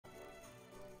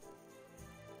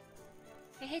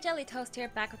Hey, Jelly Toast here,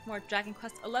 back with more Dragon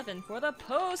Quest XI for the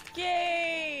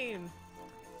post-game!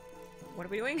 What are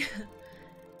we doing?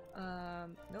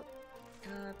 Nope.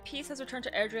 Peace has returned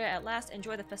to Erdrea at last.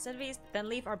 Enjoy the festivities, then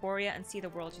leave Arborea and see the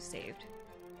world you saved.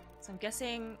 So I'm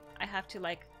guessing I have to,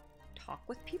 like, talk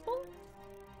with people?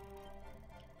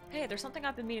 Hey, there's something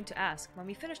I've been meaning to ask. When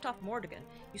we finished off Mordegon,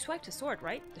 you swiped his sword,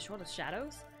 right? The Sword of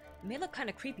Shadows? It may look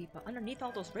kinda creepy, but underneath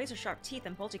all those razor-sharp teeth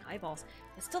and bulging eyeballs,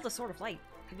 it's still the Sword of Light.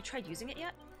 Have you tried using it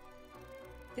yet?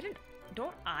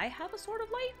 Don't I have a Sword of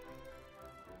Light?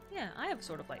 Yeah, I have a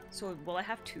Sword of Light. So will I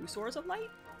have two Swords of Light?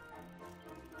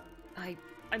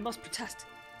 I must protest.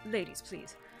 Ladies,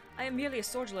 please. I am merely a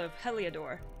soldier of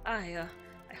Heliodor. I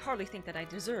hardly think that I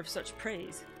deserve such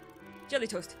praise. Jelly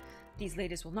Toast, these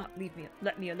ladies will not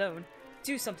let me alone.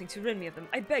 Do something to rid me of them,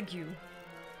 I beg you.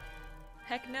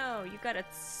 Heck no, you gotta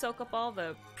soak up all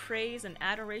the praise and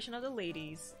adoration of the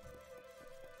ladies.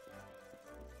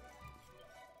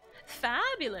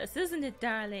 Fabulous, isn't it,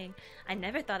 darling? I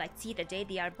never thought I'd see the day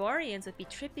the Arboreans would be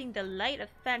tripping the light of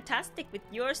fantastic with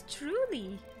yours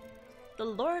truly. The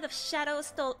Lord of Shadows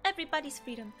stole everybody's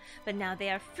freedom, but now they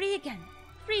are free again.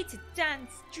 Free to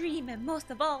dance, dream, and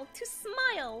most of all, to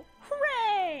smile.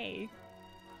 Hooray!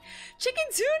 Chicken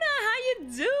Tuna, how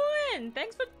you doing?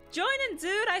 Thanks for joining,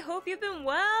 dude. I hope you've been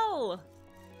well.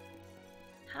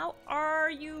 How are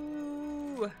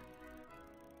you?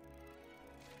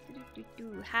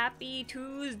 Happy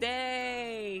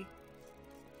Tuesday!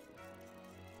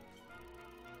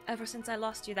 Ever since I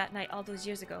lost you that night all those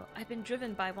years ago, I've been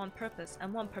driven by one purpose,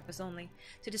 and one purpose only,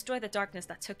 to destroy the darkness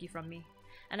that took you from me.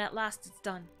 And at last it's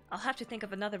done. I'll have to think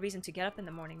of another reason to get up in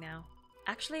the morning now.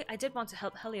 Actually, I did want to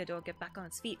help Heliodor get back on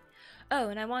its feet. Oh,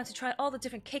 and I wanted to try all the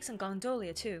different cakes in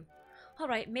Gondolia too.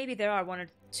 Alright, maybe there are one or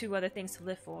two other things to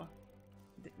live for.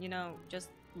 You know, just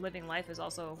living life is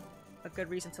also a good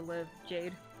reason to live,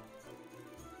 Jade.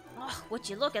 Oh, would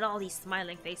you look at all these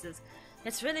smiling faces.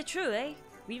 It's really true, eh?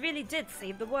 We really did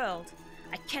save the world.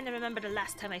 I can't remember the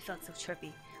last time I felt so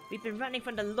chirpy. We've been running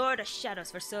from the Lord of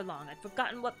Shadows for so long, I'd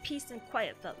forgotten what peace and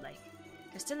quiet felt like.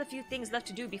 There's still a few things left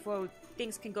to do before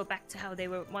things can go back to how they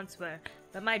once were,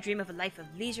 but my dream of a life of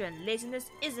leisure and laziness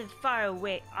isn't far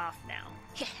away off now.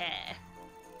 Heh.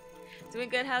 Doing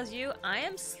good, how's you? I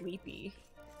am sleepy.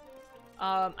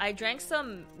 I drank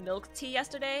some milk tea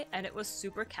yesterday, and it was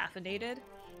super caffeinated.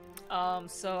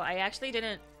 So I actually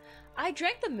didn't... I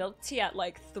drank the milk tea at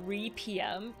like 3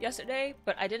 p.m. yesterday,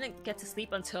 but I didn't get to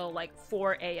sleep until like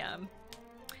 4 a.m.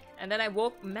 And then I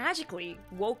magically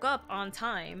woke up on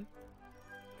time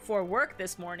for work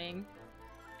this morning.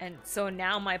 And so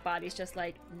now my body's just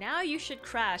like, now you should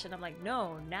crash. And I'm like,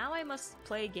 no, now I must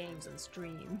play games and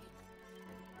stream.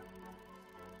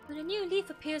 When a new leaf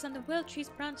appears on the world tree's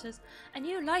branches, a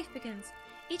new life begins.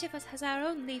 Each of us has our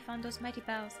own leaf on those mighty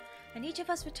boughs, and each of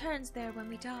us returns there when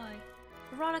we die.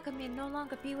 Veronica may no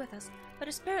longer be with us, but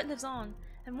her spirit lives on,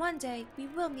 and one day we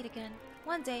will meet again.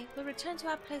 One day we'll return to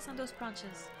our place on those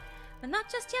branches. But not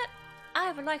just yet. I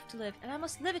have a life to live, and I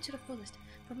must live it to the fullest,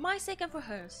 for my sake and for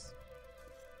hers.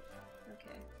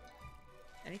 Okay.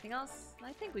 Anything else?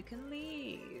 I think we can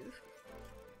leave.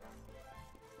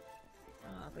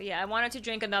 But yeah, I wanted to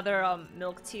drink another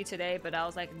milk tea today, but I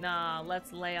was like, nah,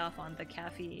 let's lay off on the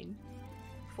caffeine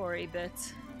for a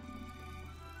bit.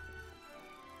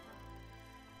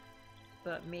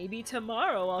 But maybe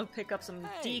tomorrow I'll pick up some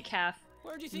decaf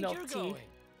where do you think milk you're tea. Going?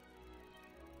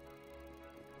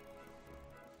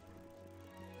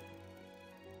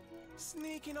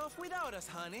 Sneaking off without us,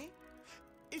 honey?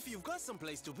 If you've got some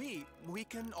place to be, we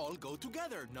can all go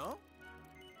together, no?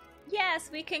 Yes,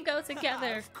 we can go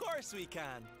together. Of course we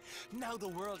can. Now the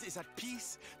world is at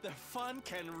peace, the fun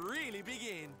can really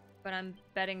begin. But I'm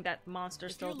betting that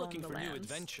monsters still own the lands. If you're looking for new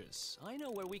adventures, I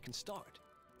know where we can start.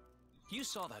 You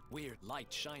saw that weird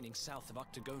light shining south of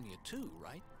Octagonia too,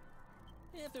 right?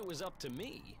 If it was up to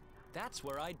me, that's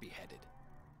where I'd be headed.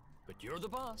 But you're the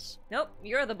boss. Nope,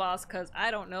 you're the boss, because I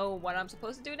don't know what I'm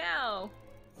supposed to do now.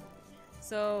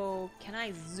 So, can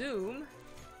I zoom?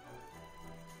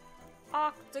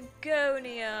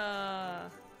 Octagonia!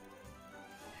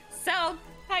 Sal,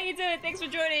 how you doing? Thanks for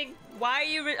joining. Why are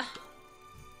you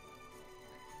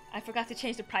I forgot to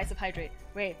change the price of hydrate.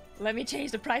 Wait, let me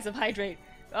change the price of hydrate.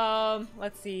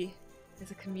 Let's see.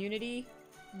 Is it community?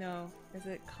 No. Is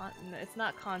it no, it's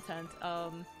not content.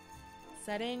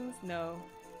 Settings? No.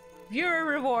 Viewer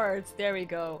rewards! There we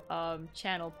go.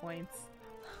 Channel points.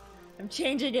 I'm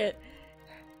changing it.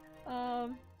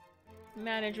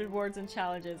 Manage rewards and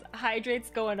challenges. Hydrate's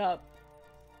going up.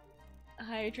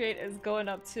 Hydrate is going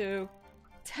up to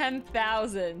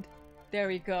 10,000. There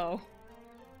we go.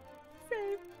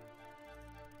 Save.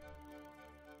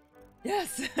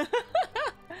 Yes!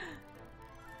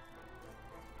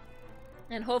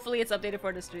 And hopefully it's updated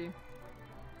for the stream.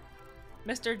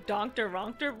 Mr. Donkter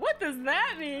Ronkter? What does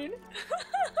that mean?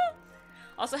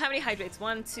 Also, how many hydrates?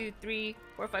 1, 2, 3,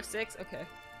 4, 5, 6? Okay.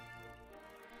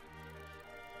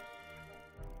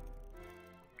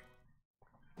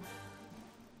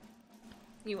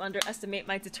 You underestimate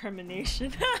my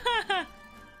determination.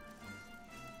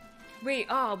 Wait,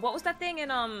 what was that thing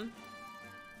in,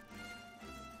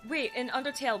 Wait, in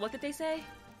Undertale, what did they say?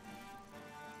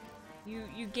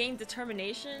 You gain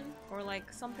determination? Or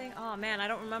like something? Oh man, I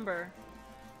don't remember.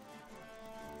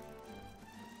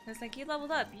 It's like, you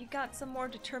leveled up, you got some more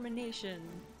determination.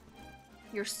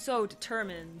 You're so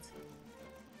determined.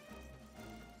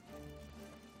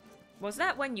 Was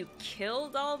that when you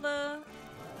killed all the...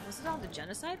 Was it all the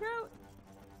genocide route?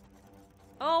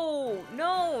 Oh,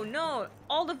 no, no.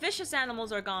 All the vicious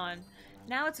animals are gone.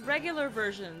 Now it's regular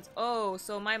versions. Oh,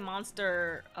 so my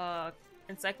monster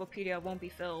encyclopedia won't be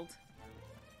filled.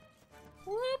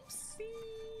 Whoopsies.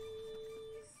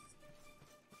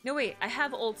 No, wait. I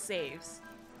have old saves.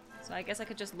 So I guess I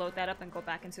could just load that up and go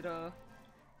back into the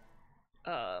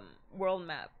world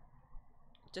map.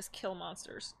 Just kill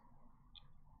monsters.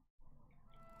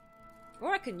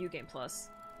 Or I can New Game Plus.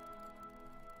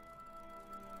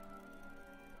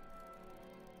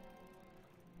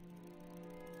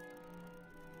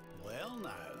 Well now,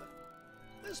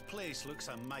 this place looks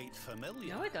a mite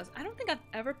familiar. No, it does. I don't think I've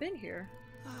ever been here.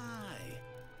 Aye,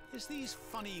 it's these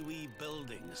funny wee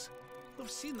buildings. We've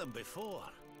seen them before.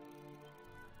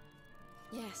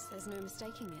 Yes, there's no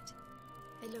mistaking it.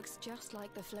 It looks just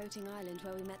like the floating island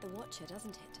where we met the Watcher,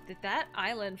 doesn't it? Did that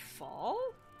island fall?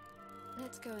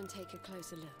 Let's go and take a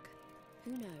closer look.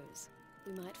 Who knows?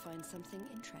 We might find something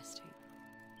interesting.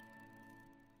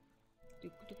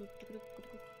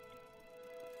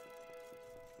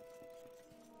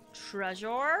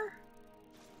 Treasure?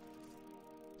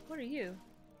 What are you?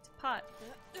 It's a pot.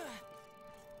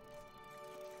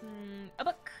 A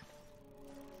book.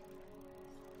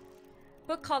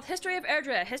 Book called History of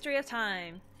Erdrea, History of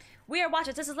Time. We are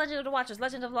Watchers. This is Legend of the Watchers,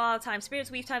 Legend of Law of Time.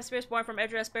 Spirits weave time, spirits born from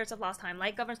Erdrea, spirits of lost time.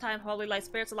 Light governs time, holy light,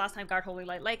 spirits of lost time guard holy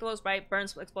light. Light glows bright,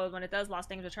 burns, explodes when it does. Lost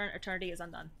things return, eternity is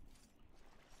undone.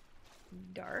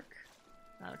 Dark.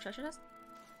 Not a treasure chest?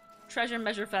 Treasure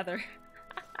measure feather.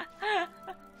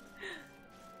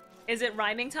 Is it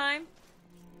rhyming time?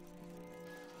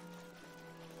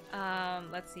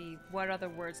 Let's see. What other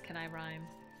words can I rhyme?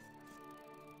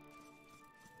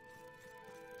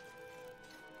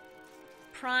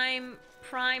 Prime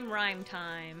rhyme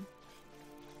time.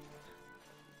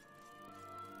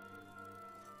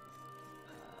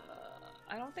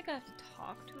 I don't think I have to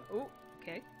talk to him. Oh,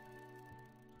 okay.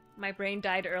 My brain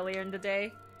died earlier in the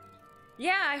day.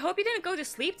 Yeah, I hope you didn't go to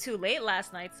sleep too late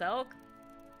last night, Selk.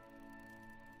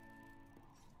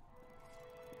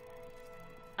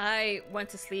 I went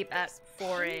to sleep at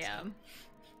 4 a.m.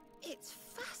 It's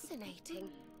fascinating.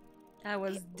 I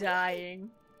was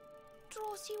dying.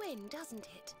 Draws you in, doesn't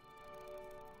it?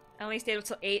 I only stayed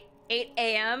until 8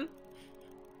 a.m.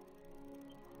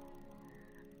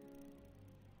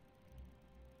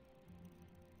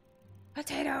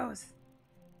 Potatoes!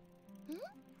 Hmm?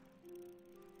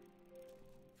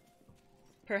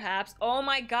 Perhaps. Oh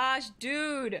my gosh,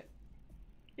 dude!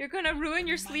 You're gonna ruin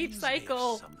your sleep Reminds me of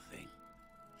cycle. something.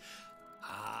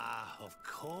 Ah, of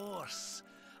course.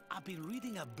 I've been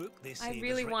reading a book they say I was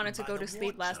really written wanted to by go the to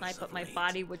sleep last night, Watchers but of my late.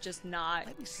 body would just not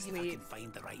Let me see if I sleep. can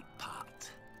find the right part.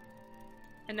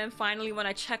 And then finally, when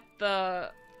I checked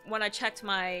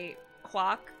my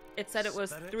clock, it said it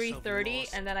was Spirits of 3:30,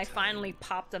 lost and then I time. finally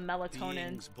popped a melatonin.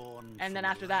 Beings born And then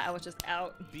from after that, I light. was just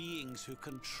out. Beings who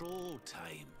control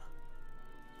time.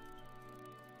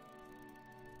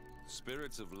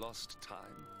 Spirits of lost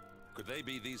time. Could they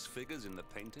be these figures in the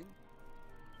painting?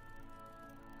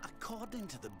 According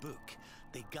to the book,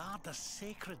 they guard the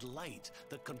sacred light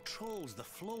that controls the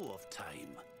flow of time.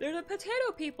 They're the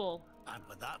potato people. And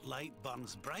when that light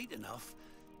burns bright enough,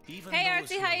 even Hey those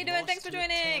Artsy, who how are you doing? lost Thanks for to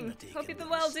joining. eternity Hope can you've been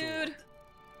be well, restored. dude.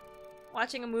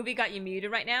 Watching a movie got you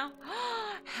muted right now?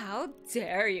 How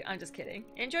dare you? I'm just kidding.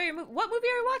 Enjoy your movie. What movie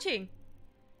are you watching?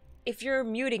 If you're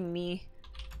muting me,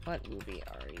 what movie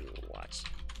are you watching?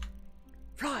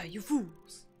 Fly, you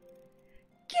fools!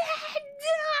 Get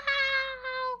down!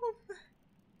 No!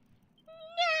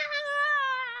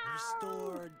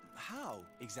 Restored how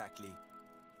exactly?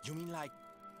 You mean like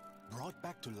brought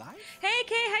back to life? Hey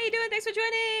Kay, how you doing? Thanks for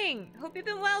joining. Hope you've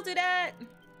been well, Dudette.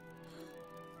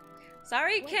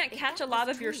 Sorry, Wait, can't if catch a that lot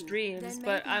was of your true, streams, then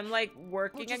but maybe- I'm like Or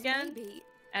working just again. maybe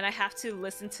and I have to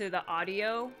listen to the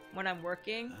audio when I'm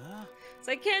working. Huh?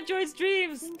 So I can't join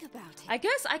streams. Think about it. I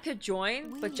guess I could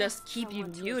join, We but just lost keep you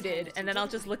someone to muted, eternity, and then I'll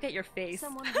didn't just we? look at your face.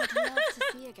 Someone we'd love to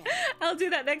see again. I'll do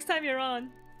that next time you're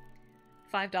on.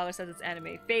 $5 says it's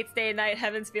anime. Fate's Day and Night,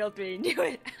 Heaven's Field 3. Knew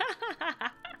it.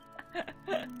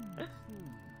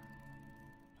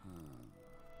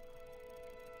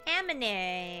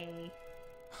 Anime.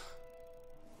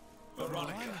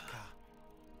 Veronica.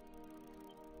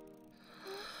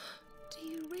 Do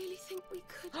you really think we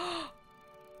could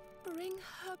bring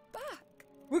her back?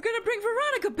 We're gonna bring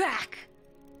Veronica back!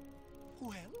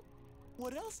 Well,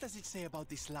 what else does it say about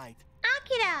this light?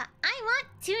 Akira, I want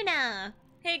tuna!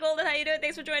 Hey Golden, how you doing?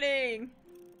 Thanks for joining!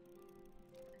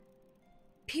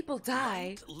 People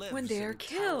die Light when lives they're in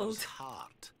killed. Tower's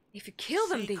heart. If you kill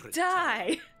them, they Sacred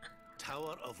die!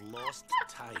 Tower of lost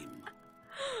time.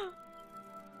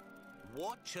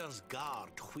 Watchers guard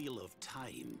Wheel of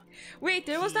Time. Wait,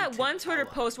 there was Key that to one Twitter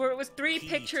power. post where it was 3 Key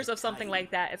pictures to of something time.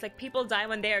 like that. It's like people die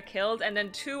when they are killed, and then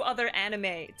 2 other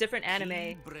different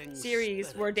anime brings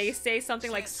series where they spirits. say something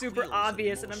like Sets super wheels in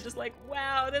obvious, and I'm motion. just like,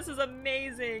 wow, this is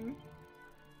amazing.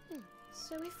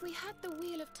 So if we had the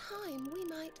Wheel of Time, we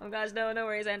might... Oh gosh, no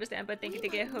worries, I understand, but thank you We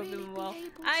to get might home really doing well. be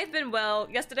able to- I've been well.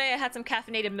 Yesterday I had some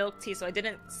caffeinated milk tea, so I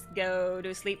didn't go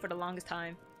to sleep for the longest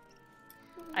time.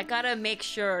 I gotta make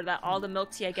sure that all the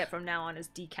milk tea I get from now on is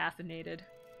decaffeinated.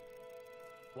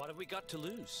 What have we got to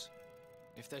lose?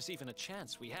 If there's even a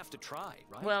chance, we have to try,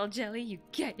 right? Well, Jelly, you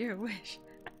get your wish.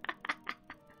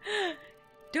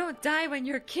 Don't die when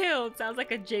you're killed! Sounds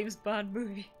like a James Bond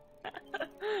movie.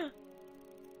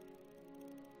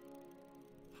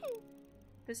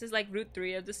 This is like Route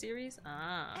 3 of the series?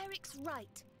 Ah. Eric's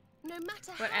right. No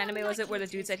matter What how anime was it where the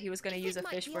likely dude said he was gonna if use it a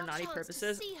might fish be for our naughty chance to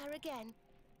purposes? see her again.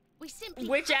 We simply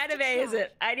Which have to anime is try.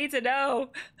 it? I need to know.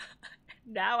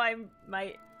 Now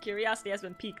my curiosity has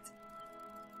been piqued.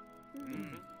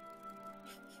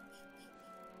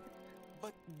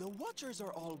 But the Watchers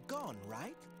are all gone,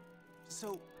 right?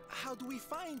 So, how do we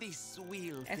find this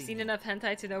wheel I've thing? seen enough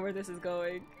hentai to know where this is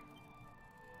going.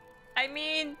 I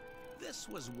mean, This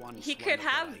was once he one could of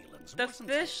have our islands, the wasn't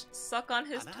fish suck on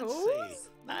his And I'd toes? say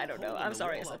I that don't know. hole in I'm the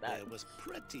sorry I wall said up that. there was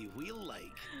pretty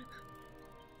wheel-like.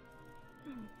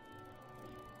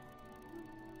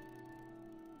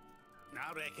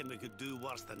 I reckon we could do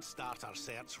worse than start our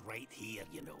search right here,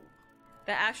 you know.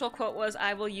 The actual quote was,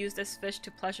 "I will use this fish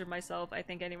to pleasure myself," I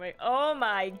think anyway. Oh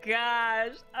my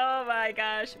gosh. Oh my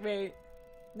gosh. Wait.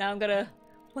 Now I'm gonna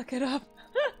look it up.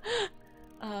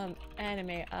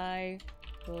 Anime, I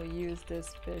will use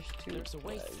this fish to There's a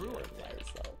way through it pleasure there.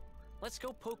 myself. Let's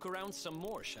go poke around some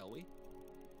more, shall we?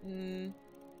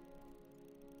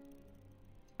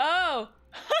 Oh!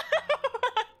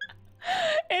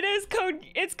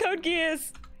 It's Code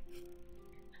Geass!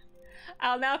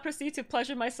 I'll now proceed to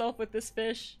pleasure myself with this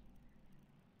fish.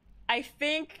 I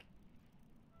think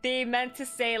they meant to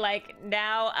say, like,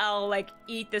 now I'll, like,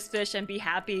 eat this fish and be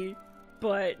happy.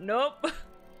 But, nope.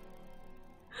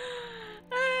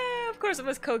 Of course it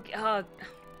was Code Geass. Oh,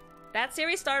 that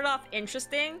series started off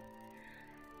interesting.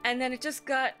 And then it just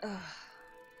got...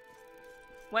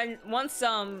 Once,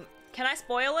 can I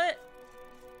spoil it?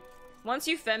 Once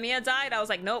Euphemia died, I was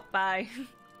like, nope, bye.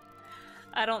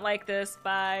 I don't like this,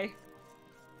 bye.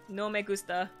 No me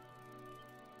gusta.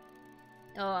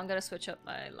 Oh, I'm gonna switch up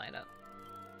my lineup.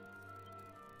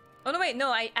 Oh no, wait, no,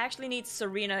 I actually need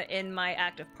Serena in my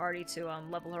active party to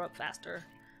level her up faster.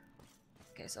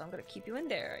 Okay, so I'm gonna keep you in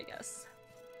there, I guess.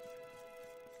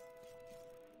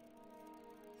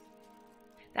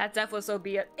 That def was so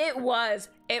be it. It was.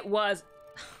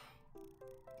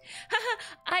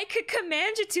 I could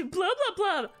command you to blah blah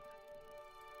blah.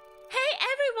 Hey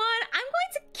everyone, I'm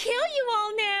going to kill you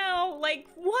all now. Like,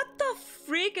 what the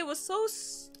freak? It was so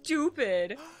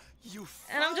stupid. You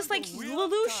And I'm just found like, the wheel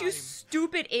of Lelouch, you time.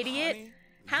 stupid idiot. Honey,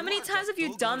 How many you are times just have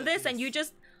you so done good at this and you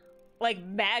just like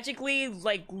magically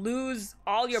like lose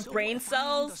all your So brain if I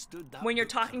cells understood that when you're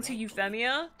book talking to correctly,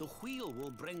 Euphemia? The wheel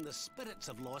will bring the spirits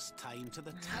of lost time to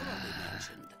the tower they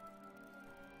mentioned.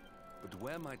 But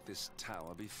where might this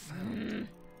tower be found?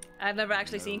 I've never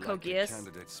actually No seen Code likely Geass.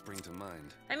 candidates spring to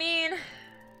mind. I mean,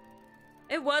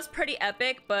 it was pretty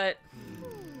epic, but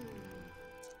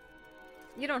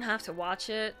you don't have to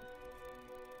watch it.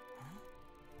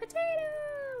 Potato!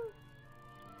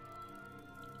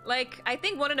 Like, I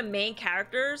think one of the main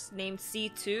characters named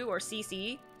C2 or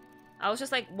CC, I was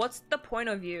just like, what's the point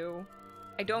of you?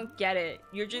 I don't get it.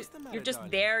 You're just the matter, you're just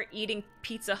darling? there eating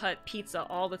Pizza Hut pizza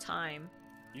all the time.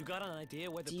 You got an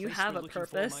idea where the Do you place have we're a looking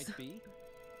purpose? for might be?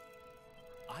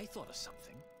 I thought of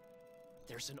something.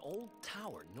 There's an old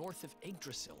tower north of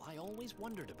Yggdrasil I always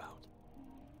wondered about.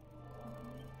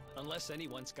 Unless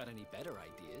anyone's got any better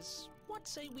ideas, what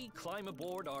say we climb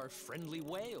aboard our friendly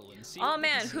whale and see Oh what we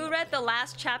can man, see who up read the there?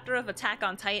 last chapter of Attack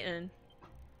on Titan?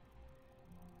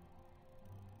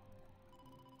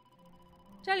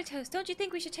 Jolly Toast, don't you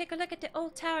think we should take a look at the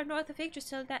old tower north of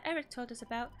Yggdrasil that Eric told us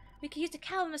about? We could use the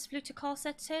Calamus flute to call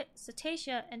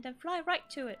Cetacea and then fly right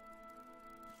to it.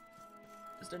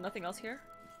 Is there nothing else here?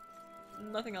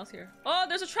 Nothing else here. Oh,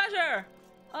 there's a treasure!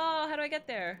 Oh, how do I get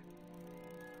there?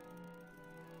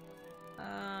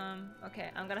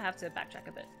 Okay, I'm gonna have to backtrack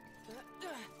a bit.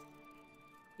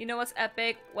 You know what's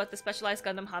epic? What the specialized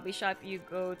Gundam hobby shop you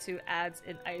go to adds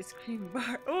an ice cream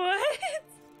bar. What?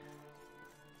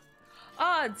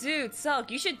 Oh, dude,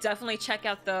 Selk, you should definitely check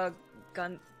out the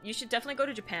You should definitely go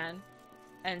to Japan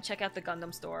and check out the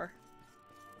Gundam store.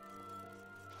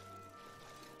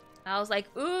 I was like,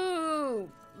 ooh,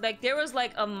 like there was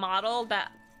like a model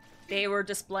that they were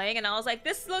displaying, and I was like,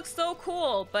 this looks so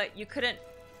cool, but you couldn't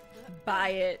buy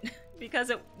it because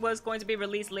it was going to be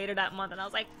released later that month, and I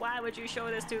was like, why would you show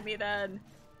this to me then?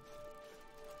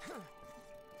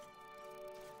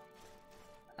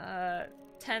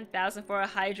 10,000 for a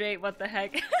hydrate, what the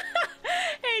heck?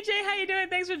 Hey Jay, how you doing?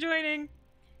 Thanks for joining.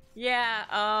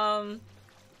 Yeah,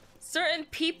 certain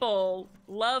people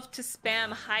love to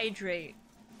spam hydrate,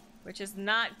 which is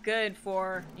not good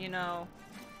for, you know,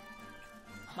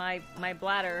 my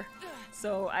bladder.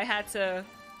 So I had to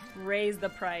raise the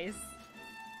price.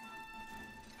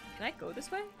 Can I go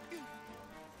this way?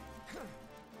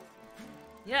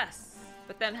 Yes,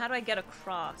 but then how do I get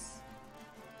across?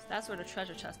 So that's where the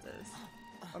treasure chest is.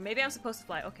 Or maybe I'm supposed to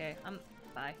fly. Okay,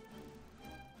 bye.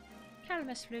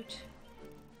 Calamus flute.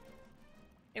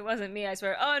 It wasn't me, I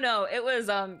swear. Oh no, it was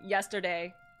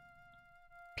yesterday.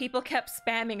 People kept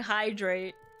spamming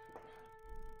hydrate.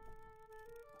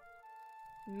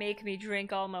 Make me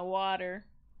drink all my water.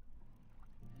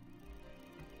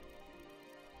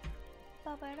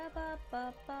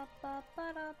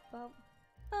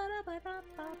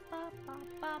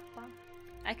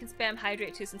 I can spam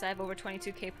hydrate too since I have over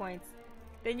 22k points.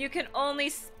 Then you can only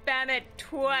spam it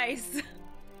twice.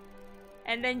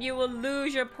 And then you will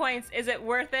lose your points. Is it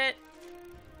worth it?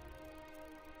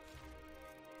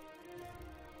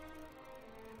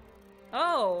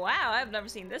 Oh, wow. I've never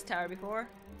seen this tower before.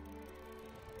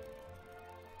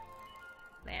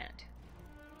 Land.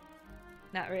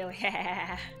 Not really.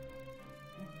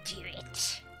 Do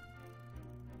it.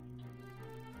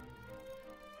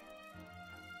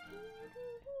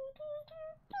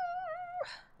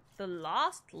 The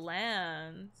Lost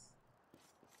Lands.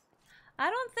 I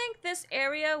don't think this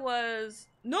area was...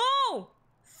 No!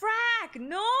 Frack!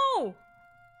 No!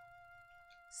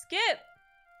 Skip!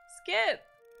 Skip!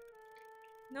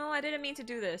 No, I didn't mean to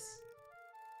do this.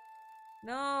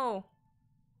 No.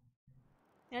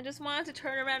 I just wanted to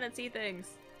turn around and see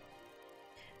things.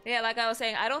 Yeah, like I was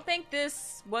saying, I don't think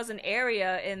this was an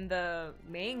area in the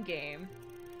main game.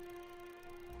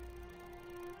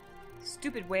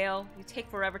 Stupid whale. You take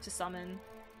forever to summon.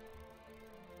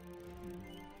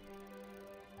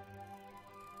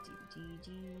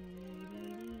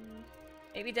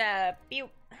 Maybe the pew.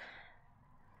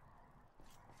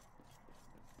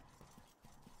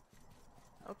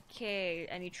 Okay,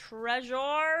 any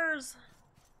treasures?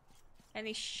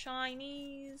 Any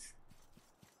shinies?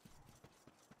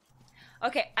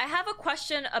 Okay, I have a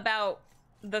question about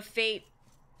the Fate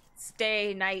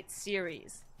Stay Night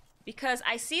series. Because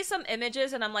I see some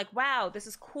images and I'm like, wow, this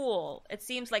is cool. It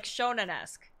seems like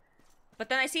shonen-esque. But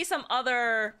then I see some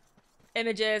other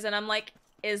images and I'm like,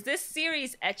 is this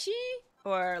series ecchi?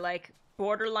 Or like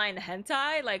borderline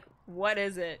hentai? Like, what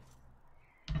is it?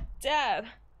 Dab,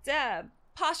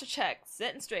 posture check,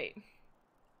 sitting straight.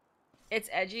 It's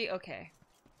edgy? Okay.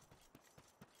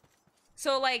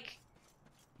 So like,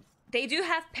 they do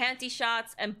have panty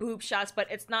shots and boob shots, but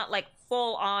it's not like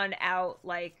full on out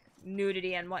like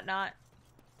nudity and whatnot.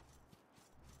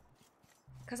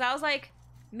 Cause I was like,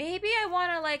 maybe I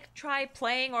wanna like try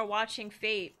playing or watching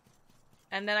Fate.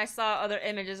 And then I saw other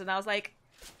images and I was like,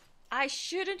 I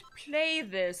shouldn't play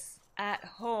this at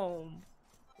home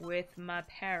with my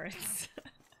parents.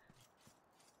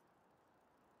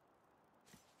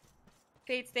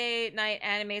 Fate Stay Night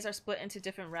animes are split into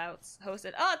different routes.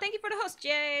 Hosted. Oh, thank you for the host,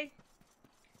 Jay!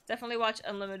 Definitely watch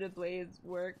Unlimited Blade's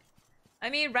work. I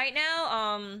mean, right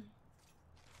now,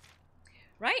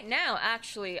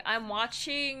 actually, I'm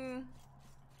watching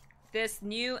this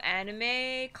new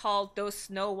anime called Those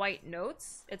Snow White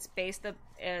Notes. It's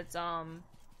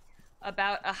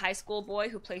about a high school boy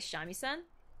who plays shamisen.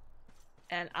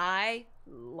 And I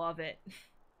love it.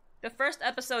 The first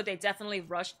episode, they definitely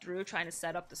rushed through trying to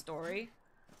set up the story.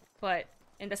 But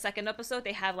in the second episode,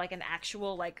 they have like an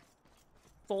actual like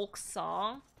folk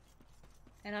song.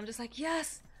 And I'm just like,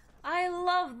 yes, I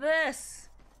love this.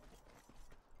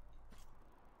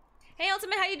 Hey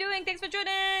Ultimate, how you doing? Thanks for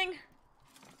joining.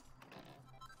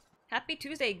 Happy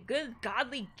Tuesday. Good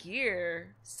godly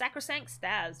gear. Sacrosanct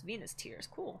Stas. Venus tears.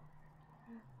 Cool.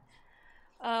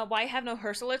 Why have no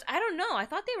hearse alerts? I don't know. I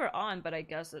thought they were on, but I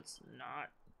guess it's not.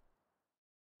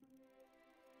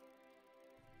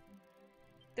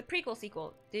 The prequel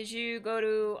sequel. Did you go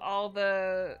to all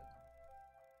the...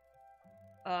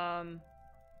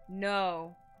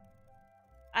 No.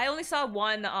 I only saw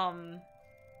one,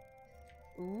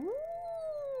 Ooh.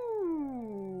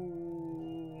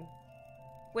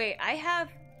 Wait, I have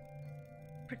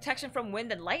protection from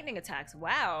wind and lightning attacks.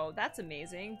 Wow, that's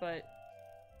amazing, but...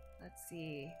 Let's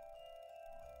see.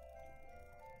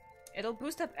 It'll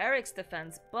boost up Eric's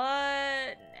defense, but...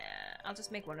 Nah, I'll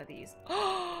just make one of these.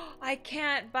 Oh, I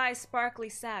can't buy sparkly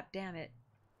sap, damn it.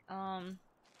 Map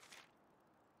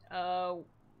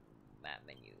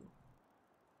menu.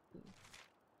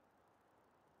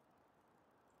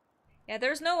 Yeah,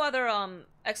 there's no other,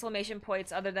 exclamation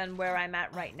points other than where I'm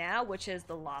at right now, which is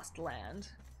the Lost Land.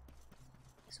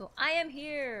 So I am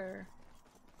here!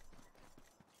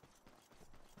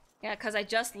 Yeah, because I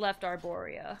just left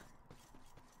Arborea.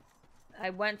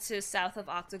 I went to south of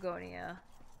Octagonia.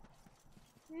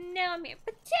 Now I'm here.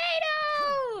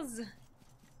 Potatoes!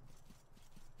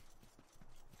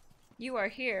 You are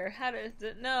here. How does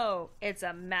it know? It's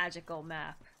a magical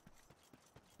map.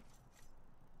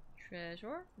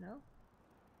 Treasure? No.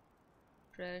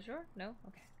 Treasure? No?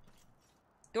 Okay.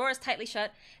 Door is tightly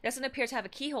shut. It doesn't appear to have a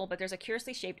keyhole, but there's a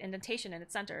curiously shaped indentation in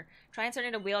its center. Try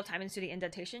inserting a wheel of time into the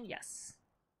indentation. Yes.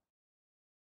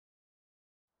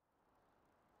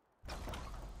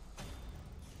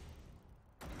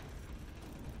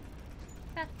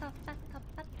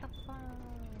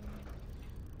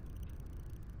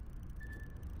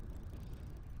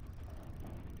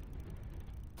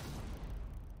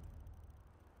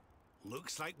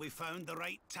 Looks like we found the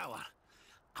right tower.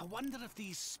 I wonder if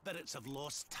these spirits of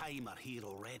lost time are here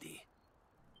already.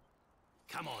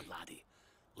 Come on, laddie.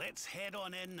 Let's head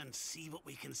on in and see what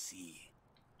we can see.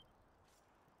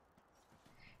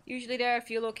 Usually there are a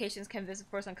few locations can visit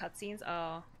for some cutscenes.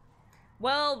 Oh.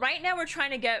 Well, right now we're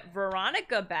trying to get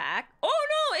Veronica back. Oh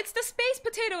no, it's the space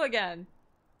potato again.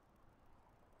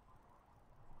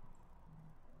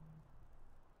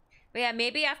 But yeah,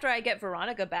 maybe after I get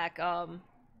Veronica back,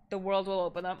 the world will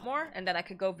open up more, and then I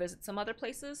could go visit some other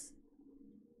places.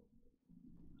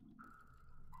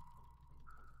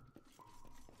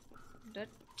 The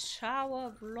Tower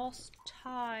of Lost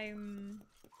Time.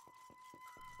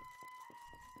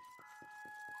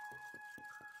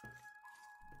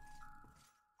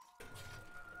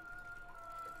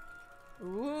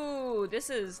 Ooh, this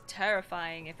is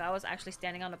terrifying if I was actually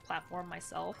standing on the platform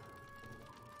myself.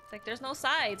 It's like, there's no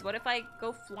sides. What if I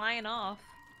go flying off?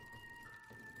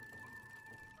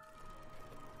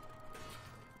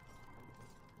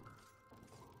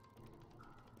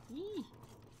 Yee.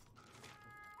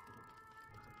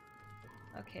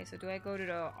 Okay, so do I go to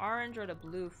the orange or the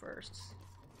blue first?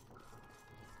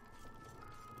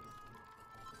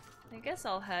 I guess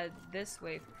I'll head this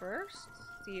way first,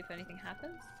 see if anything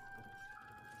happens.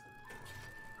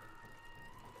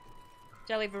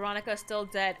 Jelly, Veronica's still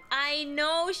dead. I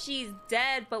know she's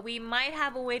dead, but we might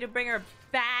have a way to bring her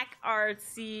back,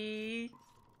 Artsy.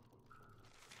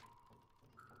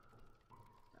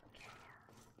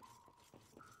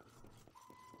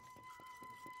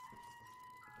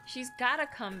 She's gotta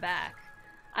come back.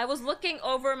 I was looking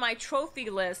over my trophy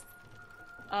list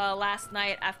last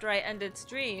night after I ended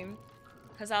stream,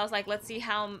 because I was like, let's see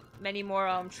how many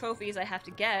more trophies I have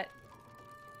to get.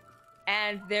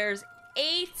 And there's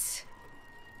eight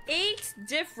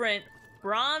different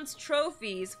bronze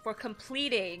trophies for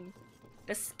completing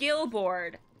the skill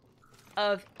board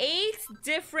of 8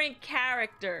 different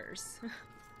characters.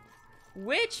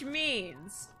 Which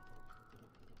means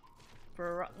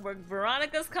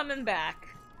Veronica's coming back.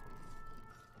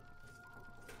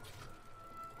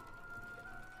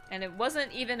 And it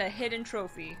wasn't even a hidden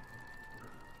trophy.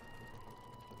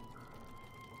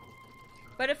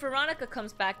 But if Veronica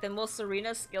comes back, then will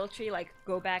Serena's skill tree, like,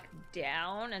 go back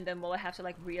down? And then will I have to,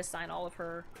 like, reassign all of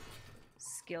her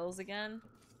skills again?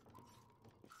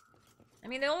 I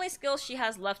mean, the only skills she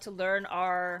has left to learn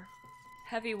are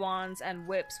heavy wands and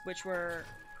whips, which were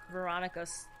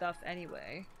Veronica's stuff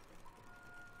anyway.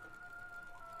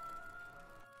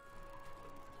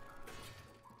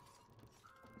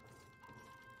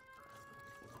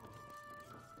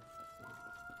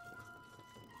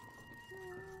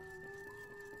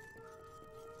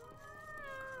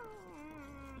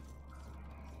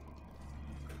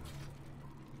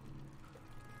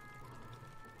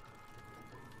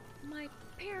 My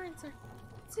parents are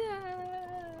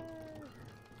dead.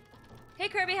 Hey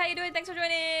Kirby, how you doing? Thanks for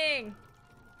joining.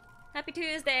 Happy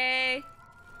Tuesday.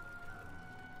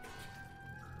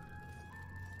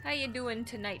 How you doing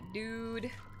tonight, dude?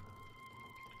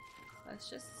 Let's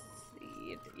just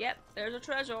see. Yep, there's a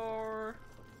treasure.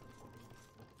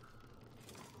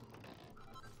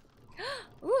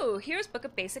 Ooh, here's Book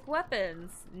of Basic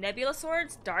Weapons. Nebula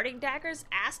swords, darting daggers,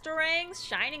 asterangs,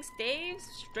 shining staves,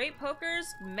 straight pokers,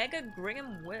 mega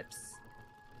Gringham whips,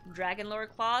 dragon lore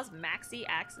claws, maxi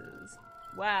axes.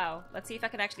 Wow, let's see if I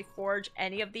can actually forge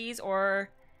any of these or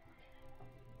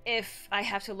if I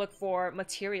have to look for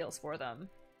materials for them.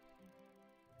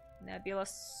 Nebula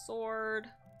sword.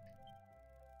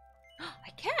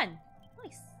 I can!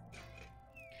 Nice.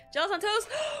 Gels on toes.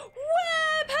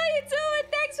 Web, how you doing?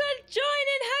 Thanks for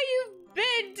joining. How you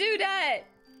been, dudette?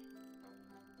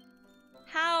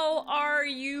 How are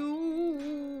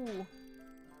you?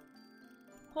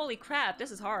 Holy crap,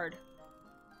 this is hard.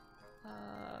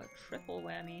 Triple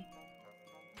whammy.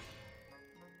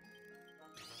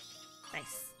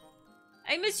 Nice.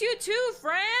 I miss you too,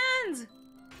 friend!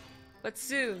 But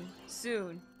soon,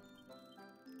 soon.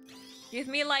 Give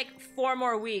me like 4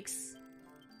 more weeks.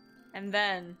 And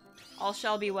then, all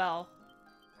shall be well.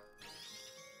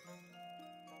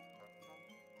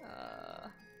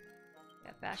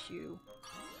 Yeah, bash you.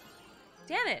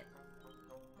 Damn it!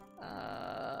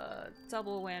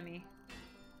 Double whammy.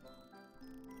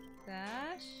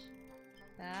 Bash.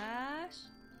 Bash.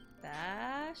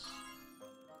 Bash.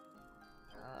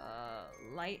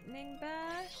 Lightning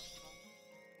bash.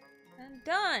 And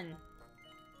done!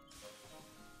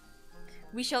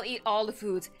 We shall eat all the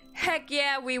foods. Heck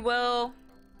yeah, we will!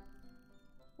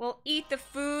 We'll eat the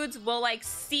foods, we'll like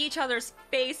see each other's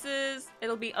faces.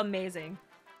 It'll be amazing.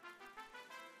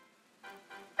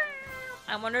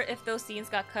 I wonder if those scenes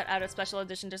got cut out of special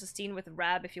edition. There's a scene with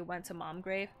Rab if you went to Mom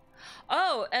Grave.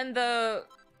 Oh, and the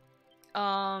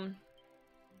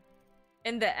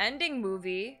in the ending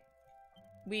movie,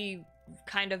 we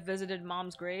kind of visited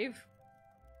Mom's grave.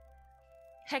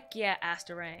 Heck yeah,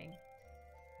 Asterang.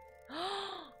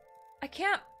 I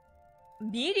can't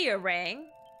Meteorang.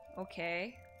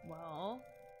 Okay, well.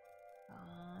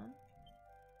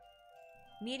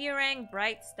 Meteorang,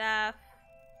 Bright Staff.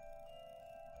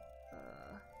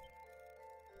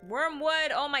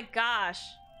 Wormwood, oh my gosh.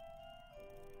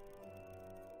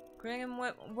 Gringham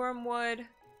Wormwood.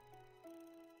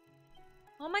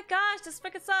 Oh my gosh, this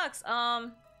frickin' sucks.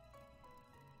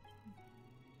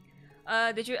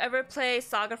 Did you ever play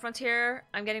Saga Frontier?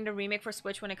 I'm getting the remake for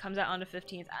Switch when it comes out on the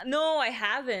 15th. No, I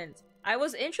haven't. I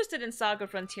was interested in Saga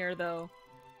Frontier though.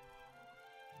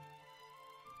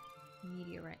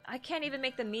 Meteorang. I can't even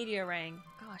make the Meteorang.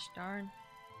 Gosh darn.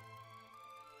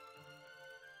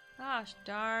 Gosh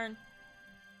darn.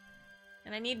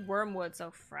 And I need Wormwood,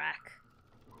 so frack.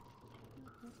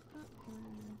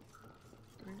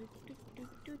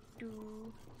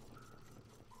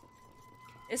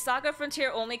 Is Saga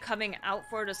Frontier only coming out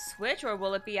for the Switch, or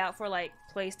will it be out for like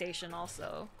PlayStation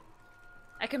also?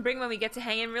 I can bring when we get to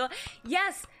hang in real.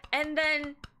 Yes, and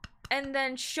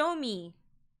then show me.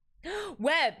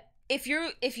 Web, if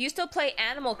you still play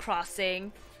Animal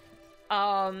Crossing,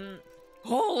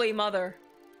 holy mother,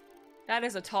 that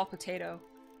is a tall potato.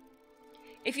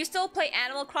 If you still play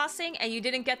Animal Crossing and you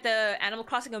didn't get the Animal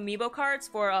Crossing amiibo cards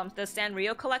for the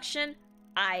Sanrio collection,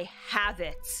 I have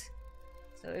it.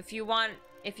 So if you want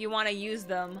to use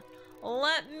them,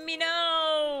 let me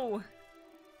know.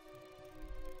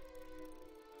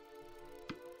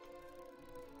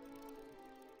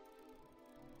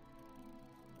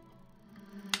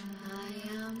 I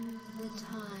am the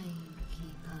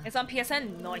timekeeper. It's on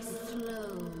PSN. Nice.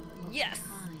 Yes.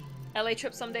 LA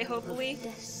trip someday, hopefully.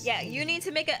 Yeah, you need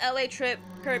to make a LA trip,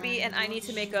 Kirby, and I need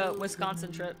to make a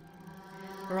Wisconsin trip.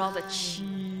 For all the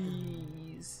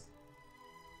cheese.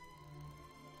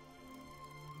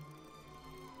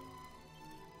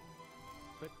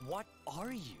 But what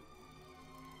are you?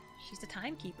 She's the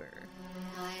timekeeper.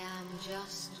 I am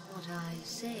just what I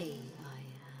say I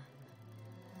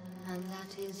am. And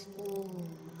that is all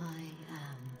I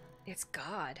am. It's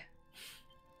God.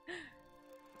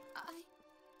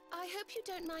 I hope you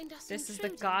don't mind us This is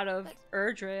intruding, the god of but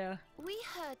Erdrea. we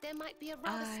heard there might be a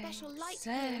rather special light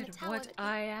here in the said tower what that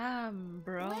I am,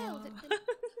 bro. well, that can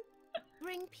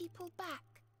bring people back.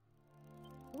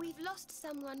 We've lost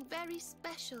someone very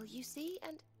special, you see,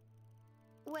 and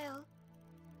well,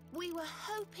 we were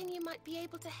hoping you might be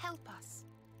able to help us.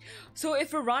 So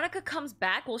if Veronica comes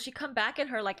back, will she come back in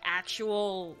her like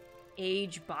actual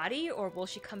age body, or will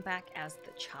she come back as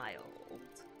the child?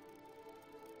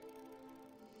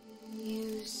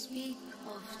 You speak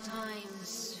of time's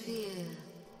sphere.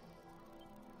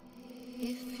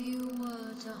 If you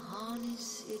were to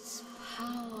harness its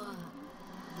power,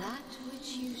 that which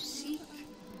you seek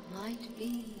might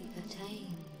be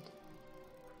attained.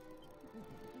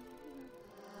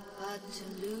 But to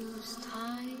lose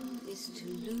time is to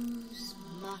lose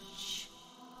much.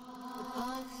 The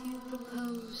path you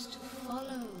propose to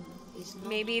follow is not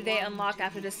Maybe they one unlock to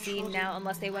after be the scene trodden now,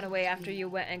 unless they went away after lightly. you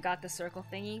went and got the circle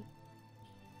thingy.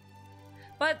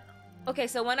 But okay,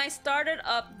 so when I started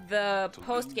up the To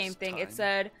post-game lose thing, it time?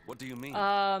 said What do you mean?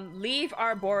 leave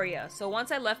Arborea. So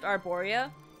once I left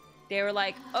Arborea, they were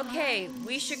like, okay,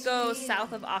 we should go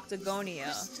south of Octagonia.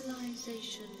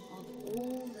 Crystallization of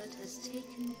all that has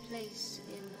taken place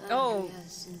in Oh, Earthria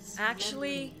since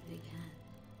actually, memory began.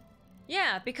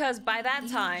 yeah, because by that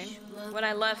time, when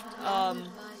I left, Guided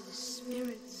by the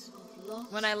spirits of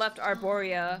lost when I left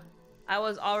Arborea, I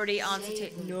was already on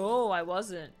Cetacea. No, I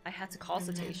wasn't. I had to call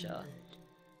Cetacea. remembered.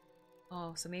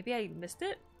 Oh, so maybe I missed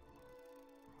it?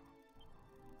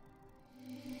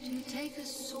 To take a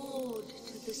sword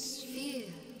to the sphere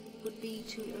would be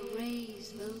to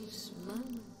erase those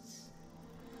moments.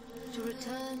 To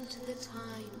return to the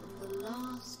time of the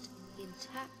last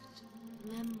intact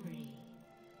memory.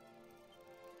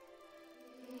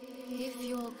 If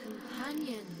your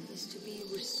companion is to be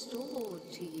restored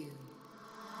to you,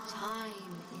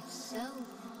 time itself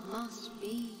must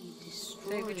be destroyed.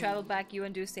 So if we travel back, you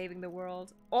undo saving the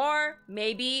world. Or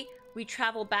maybe we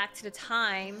travel back to the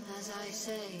time As I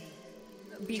say,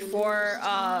 before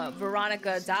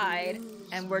Veronica died,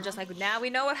 and we're just like, now we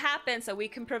know what happened, so we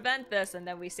can prevent this, and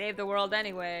then we save the world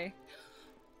anyway.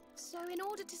 So in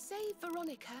order to save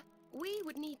Veronica, we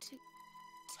would need to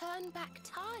turn back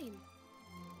time.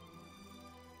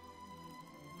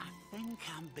 I think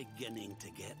I'm beginning to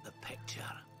get the picture.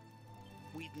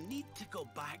 We'd need to go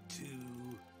back to...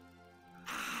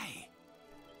 Aye,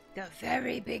 The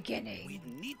very beginning. we'd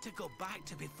need to go back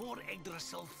to before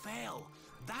Yggdrasil fell.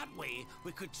 That way,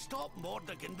 we could stop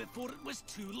Mordegon before it was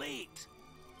too late.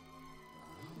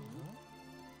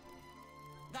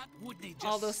 That wouldn't just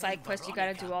All those side save quests, you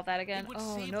gotta Veronica. do all that again? It would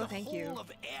Oh, save no, the thank whole you.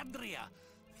 of Erdrea.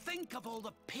 Think of all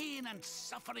the pain and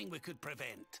suffering we could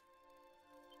prevent.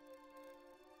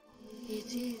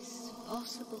 it is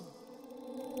possible.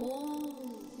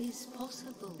 All is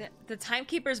possible. The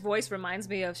Timekeeper's voice reminds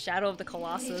me of Shadow of the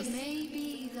Colossus. It may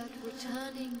be that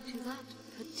returning to that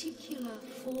particular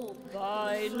fork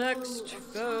Thy of the flow next of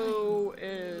foe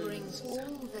time brings is...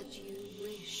 all that you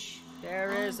wish.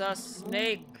 There is a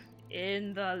snake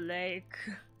in the lake.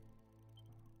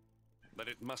 But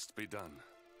it must be done.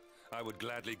 I would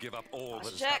gladly give up all that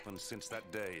has check. happened since that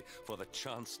day for the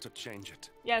chance to change it.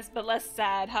 Yes, but less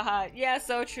sad, haha. Yeah,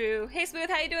 so true. Hey Smooth,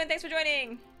 how you doing? Thanks for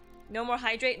joining. No more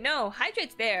hydrate? No,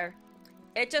 hydrate's there.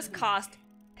 It just cost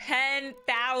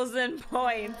 10,000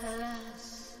 points.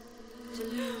 Alas, to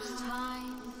lose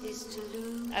time is to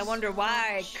lose. I wonder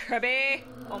why, much. Kirby.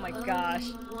 Oh my gosh.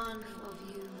 Only one of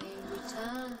you may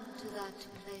return to that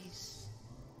place.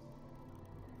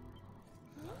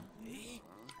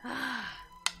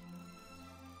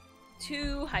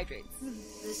 2 hydrates.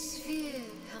 The sphere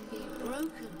can be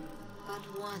broken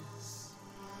but once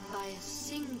by a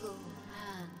single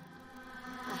hand.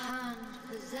 A hand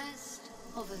possessed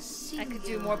of a I singular could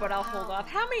do more, but I'll hold power. off.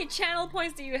 How many channel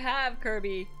points do you have,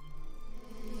 Kirby?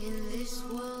 In this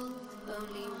world,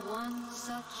 only one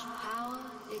such power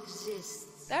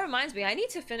exists. That reminds me, I need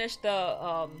to finish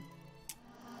the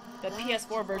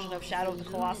PS4 version of Shadow of the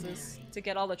Colossus to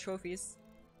get all the trophies.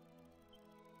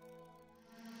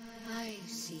 I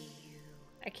see you.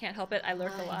 I can't help it, I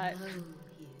lurk a lot. I know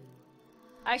you.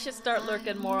 I should start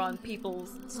lurking more on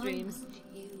people's streams. Moment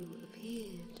you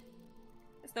appeared.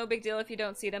 It's no big deal if you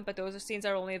don't see them, but those scenes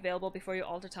are only available before you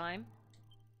alter time.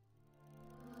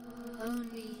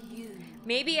 Only you.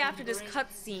 Maybe after this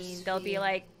cutscene, they'll be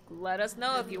like, let us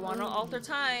know if you want to alter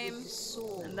time,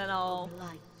 and then I'll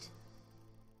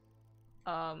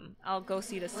go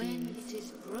see the When scenes. it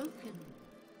is broken,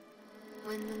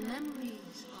 when the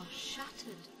memories are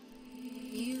shattered,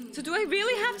 you. So do I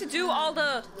really have to do all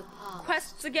the to the past.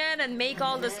 quests again and make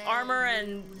all this armor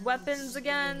and weapons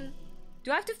again?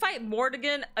 Do I have to fight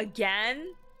Mordegon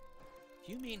again?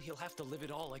 You mean he'll have to live it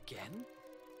all again?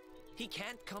 He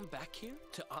can't come back here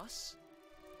to us?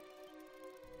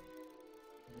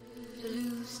 To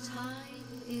lose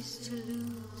time is to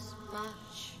lose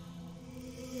much.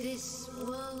 This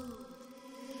world.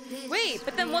 This Wait,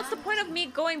 but then what's the point of me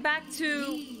going back to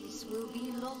These will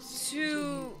be lost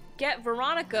you. get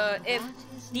Veronica if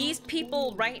these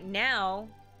people right now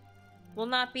will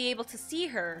not be able to see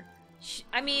her?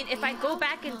 I mean, if I go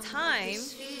back in time,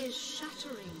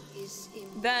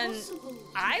 then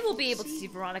I will be able to see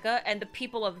Veronica, and the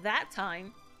people of that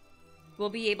time will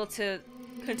be able to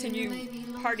continue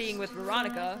partying with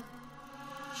Veronica.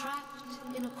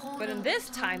 But in this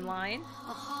timeline,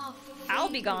 I'll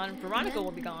be gone, Veronica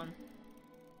will be gone.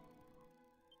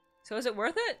 So is it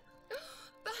worth it?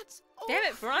 That's Damn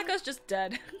it, Veronica's just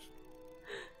dead.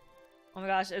 Oh my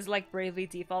gosh, it's like Bravely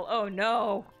Default. Oh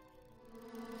no!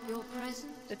 Your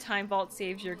present, The time vault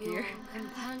saves your gear. your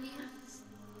companions,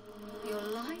 your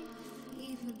life,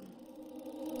 even.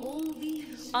 All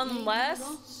these Unless may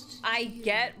be lost I to you.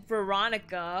 get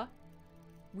Veronica,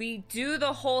 we do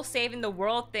the whole saving the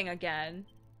world thing again,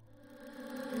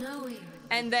 Knowing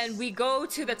and then we go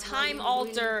to the time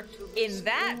altar in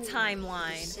that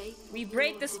timeline. We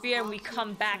break the sphere and we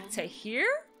come back to here?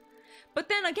 But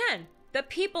then again, the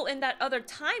people in that other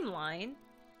timeline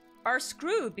are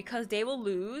screwed because they will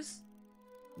lose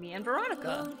me and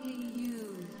Veronica. only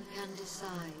you can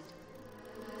decide.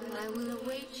 I will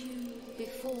await you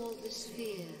before the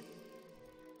sphere.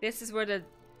 This is where the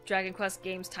Dragon Quest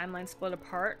games timeline split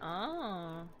apart.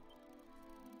 Oh.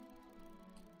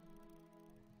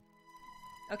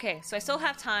 Okay, so I still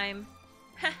have time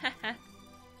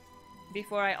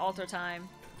before I alter time.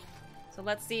 So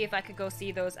let's see if I could go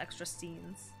see those extra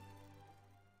scenes.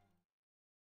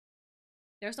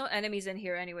 There's no enemies in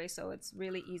here anyway, so it's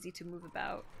really easy to move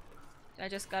about. I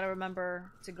just gotta remember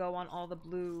to go on all the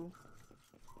blue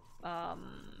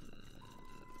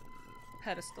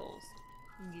pedestals,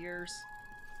 gears.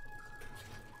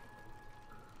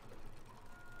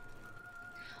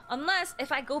 Unless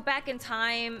if I go back in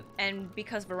time and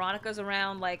because Veronica's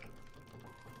around, like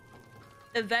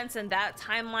events in that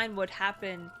timeline would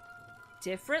happen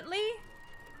differently.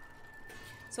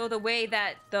 So the way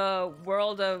that the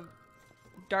world of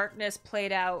darkness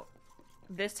played out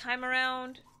this time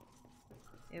around,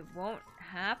 it won't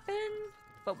happen?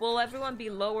 But will everyone be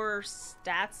lower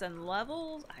stats and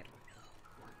levels? I don't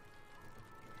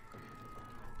know.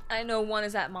 I know one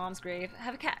is at Mom's grave.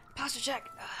 Have a cat. Posture check.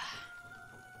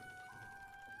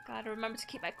 Gotta remember to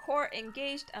keep my core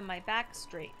engaged and my back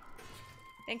straight.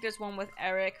 I think there's one with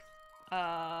Eric.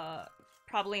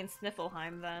 Probably in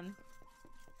Sniffelheim then.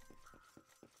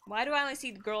 Why do I only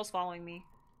see girls following me?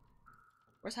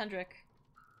 Where's Hendrik?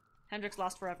 Hendrik's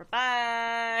lost forever.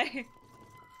 Bye!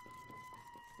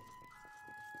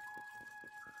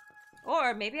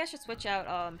 Or maybe I should switch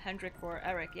out Hendrik for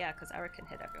Eric. Yeah, because Eric can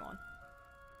hit everyone.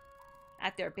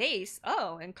 At their base?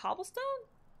 Oh, in Cobblestone?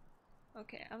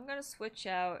 Okay, I'm gonna switch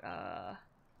out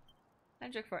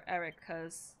Hendrik for Eric,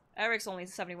 because Eric's only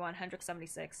 71, Hendrik's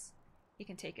 76. He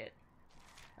can take it.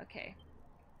 Okay.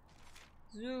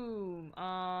 Zoom.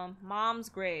 Mom's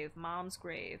grave. Mom's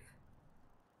grave.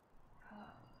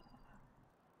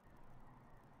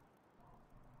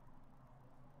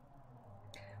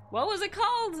 What was it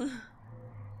called?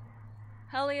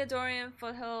 Heliodorian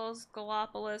Foothills,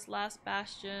 Gallopolis, Last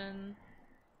Bastion.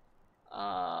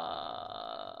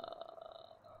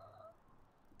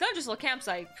 Dungersville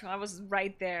Campsite. I was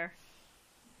right there.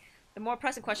 The more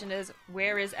pressing question is,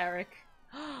 where is Eric?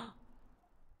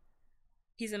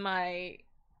 He's in my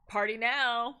party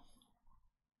now.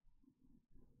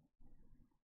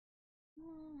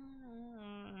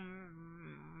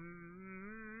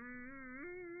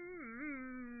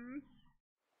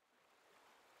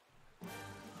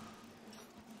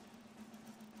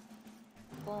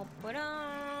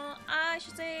 I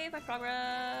should save my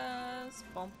progress.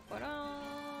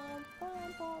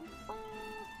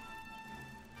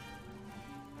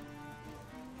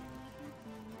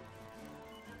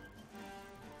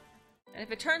 And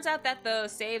if it turns out that the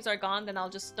saves are gone, then I'll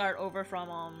just start over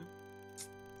from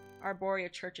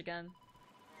Arborea Church again.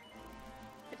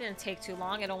 It didn't take too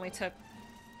long. It only took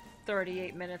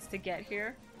 38 minutes to get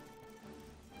here.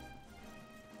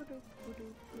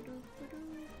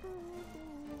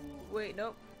 Wait,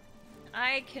 nope.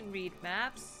 I can read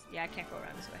maps. Yeah, I can't go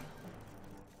around this way.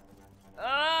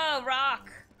 Oh,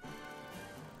 rock!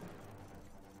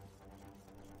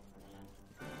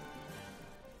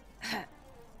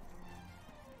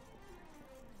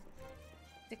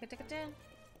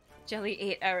 Jelly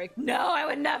ate Eric. No, I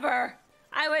would never!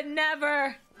 I would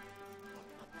never!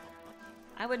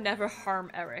 I would never harm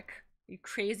Eric. Are you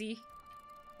crazy?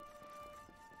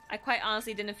 I quite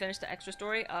honestly didn't finish the extra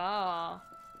story. Oh.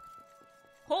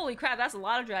 Holy crap, that's a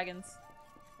lot of dragons.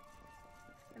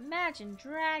 Imagine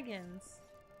dragons.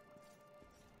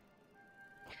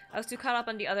 I was too caught up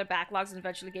on the other backlogs and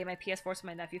eventually gave my PS4 to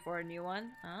my nephew for a new one.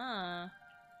 Ah.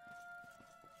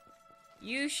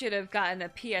 You should have gotten a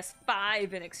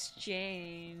PS5 in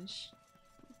exchange.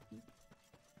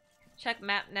 Check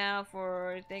map now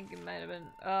for, I think it might have been,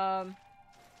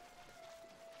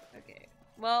 okay.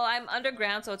 Well, I'm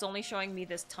underground, so it's only showing me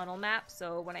this tunnel map,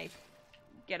 so when I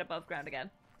get above ground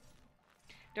again.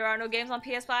 There are no games on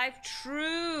PS5?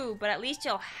 True, but at least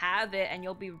you'll have it and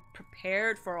you'll be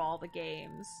prepared for all the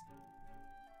games.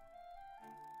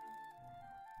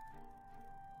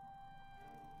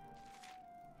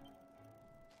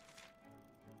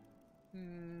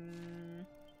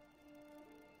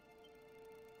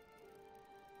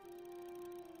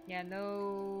 Yeah,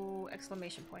 no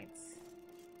exclamation points.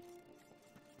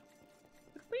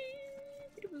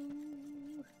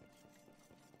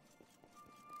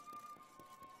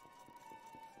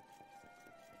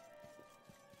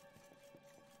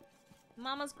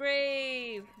 Mama's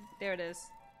grave! There it is.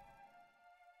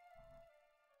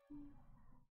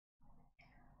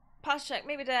 Pause check,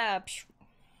 maybe dab.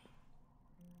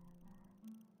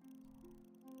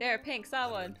 There, pink, saw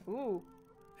one. Ooh.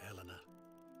 Helena,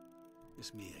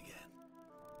 it's me again.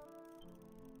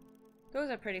 Those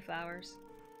are pretty flowers.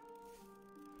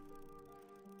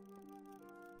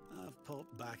 I've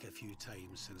popped back a few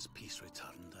times since peace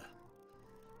returned.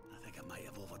 I think I might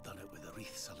have overdone it with the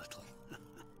wreaths a little.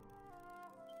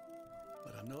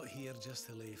 But I'm not here just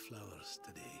to lay flowers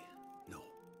today. No.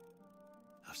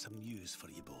 I've some news for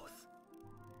you both.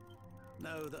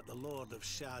 Now that the Lord of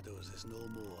Shadows is no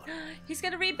more... He's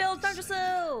gonna rebuild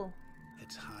Dundrasil!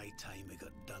 It's high time we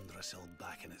got Dundrasil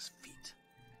back in his feet.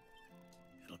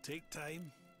 It'll take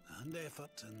time and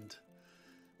effort and...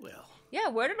 well... Yeah,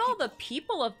 where did all the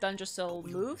people of Dundrasil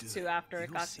move to after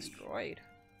it got see. destroyed?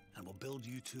 And we'll build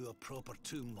you two a proper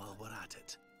tomb while we're at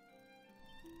it.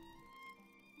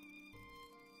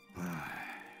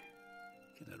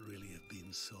 Can it really have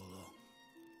been so long?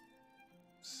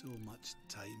 So much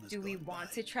time has Do we gone want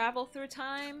by. to travel through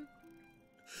time?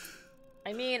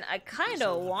 I mean, I kind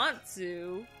of want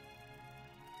to.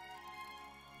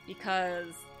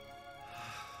 Because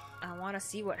I want to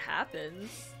see what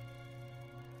happens.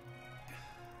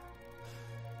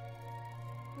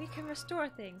 We can restore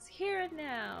things here and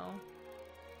now.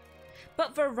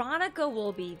 But Veronica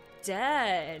will be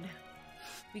dead.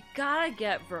 We gotta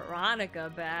get Veronica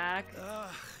back.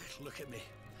 Look at me.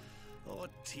 Oh,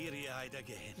 teary-eyed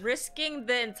again. Risking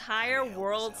the entire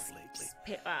world's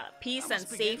peace and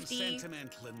safety.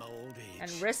 Sentimental in my old age. And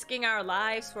risking our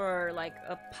lives for, like,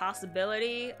 a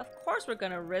possibility. Of course we're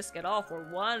gonna risk it all for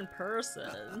one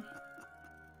person.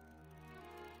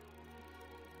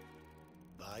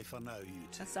 Bye for now, you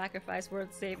two. A sacrifice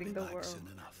worth saving the world. Soon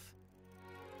enough.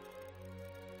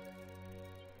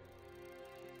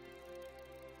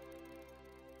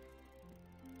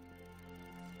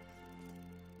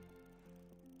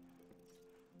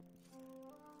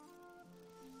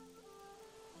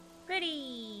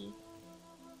 Pretty!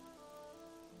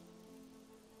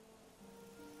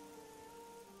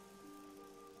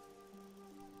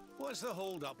 What's the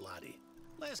hold up, laddie?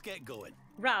 Let's get going.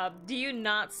 Rob, do you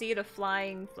not see the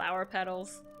flying flower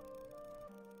petals?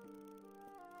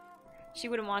 She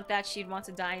wouldn't want that. She'd want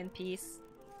to die in peace.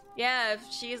 Yeah, if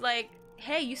she's like,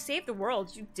 hey, you saved the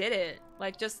world. You did it.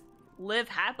 Like, just live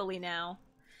happily now.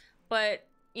 But,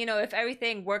 you know, if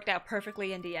everything worked out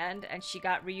perfectly in the end and she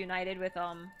got reunited with,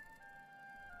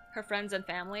 her friends and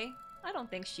family, I don't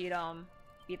think she'd,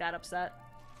 be that upset.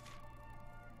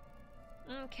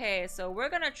 Okay, so we're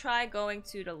gonna try going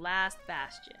to the last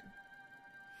bastion.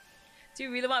 Do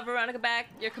you really want Veronica back?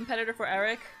 Your competitor for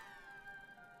Eric?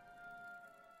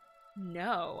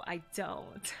 No, I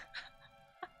don't.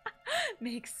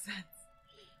 Makes sense.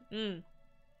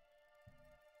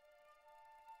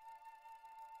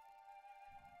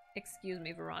 Excuse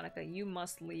me, Veronica. You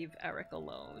must leave Eric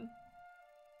alone.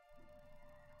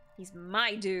 He's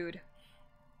my dude.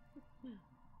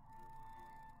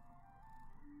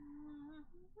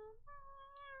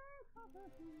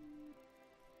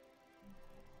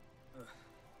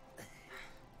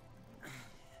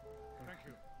 Thank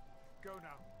you. Go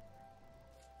now.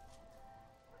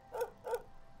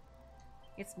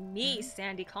 It's me,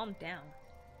 Sandy. Calm down.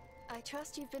 I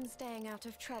trust you've been staying out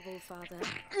of trouble, Father.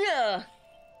 Yeah.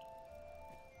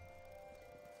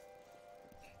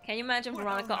 Can you imagine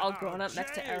Veronica all grown up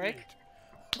next to Eric?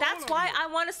 That's why I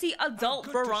want to see adult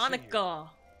Veronica.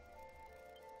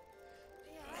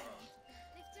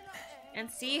 And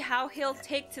see how he'll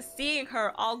take to seeing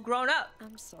her all grown up.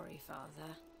 I'm sorry,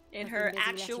 Father. In I've her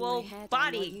been busy actual letting my hair down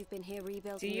while body. you've been here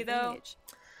rebuilding Do you the though? village.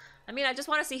 I mean, I just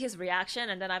want to see his reaction,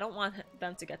 and then I don't want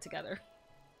them to get together.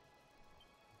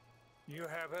 You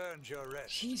have earned your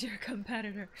rest. She's your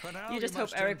competitor. For now, You just hope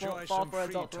must Eric enjoy won't fall some for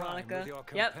free adult time Veronica. with your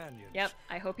Yep, companions yep.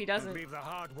 I hope he and doesn't. leave the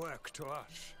hard work to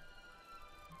us.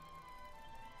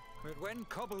 But when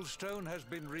cobblestone has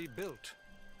been rebuilt,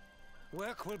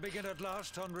 work will begin at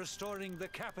last on restoring the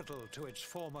capital to its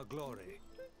former glory.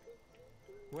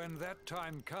 When that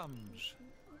time comes,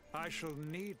 I shall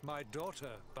need my daughter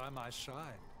by my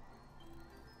side.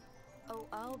 Oh,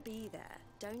 I'll be there.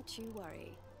 Don't you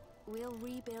worry. We'll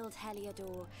rebuild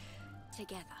Heliodor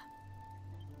together.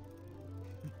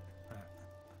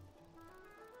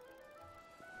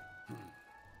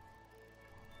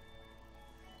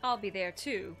 I'll be there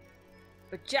too.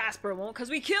 But Jasper won't because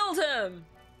we killed him!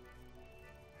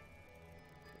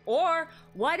 Or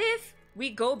what if we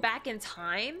go back in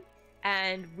time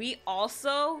and we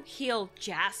also heal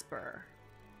Jasper?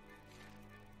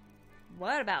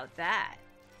 What about that?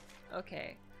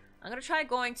 Okay. I'm gonna try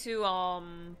going to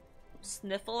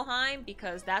Sniffelheim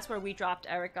because that's where we dropped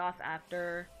Eric off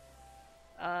after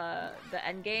the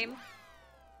endgame.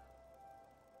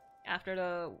 After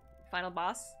the final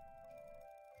boss.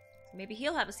 Maybe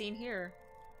he'll have a scene here.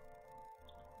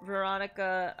 Serena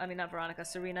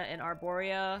in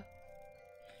Arborea.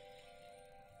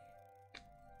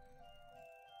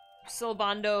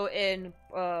 Silvando in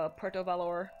Puerto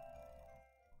Valor.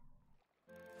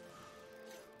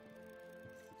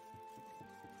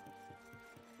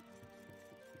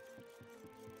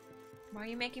 Why are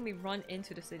you making me run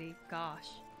into the city? Gosh.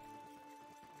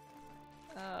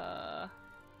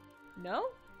 No?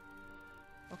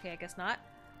 Okay, I guess not.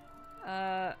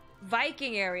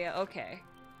 Viking area, okay.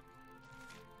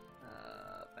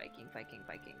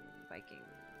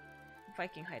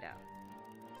 Viking hideout.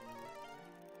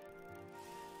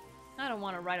 I don't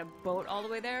want to ride a boat all the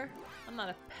way there. I'm not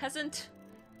a peasant.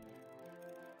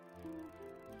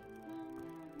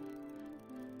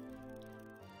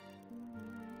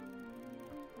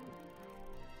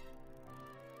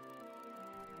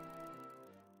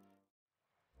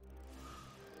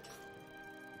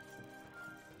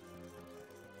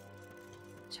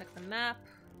 Check the map.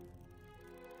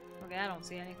 Okay, I don't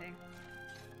see anything.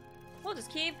 We'll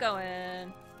just keep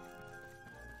going.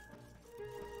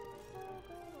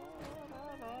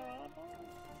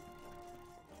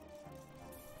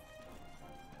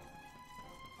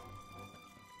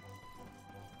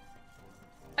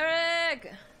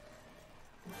 Eric!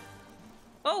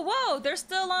 Oh, whoa! There's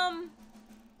still,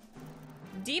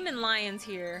 demon lions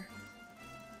here.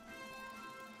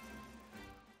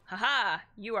 Haha!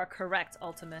 You are correct,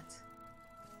 Ultimate.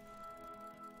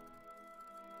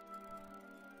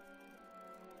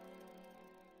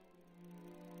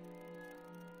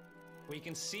 We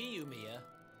can see you, Mia.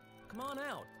 Come on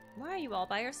out. Why are you all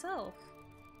by yourself?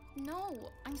 No,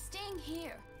 I'm staying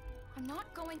here. I'm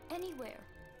not going anywhere.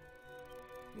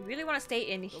 You really want to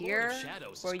stay in here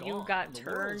where you got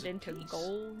turned into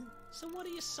gold? So what are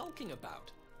you sulking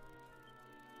about?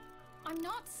 I'm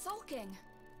not sulking.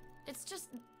 It's just...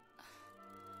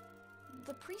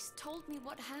 The priest told me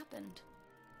what happened.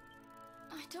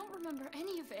 I don't remember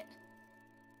any of it.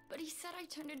 But he said I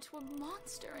turned into a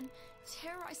monster and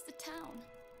terrorized the town.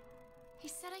 He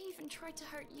said I even tried to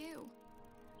hurt you.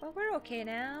 Well, we're okay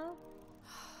now.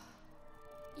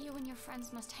 You and your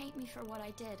friends must hate me for what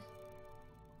I did.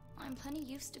 I'm plenty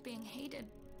used to being hated,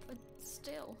 but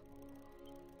still.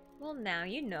 Well, now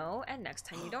you know, and next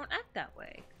time you don't act that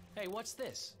way. Hey, what's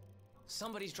this?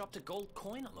 Somebody's dropped a gold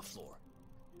coin on the floor.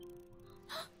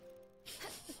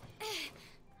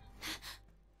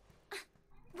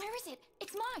 Where is it?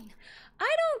 It's mine!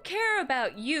 I don't care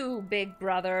about you, big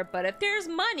brother, but if there's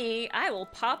money, I will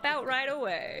pop out right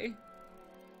away.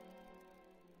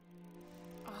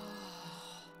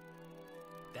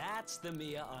 That's the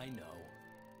Mia I know.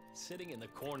 Sitting in the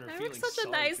corner Eric's feeling such a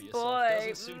sorry nice for yourself boy.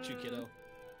 doesn't suit you, kiddo.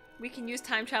 We can use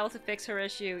time travel to fix her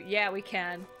issue. Yeah, we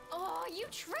can. Oh, you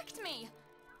tricked me!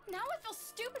 Now I feel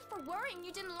stupid for worrying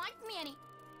you didn't like me any...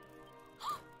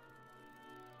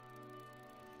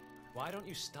 Why don't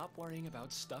you stop worrying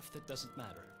about stuff that doesn't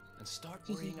matter and start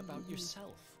worrying about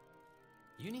yourself?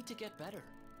 You need to get better.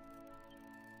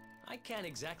 I can't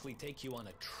exactly take you on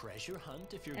a treasure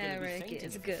hunt if you're going to be fainting Eric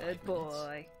is a every 5 good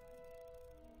boy.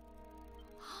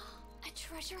 A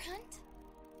treasure hunt?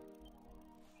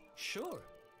 Sure.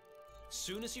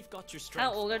 Soon as you've got your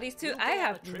strength. How old are these two? We'll go I on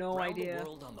have a trip no round idea. The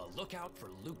world on the lookout for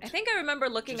loot. I think I remember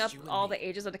looking Just up you and all me. the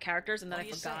ages of the characters and then What I do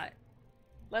you forgot. say?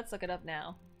 Let's look it up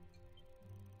now.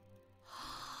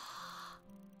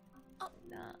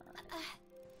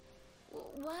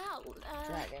 Well,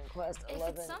 Dragon Quest if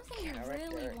 11 it's something you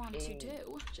really want to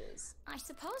do, I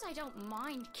suppose I don't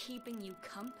mind keeping you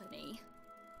company.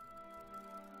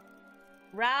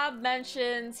 Rab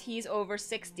mentions he's over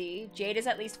 60. Jade is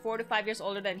at least 4 to 5 years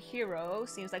older than Hero.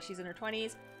 Seems like she's in her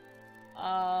 20s.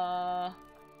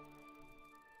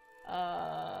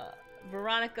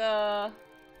 Veronica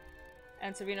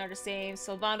and Serena are the same.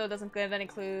 Sylvando doesn't give any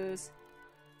clues.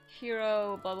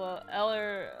 Hero, blah blah.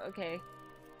 Eller, okay.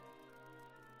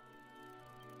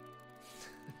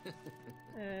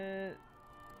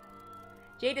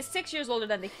 Jade is 6 years older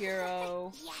than the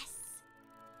hero. Yes.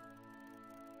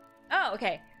 Oh,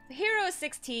 okay. The hero is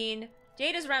 16.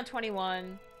 Jade is around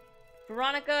 21.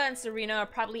 Veronica and Serena are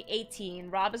probably 18.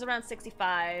 Rob is around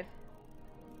 65.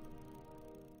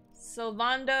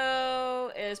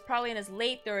 Sylvando is probably in his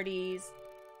late 30s.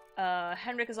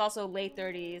 Henrik is also late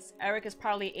 30s. Eric is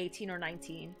probably 18 or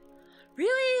 19.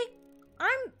 Really?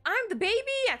 I'm the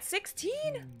baby at 16?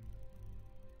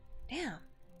 Damn.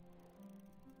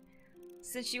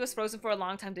 Since she was frozen for a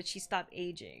long time, did she stop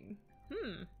aging?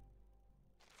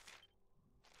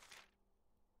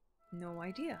 No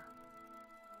idea.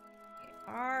 Okay,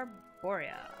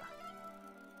 Arborea.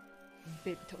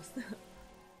 Big toast.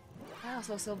 Wow,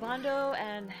 so Sylvando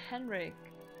and Henrik,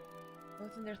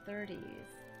 both in their 30s.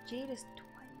 Jade is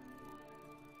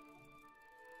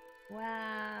 20.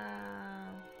 Wow.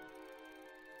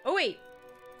 Oh wait!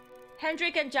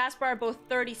 Hendrik and Jasper are both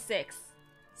 36.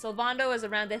 Sylvando is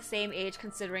around the same age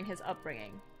considering his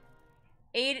upbringing.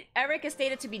 Eric is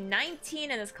stated to be 19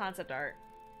 in his concept art.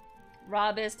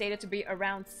 Rob is stated to be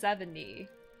around 70.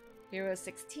 Hero is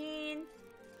 16.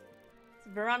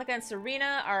 Veronica and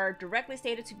Serena are directly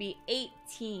stated to be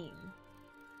 18.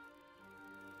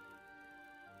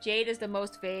 Jade is the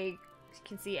most vague. You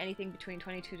can see anything between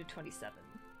 22 to 27.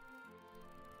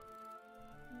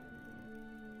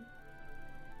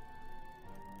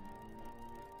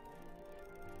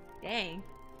 Dang.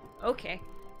 Okay.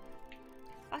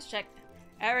 Let's check.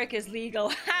 Eric is legal.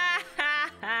 Ha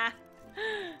ha ha.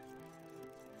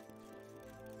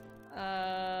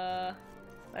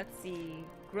 Let's see.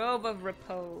 Grove of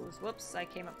Repose. Whoops, I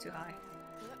came up too high.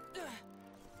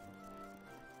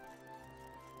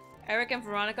 Eric and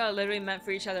Veronica are literally meant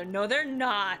for each other. No, they're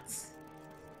not.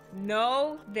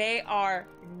 No, they are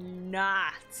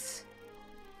not.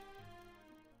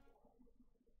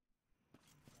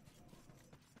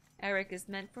 Eric is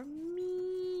meant for me.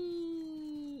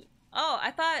 Oh,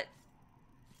 I thought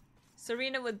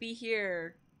Serena would be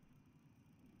here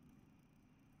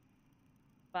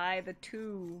by the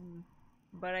tomb.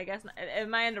 But I guess not.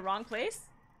 Am I in the wrong place?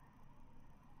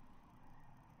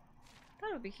 I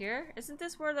thought it would be here. Isn't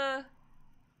this where the...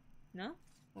 No?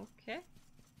 Okay.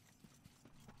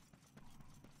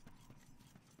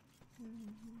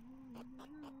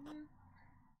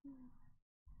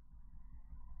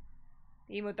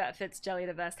 The emote that fits Jelly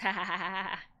the best. Ha ha ha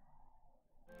ha.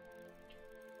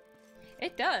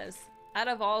 It does. Out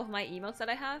of all of my emotes that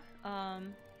I have,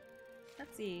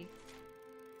 let's see.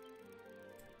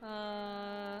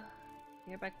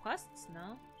 Nearby quests?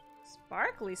 No.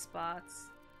 Sparkly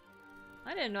spots.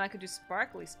 I didn't know I could do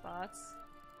sparkly spots.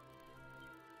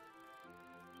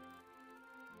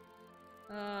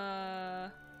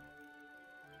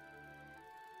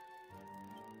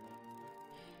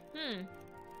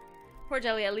 Poor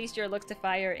Jelly, at least your looks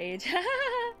defy your age.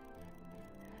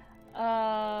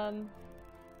 Oh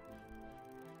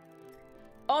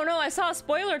no, I saw a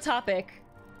spoiler topic.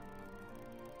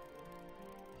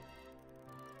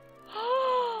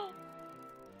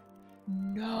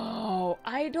 No,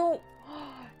 I don't.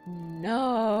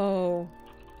 No.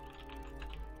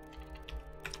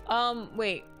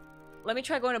 Wait. Let me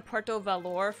try going to Puerto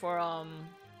Valor for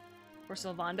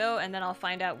Sylvando, and then I'll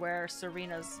find out where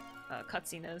Serena's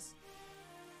cutscene is.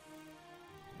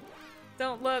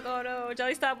 Don't look. Oh no,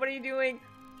 Jelly, stop. What are you doing?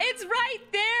 It's right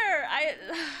there.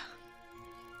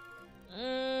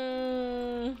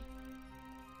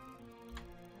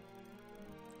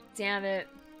 Damn it.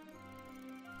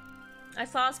 I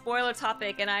saw a spoiler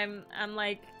topic and I'm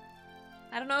like,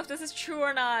 I don't know if this is true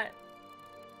or not.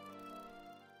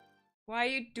 Why are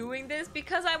you doing this?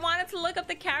 Because I wanted to look up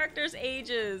the characters'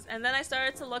 ages, and then I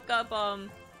started to look up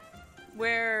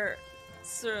where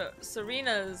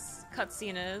Serena's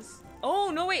cutscene is.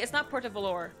 Oh no, wait, it's not Puerto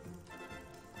Valor.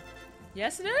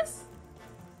 Yes, it is.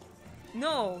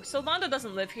 No, Sylvando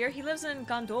doesn't live here. He lives in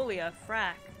Gondolia,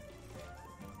 frack.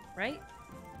 Right?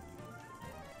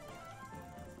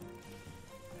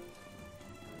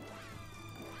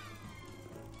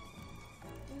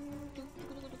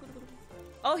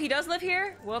 Oh, he does live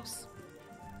here? Whoops.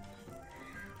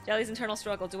 Jelly's internal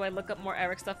struggle. Do I look up more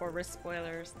Eric stuff or risk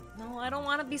spoilers? No, I don't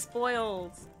want to be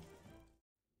spoiled.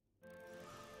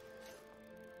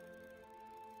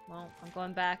 Well, I'm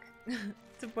going back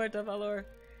to Puerto Valor.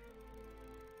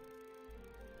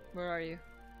 Where are you?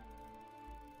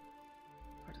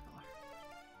 Puerto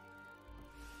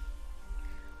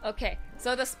Valor. Okay,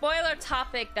 so the spoiler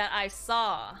topic that I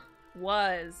saw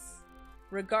was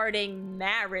regarding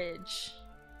marriage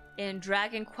in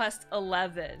Dragon Quest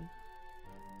XI.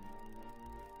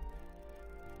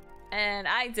 And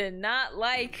I did not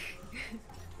like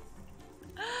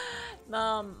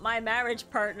my marriage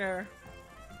partner.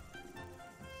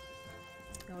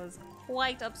 I was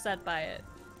quite upset by it.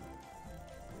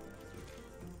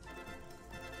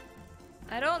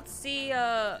 I don't see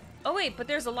oh wait, but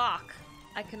there's a lock.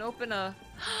 I can open a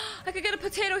I could get a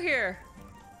potato here.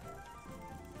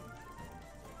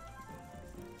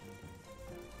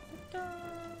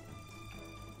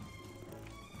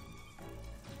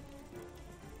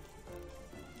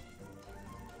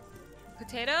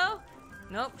 Potato?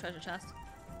 Nope, treasure chest.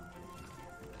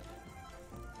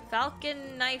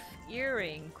 Falcon knife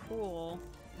earring, cool.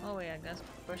 Oh wait, I guess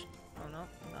push. Oh no,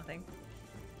 nothing.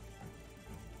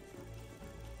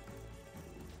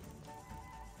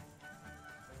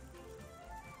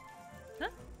 Huh?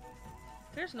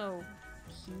 There's no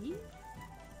key?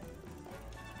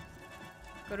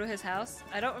 Go to his house?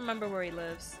 I don't remember where he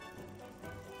lives.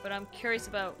 But I'm curious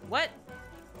about what?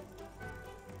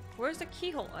 Where's the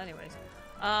keyhole? Anyways.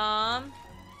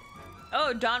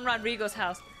 Oh, Don Rodrigo's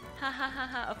house. Ha ha ha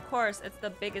ha, of course, it's the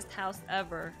biggest house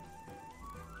ever.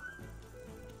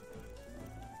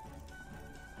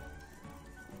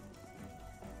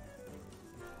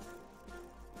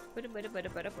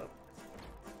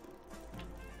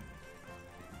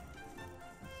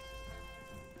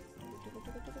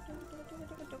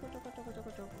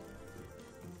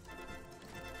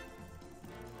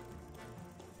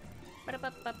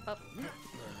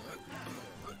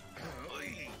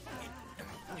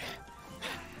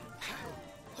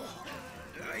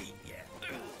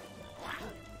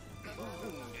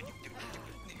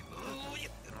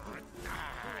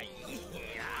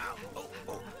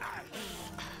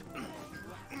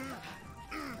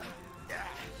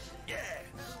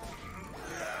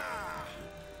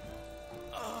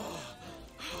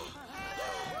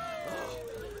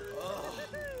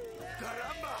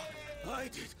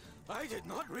 I did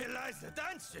not realize the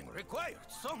dancing required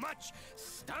so much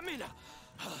stamina.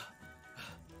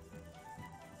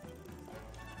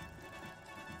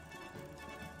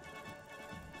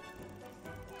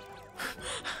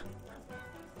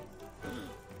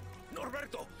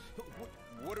 Norberto,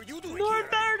 what are you doing here?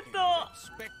 Norberto! I didn't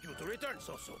expect you to return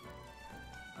so soon.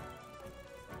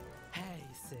 Hey,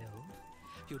 Sylv.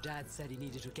 Your dad said he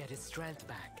needed to get his strength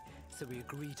back, so we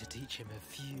agreed to teach him a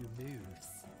few moves.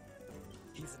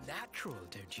 He's a natural,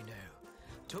 don't you know?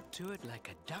 Took to it like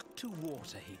a duck to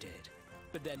water, he did.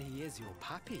 But then he is your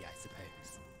puppy, I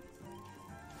suppose.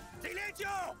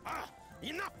 Silencio!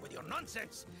 Enough with your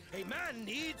nonsense! A man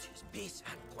needs his peace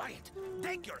and quiet.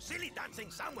 Take your silly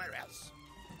dancing somewhere else.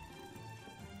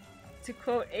 To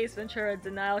quote Ace Ventura,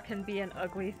 denial can be an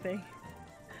ugly thing.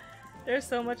 There's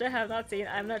so much I have not seen.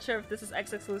 I'm not sure if this is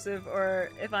X exclusive or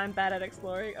if I'm bad at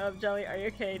exploring. Jelly, are you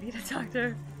okay? Need a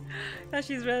doctor? Now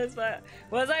she's read this, but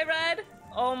was I read?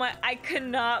 Oh my, I could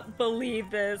not believe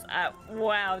this.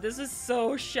 Wow, this is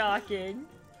so shocking.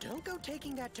 Don't go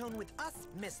taking that tone with us,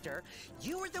 mister.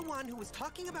 You were the one who was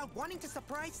talking about wanting to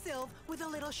surprise Sylv with a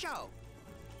little show.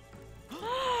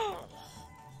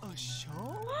 A show?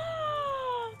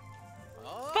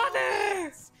 Oh, Father!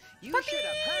 yes. You Puppy! should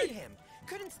have heard him.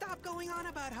 Couldn't stop going on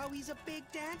about how he's a big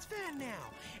dance fan now.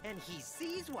 And he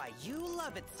sees why you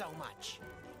love it so much.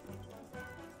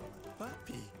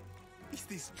 Papi, is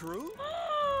this true?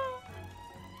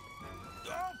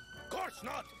 Of course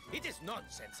not! It is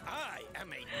nonsense. I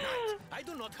am a knight. I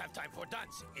do not have time for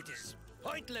dancing. It is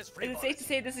pointless Is frivolity. it safe to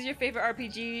say this is your favorite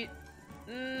RPG?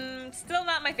 Still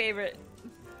not my favorite.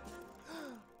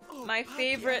 Oh, My Papi,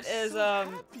 favorite I'm is, so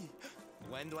happy.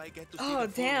 When do I get to see oh,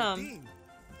 the full damn. routine?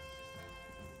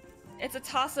 It's a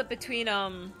toss-up between,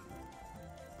 Shadow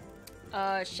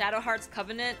Hearts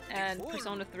Covenant and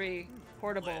Persona 3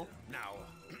 Portable. Well, now,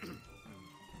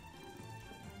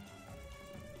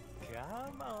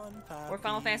 Come on, Papi. Or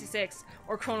Final Fantasy 6,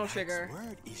 or Chrono Next Trigger.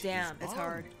 word is Damn, his it's own,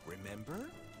 hard. Remember?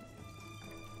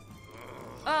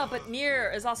 Oh, but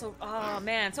Nier is also, oh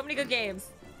man, so many good games.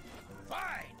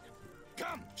 fine.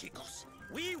 Come, chicos.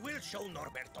 We will show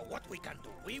Norberto what we can do.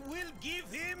 We will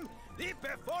give him the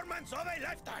performance of a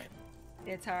lifetime.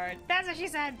 It's hard. That's what she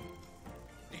said.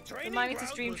 The training Remind me to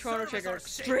ground stream will Chrono serve as Trigger. our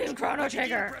safe Stream zone. Chrono Begin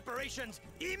Trigger. preparations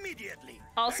immediately.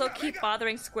 Also, Venga, keep venga.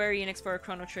 bothering Square Enix for a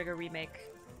Chrono Trigger remake.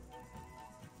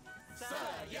 Sir,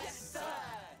 yes, sir.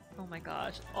 Oh my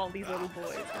gosh, all these little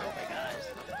boys. Oh my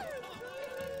gosh.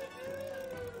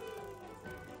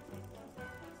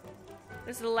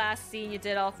 This is the last scene you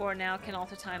did all for now. Can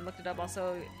alter time. Looked it up.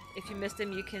 Also, if you missed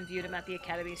him, you can view them at the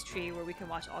Academy's tree where we can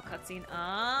watch all cutscene.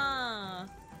 Ah.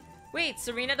 Wait,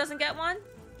 Serena doesn't get one?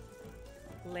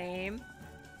 Lame.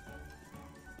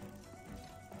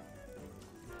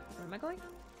 Where am I going?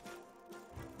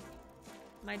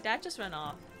 My dad just ran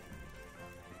off.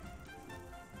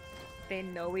 They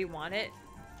know we want it.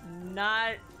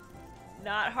 Not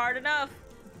hard enough.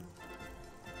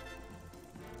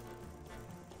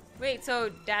 Wait, so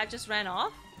dad just ran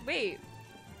off? Wait,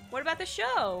 what about the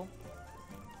show?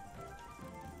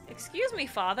 Excuse me,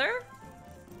 father?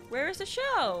 Where is the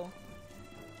show?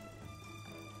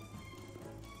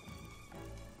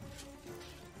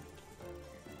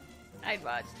 I'd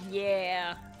watch.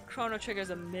 Yeah, Chrono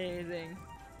Trigger's amazing.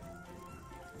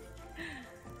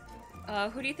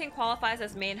 Who do you think qualifies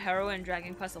as main hero in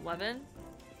Dragon Quest XI?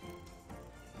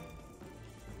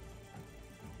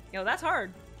 Yo, that's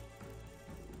hard.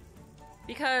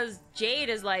 Because Jade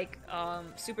is like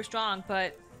super strong,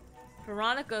 but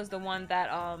Veronica's the one that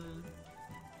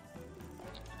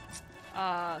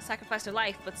sacrificed her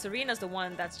life, but Serena's the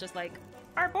one that's just like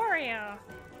Arborea.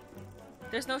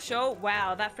 There's no show?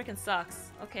 Wow, that freaking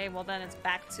sucks. Okay, well then it's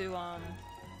back to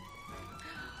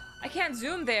I can't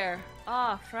zoom there.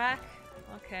 Ah, oh, frack.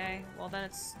 Okay, well then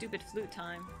it's stupid flute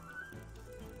time.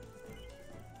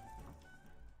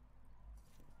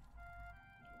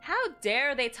 How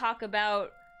dare they talk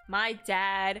about my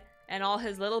dad and all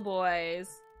his little boys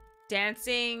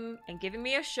dancing and giving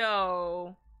me a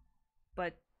show,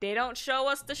 but they don't show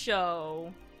us the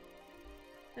show.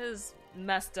 This is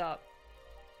messed up.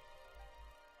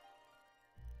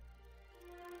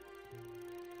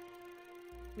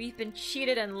 We've been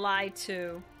cheated and lied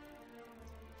to.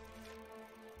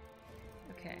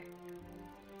 Okay.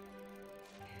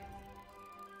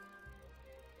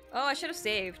 Oh, I should have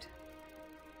saved.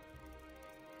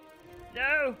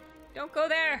 No! Don't go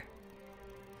there!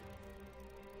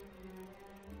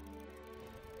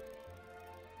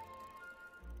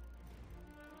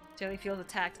 Jelly feels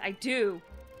attacked. I do!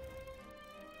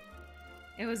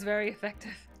 It was very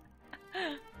effective.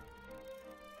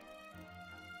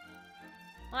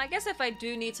 Well, I guess if I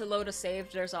do need to load a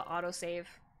save, there's an autosave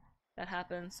that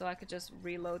happens, so I could just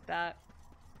reload that.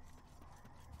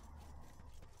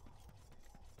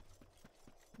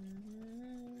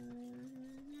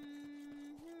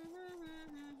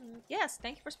 Yes,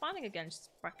 thank you for spawning again,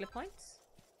 Sparkly Points.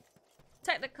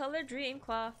 Technicolor Dream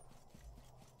Cloth.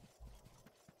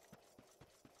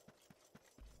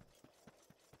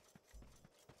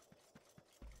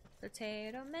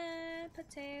 Potato Man,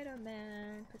 Potato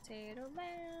Man, Potato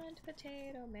Man,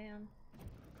 Potato Man.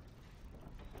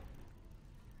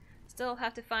 Still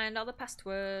have to find all the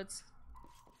passwords.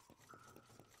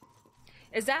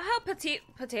 Is that how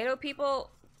potato people...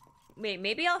 Wait,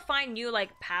 maybe I'll find new,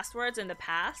 like, passwords in the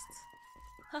past?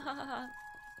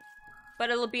 But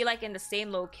it'll be, like, in the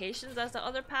same locations as the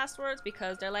other passwords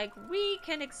because they're like, we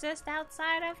can exist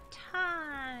outside of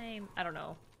time. I don't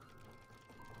know.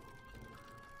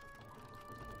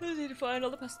 I need to find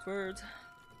all the passwords.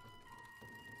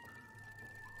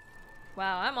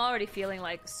 Wow, I'm already feeling,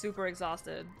 like, super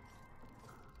exhausted.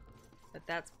 But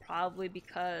that's probably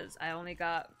because I only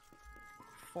got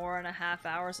 4.5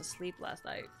 hours of sleep last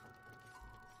night.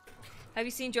 Have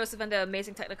you seen Joseph and the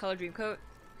Amazing Technicolor Dreamcoat?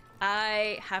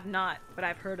 I have not, but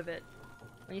I've heard of it.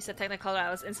 When you said Technicolor, I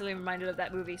was instantly reminded of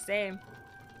that movie. Same.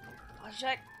 I'll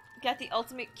check. Get the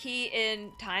ultimate key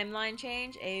in timeline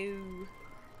change. Ew.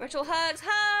 Virtual hugs!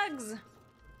 Hugs!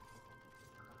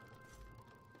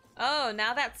 Oh,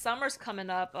 now that summer's coming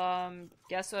up,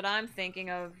 guess what I'm thinking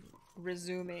of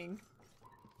resuming?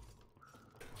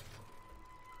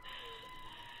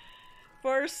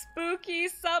 For spooky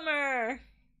summer!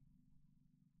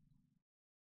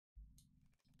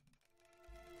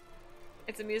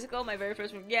 It's a musical, my very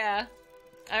first movie. Yeah.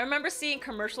 I remember seeing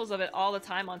commercials of it all the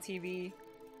time on TV.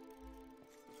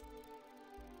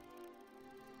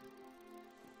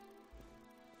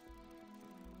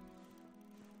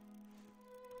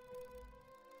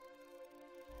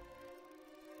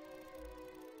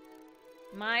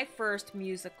 My first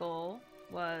musical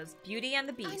was Beauty and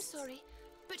the Beast. I'm sorry,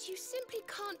 but you simply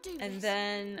can't do this. And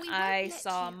then I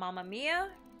saw Mamma Mia.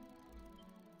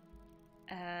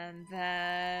 And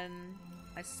then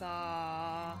I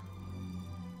saw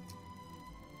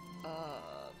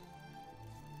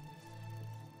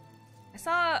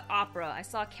opera. I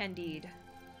saw Candide.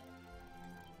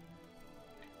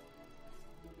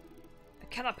 I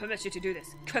cannot permit you to do this.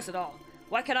 Curse it all.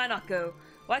 Why can I not go?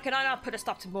 Why can I not put a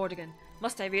stop to Mordigan?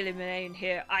 Must I really remain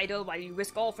here idle while you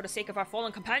risk all for the sake of our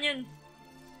fallen companion?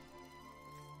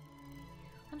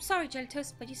 I'm sorry,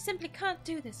 Jellytoast, but you simply can't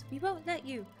do this. We won't let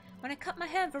you. When I cut my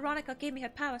hair and Veronica gave me her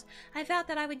powers, I vowed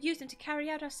that I would use them to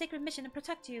carry out our sacred mission and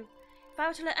protect you. If I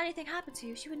were to let anything happen to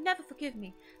you, she would never forgive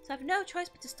me, so I have no choice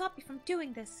but to stop you from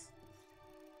doing this.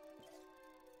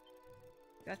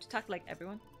 You have to talk like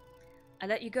everyone. I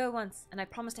let you go once, and I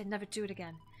promised I'd never do it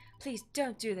again. Please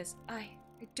don't do this. I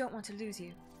don't want to lose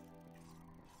you.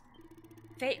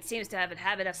 Fate seems to have a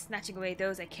habit of snatching away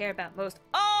those I care about most.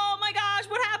 Oh my gosh,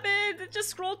 what happened? Just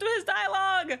scroll through his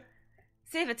dialogue.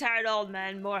 Save a tired old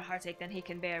man more heartache than he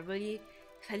can bear, will ye?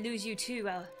 If I lose you too,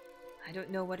 I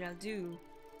don't know what I'll do.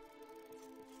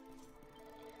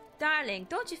 Darling,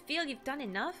 don't you feel you've done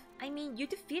enough? I mean, you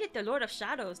defeated the Lord of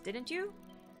Shadows, didn't you?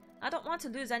 I don't want to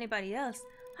lose anybody else.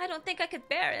 I don't think I could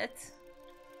bear it.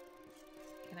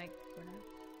 Can I go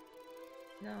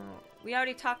now? No. We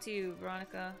already talked to you,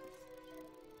 Veronica.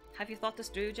 Have you thought this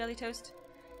through, Jelly Toast?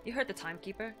 You heard the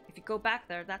timekeeper. If you go back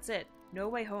there, that's it. No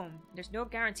way home. There's no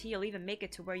guarantee you'll even make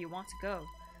it to where you want to go.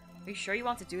 Are you sure you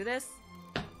want to do this?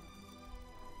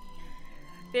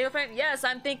 Fatal Frame? Yes,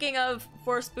 I'm thinking of,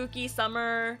 for Spooky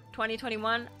Summer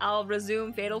 2021, I'll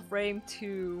resume Fatal Frame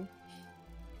 2.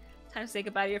 Time to say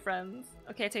goodbye to your friends.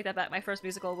 Okay, I take that back. My first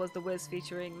musical was The Wiz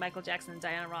featuring Michael Jackson and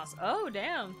Diana Ross. Oh,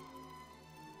 damn.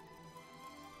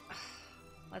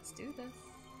 Let's do this.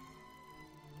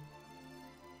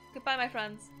 Goodbye, my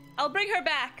friends. I'll bring her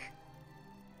back.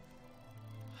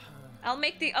 I'll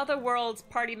make the other world's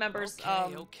party members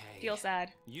feel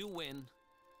sad. You win.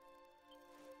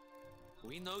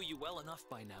 We know you well enough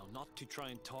by now not to try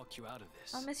and talk you out of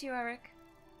this. I'll miss you, Eric.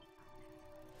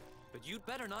 But you'd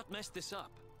better not mess this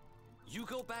up. You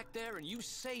go back there and you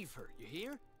save her, you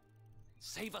hear?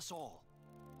 Save us all.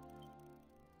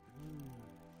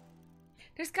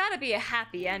 There's gotta be a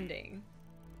happy ending.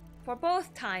 For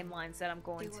both timelines that I'm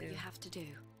going to. Do what you have to do.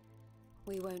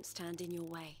 We won't stand in your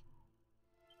way.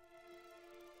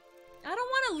 I don't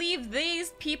want to leave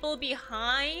these people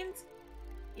behind.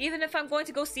 Even if I'm going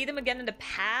to go see them again in the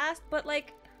past. But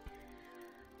like,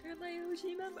 they're my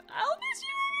OG member. I'll miss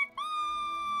you, Eric.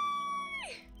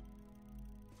 Bye!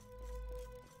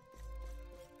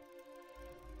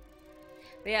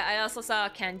 But yeah, I also saw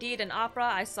Candide and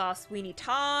Opera. I saw Sweeney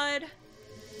Todd.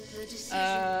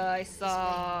 I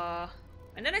saw...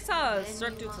 And then I saw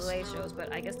Cirque du Soleil shows,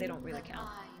 but I guess they don't really count.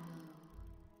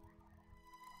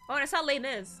 Oh, and I saw Les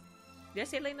Mis. Did I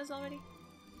say Les Mis already?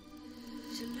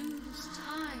 To lose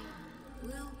time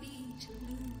will be to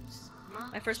lose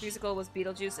much. My first musical was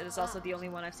Beetlejuice. It is also the only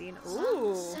one I've seen.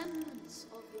 Ooh! Semblance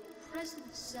of your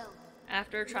present self.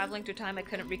 After traveling through time, I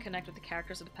couldn't reconnect with the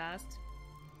characters of the past.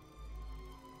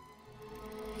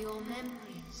 Your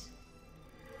memories.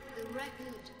 The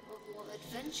record of your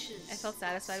adventures. I felt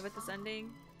satisfied with this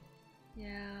ending.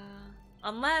 Yeah.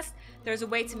 Unless there's a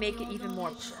way to make it even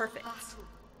more perfect.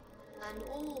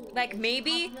 Like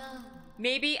maybe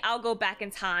I'll go back in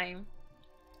time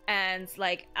and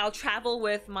like I'll travel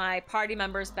with my party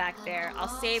members back there. I'll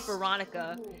save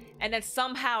Veronica and then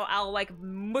somehow I'll like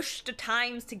mush the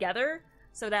times together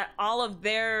so that all of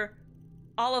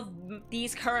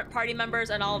these current party members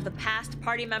and all of the past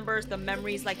party members, the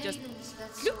memories like just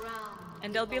bloop,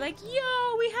 and they'll be like,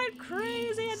 yo, we had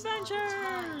crazy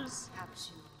adventures.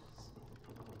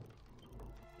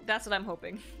 That's what I'm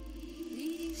hoping.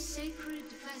 These sacred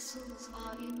vessels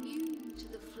are immune to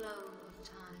the flow of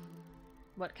time.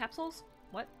 What, capsules?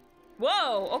 What?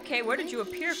 Whoa, okay, where did you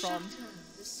appear from? Shatter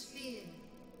the sphere.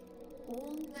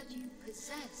 All that you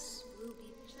possess will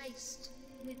be placed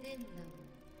within them.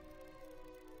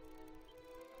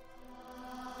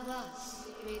 Thus,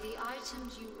 may the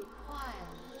items you require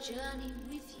journey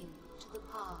with you to the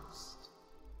past.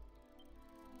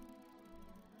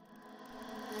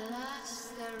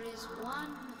 Alas, there is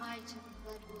one item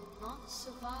that will not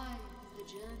survive the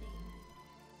journey.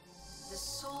 The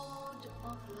Sword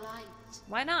of Light.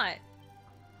 Why not?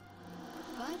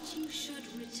 But you should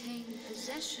retain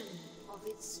possession of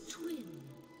its twin,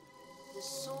 the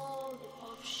Sword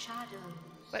of Shadows.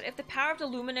 But if the power of the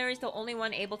Luminary is the only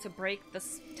one able to break the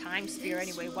time sphere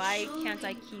anyway, why can't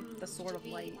I keep the Sword of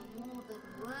Light? A more than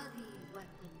worthy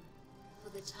weapon for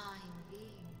the time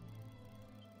being.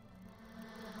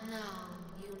 Now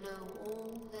you know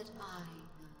all that I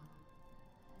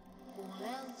know. All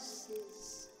else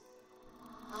is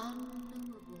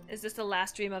unknowable. Is this the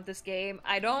last stream of this game?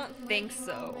 I don't think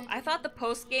so. I thought the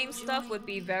post-game stuff would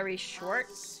be very short,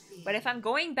 but if I'm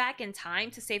going back in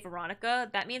time to save Veronica,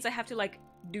 that means I have to like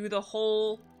do the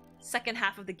whole second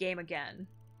half of the game again.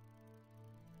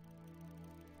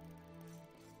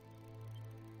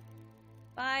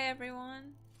 Bye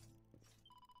everyone.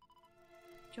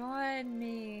 Join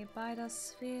me by the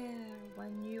sphere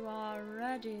when you are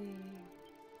ready.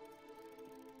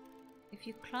 If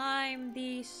you climb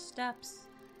these steps,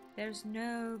 there's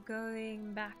no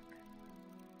going back.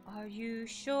 Are you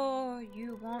sure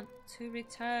you want to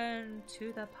return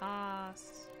to the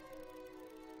past?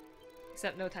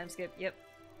 Except no time skip, yep.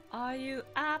 Are you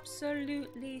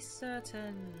absolutely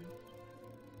certain?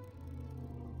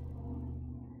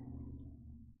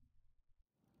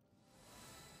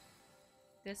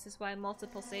 This is why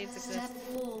multiple saves exist. Step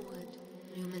forward,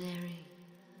 luminary,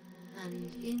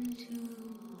 and into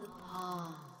the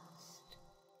past.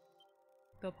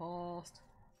 The past.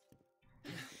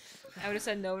 I would have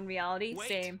said no in reality. Wait.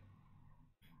 Same.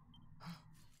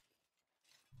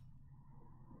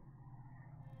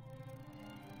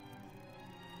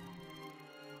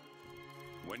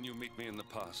 When you meet me in the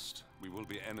past, we will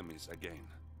be enemies again.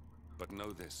 But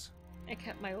know this. I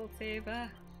kept my old favor.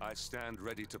 I stand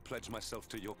ready to pledge myself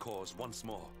to your cause once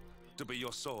more. To be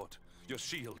your sword, your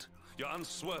shield, your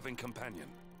unswerving companion.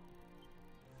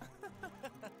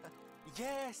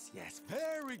 Yes, yes,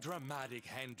 very dramatic,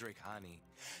 Hendrik, honey.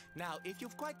 Now, if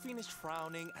you've quite finished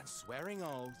frowning and swearing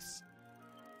oaths...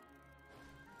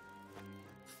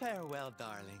 Farewell,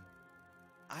 darling.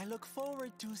 I look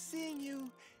forward to seeing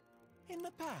you in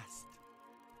the past.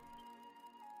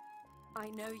 I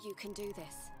know you can do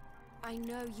this. I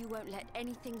know you won't let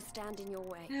anything stand in your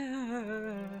way.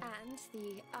 And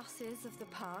the us's of the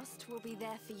past will be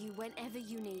there for you whenever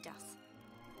you need us.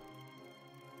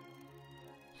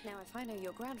 Now, if I know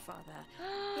your grandfather,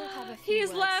 he'll have a few He's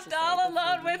words left to say all before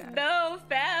alone you with go. no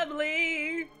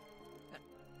family.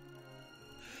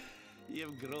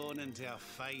 You've grown into a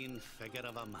fine figure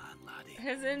of a man, laddie.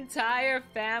 His entire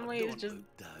family is Don't just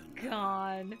look down.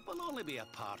 gone. We'll only be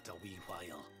apart a wee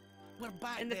while. We're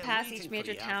back In the there past, waiting each for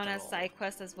major you town after has all. side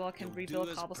quests as well. Can You'll do rebuild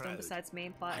us cobblestone proud. besides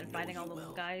main plot I and know finding all you the little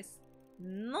will. guys.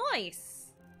 Nice.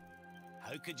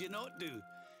 How could you not do?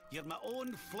 You're my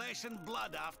own flesh and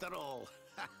blood after all.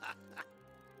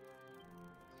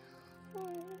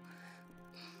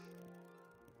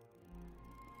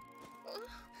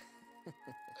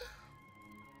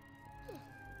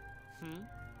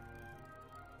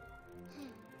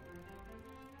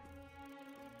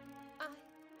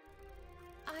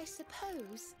 I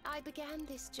suppose I began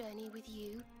this journey with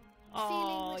you.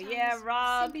 Oh, feeling that I yeah, was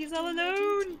Rob, simply he's all doing my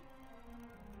alone. duty.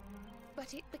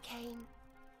 But it became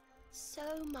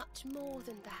so much more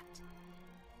than that.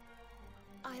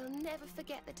 I'll never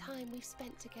forget the time we've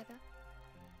spent together.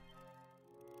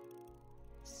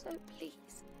 So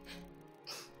please,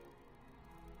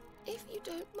 if you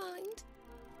don't mind,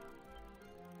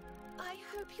 I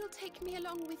hope you'll take me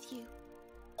along with you,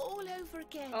 all over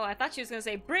again. Oh, I thought she was gonna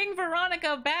say, bring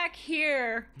Veronica back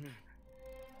here.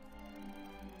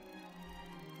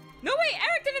 No, wait,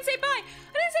 Eric didn't say bye.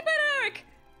 I didn't say bye to Eric.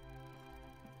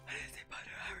 I didn't say bye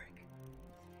to Eric.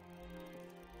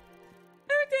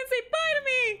 Eric didn't say bye to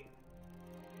me.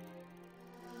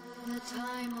 The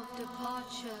time of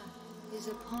departure is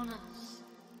upon us.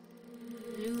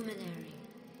 Luminary,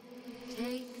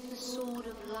 take the sword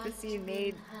of light Because he in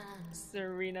made hand.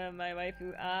 Serena my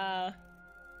waifu. Ah.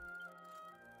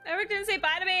 Eric didn't say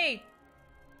bye to me.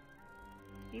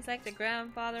 He's like the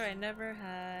grandfather I never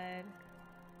had.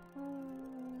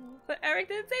 But Eric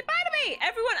didn't say bye to me!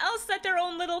 Everyone else said their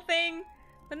own little thing,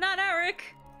 but not Eric.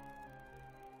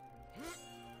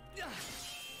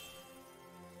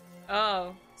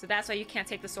 Oh, so that's why you can't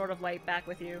take the Sword of Light back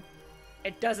with you.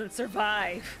 It doesn't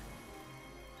survive.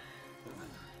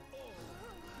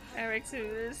 Eric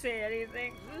didn't say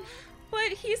anything.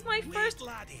 But he's my first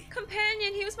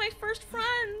companion. He was my first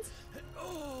friend.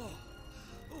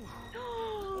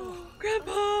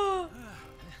 Grandpa!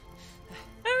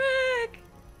 Eric!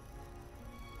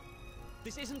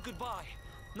 This isn't goodbye.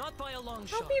 Not by a long I'll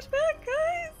shot. be back,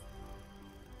 guys!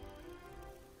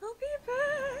 I'll be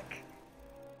back!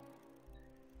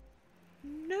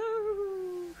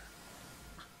 No!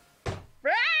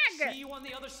 Frag! See you on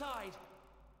the other side.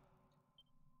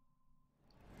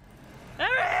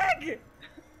 Eric!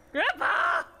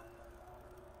 Grandpa!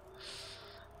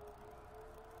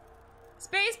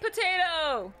 Space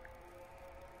potato!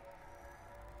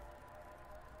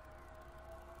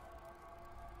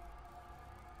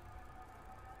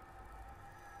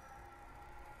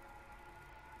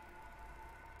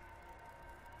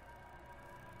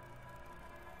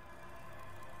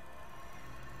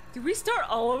 Do we start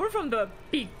all over from the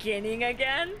beginning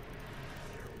again?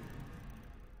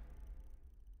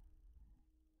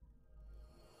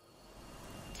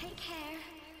 Take care,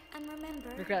 and remember,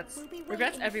 Regrets. we'll be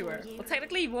Regrets waiting everywhere. for you. Well,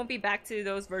 technically, you won't be back to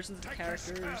those versions of the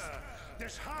characters.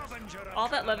 This harbinger of All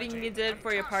that loving calamity, you did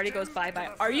for your and party cast goes him bye-bye.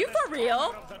 to the Are you for furthest real?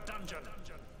 corner of the dungeon.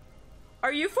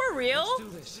 Are you for real?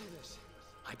 Let's do this.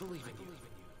 I believe in you.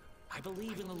 I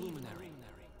believe in the Luminary.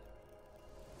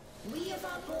 We of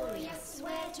Arborea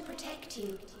swear to protect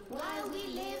you. While we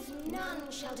live, none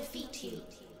shall defeat you.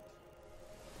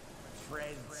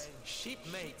 Friends,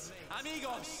 shipmates,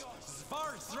 amigos,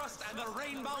 Svarthrust and the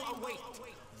Rainbow await.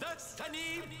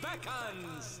 Destiny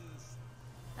beckons!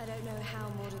 I don't know how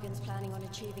Mordegon's planning on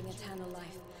achieving eternal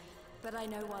life, but I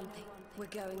know one thing. We're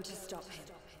going to stop him.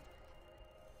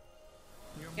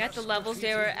 At the levels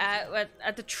they were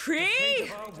at the tree? The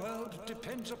fate of our world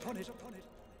depends upon it.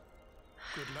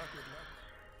 Good luck.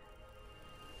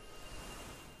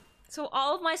 So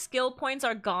all of my skill points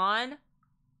are gone?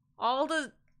 All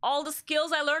the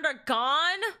skills I learned are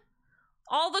gone?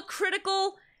 All the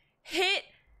critical hit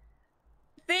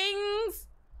things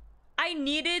I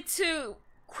needed to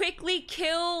quickly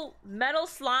kill metal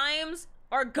slimes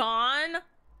are gone?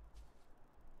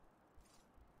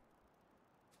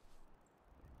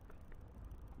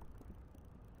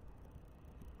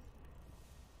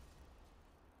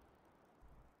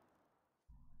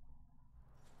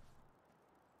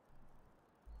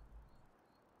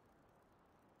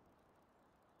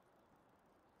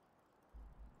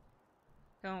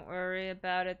 Don't worry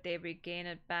about it, they regain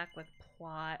it back with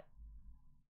plot.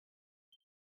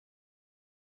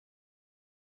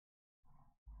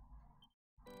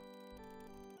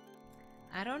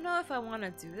 I don't know if I want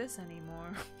to do this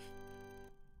anymore.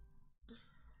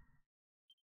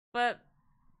 But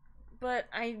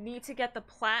I need to get the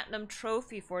platinum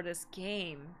trophy for this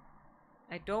game.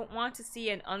 I don't want to see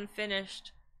an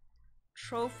unfinished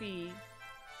trophy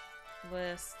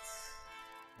list.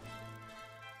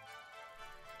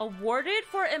 Awarded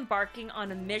for embarking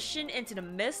on a mission into the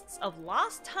mists of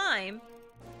lost time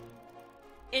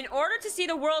in order to see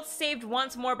the world saved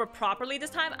once more but properly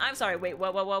this time. I'm sorry, wait,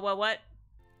 what?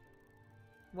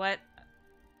 What?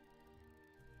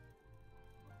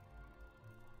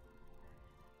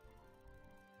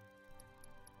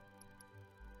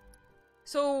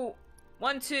 So,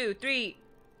 1, 2, 3.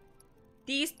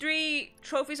 These 3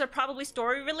 trophies are probably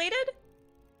story related?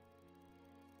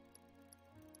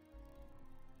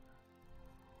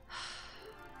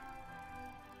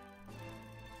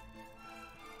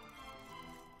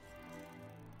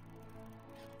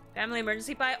 Family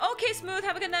emergency buy. Okay, Smooth,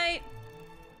 have a good night.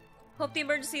 Hope the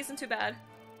emergency isn't too bad.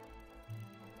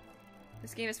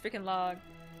 This game is freaking log.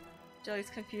 Jelly's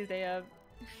confused AF.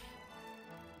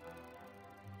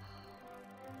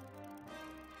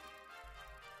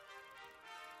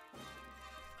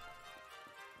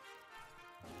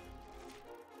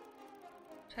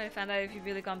 Try to find out if you've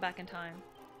really gone back in time.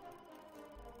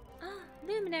 Ah,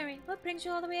 Luminary, what brings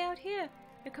you all the way out here?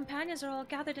 Your companions are all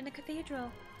gathered in the cathedral.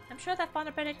 I'm sure that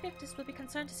Father Benedictus will be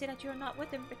concerned to see that you are not with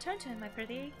him. Return to him, my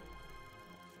pretty.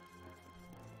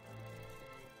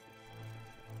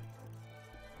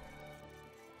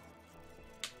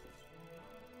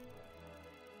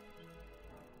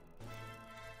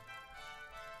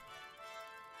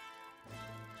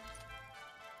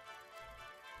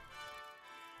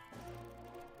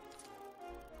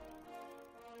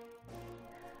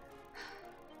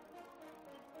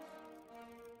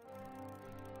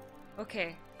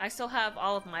 Okay, I still have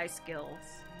all of my skills.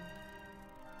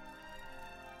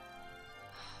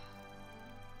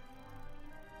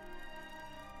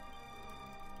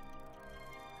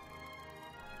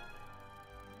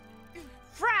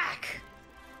 Frack!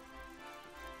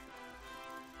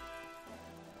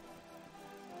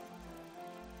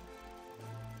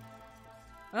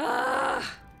 Ugh!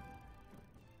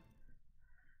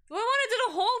 Do I want to do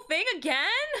the whole thing again?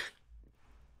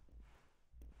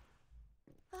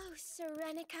 Oh,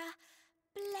 Serenica,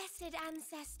 blessed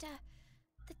ancestor,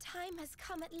 the time has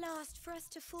come at last for us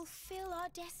to fulfill our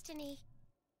destiny.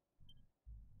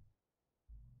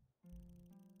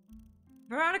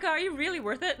 Veronica, are you really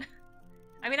worth it?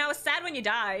 I mean, I was sad when you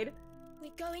died.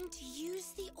 We're going to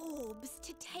use the orbs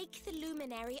to take the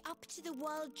luminary up to the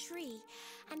world tree,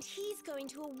 and he's going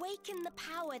to awaken the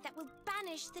power that will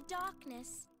banish the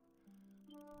darkness.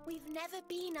 We've never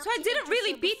been up so I didn't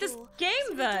really beat this game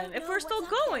so then, if we're still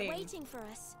going. Waiting for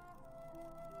us.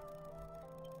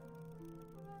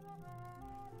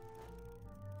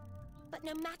 But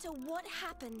no matter what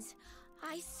happens,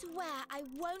 I swear I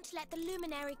won't let the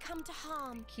luminary come to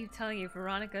harm. I keep telling you,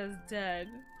 Veronica's dead.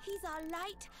 He's our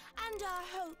light and our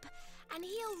hope, and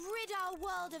he'll rid our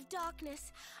world of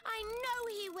darkness. I know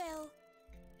he will.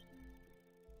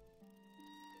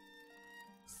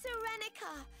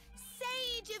 Serenica,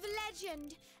 Sage of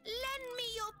Legend, lend me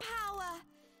your power.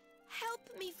 Help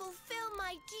me fulfill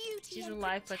my duty. She's and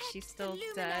alive, but she's still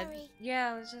dead.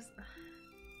 Yeah, it was just.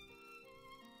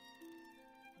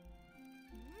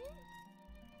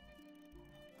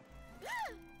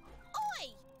 Oi!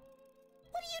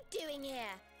 What are you doing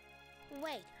here?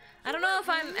 Wait. I don't know if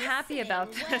I'm happy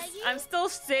about this. I'm still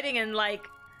sitting and like,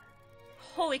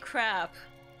 holy crap.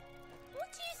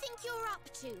 What do you think you're up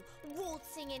to?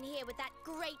 Waltzing in here with that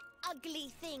great ugly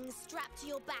thing strapped to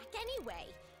your back anyway?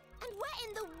 And where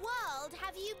in the world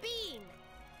have you been?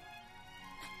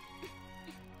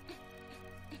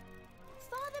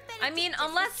 I mean,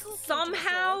 unless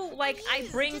somehow, like, I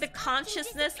bring the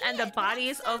consciousness and the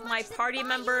bodies of my party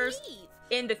members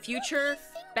in the future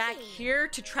back here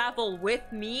to travel with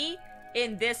me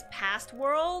in this past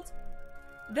world,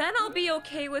 then I'll be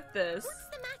okay with this. What's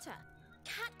the matter?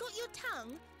 Cat got your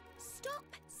tongue? Stop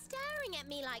staring at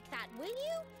me like that, will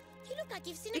you? You look like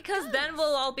you've seen Because then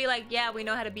we'll all be like, yeah, we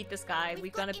know how to beat this guy.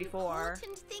 We've done it before.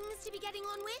 Things to be getting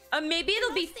on with? Maybe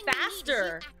it'll be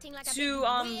faster to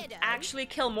actually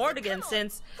kill Mordegon,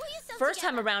 since first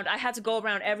time around I had to go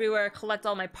around everywhere, collect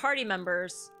all my party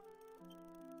members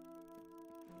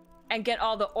and get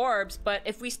all the orbs. But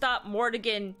if we stop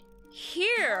Mordegon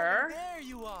here, there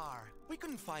you are. We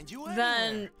couldn't find you then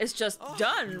anywhere. it's just Oh,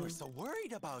 done. we were so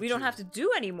worried about We don't have to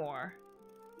do anymore.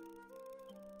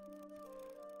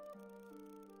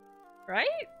 Right?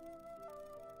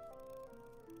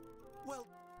 Well,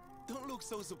 don't look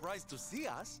so surprised to see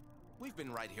us. We've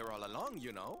been right here all along,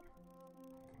 you know.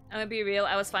 I'm gonna be real,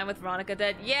 I was fine with Veronica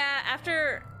dead. Yeah,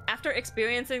 after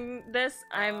experiencing this,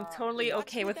 I'm totally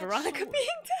okay with Veronica being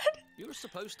dead. You're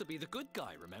supposed to be the good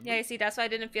guy, remember? Yeah, you see, that's why I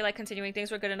didn't feel like continuing.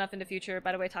 Things were good enough in the future.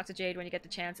 By the way, talk to Jade when you get the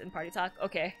chance in party talk.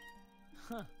 Okay.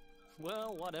 Huh.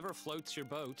 Well, whatever floats your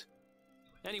boat.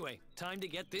 Anyway, time to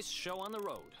get this show on the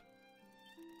road.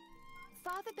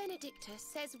 Father Benedictus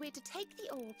says we're to take the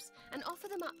orbs and offer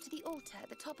them up to the altar at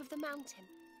the top of the mountain.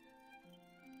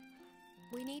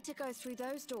 We need to go through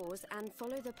those doors and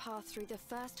follow the path through the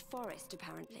first forest,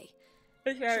 apparently.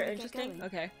 That's very interesting.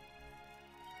 Okay.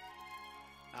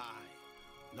 Aye.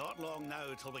 Not long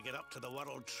now till we get up to the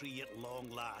World Tree at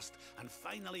long last and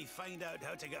finally find out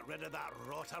how to get rid of that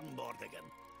rotter Mordegon.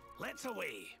 Let's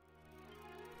away.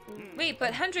 Wait,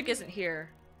 but Hendrik isn't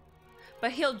here.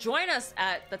 But he'll join us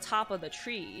at the top of the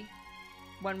tree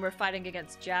when we're fighting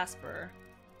against Jasper.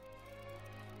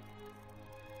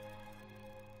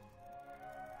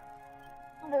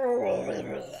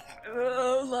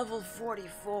 Level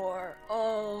 44.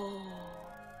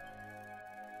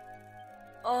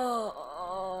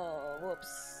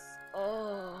 Whoops.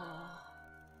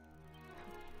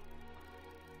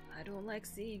 I don't like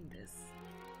seeing this.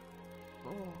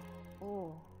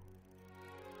 Oh.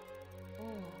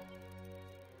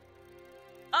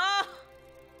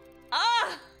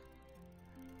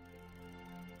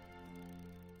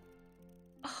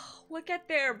 Look at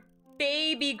their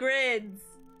baby grids.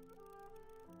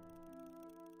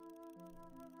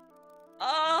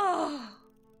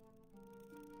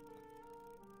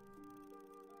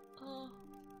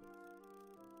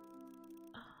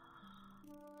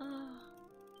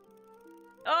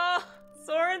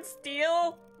 Sword and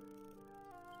steel.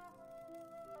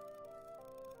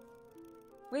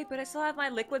 Wait, but I still have my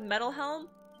liquid metal helm?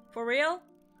 For real?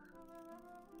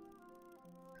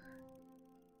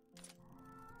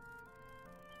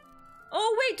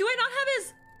 Oh, wait, do I not have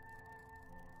his?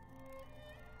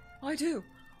 Oh, I do.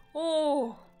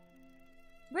 Oh.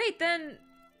 Wait, then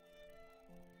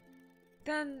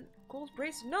gold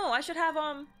bracer. No, I should have,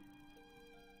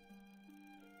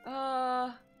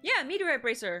 yeah, meteorite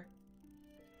bracer.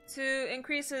 To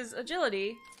increase his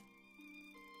agility.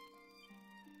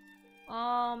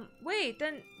 Wait,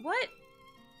 then what?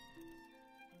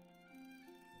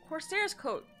 Corsair's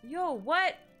coat. Yo,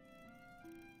 what?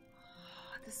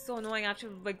 This is so annoying. I have to,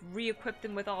 like, re-equip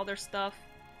them with all their stuff.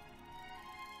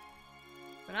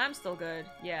 But I'm still good.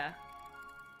 Yeah.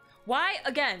 Why,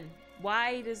 again?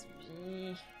 Why does...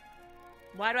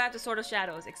 Why do I have to Sword of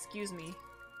Shadows? Excuse me.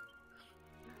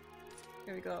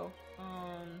 Here we go.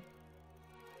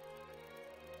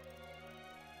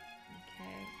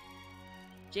 Okay.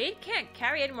 Jade can't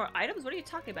carry any more items? What are you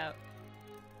talking about?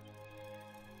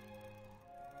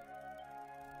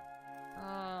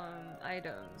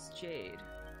 Items. Jade.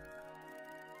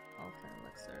 Alpha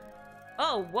elixir.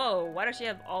 Oh, whoa! Why does she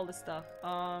have all this stuff?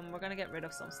 We're gonna get rid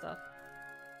of some stuff.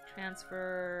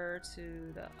 Transfer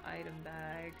to the item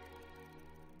bag.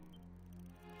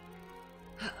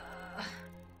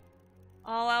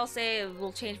 All I'll say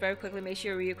will change very quickly. Make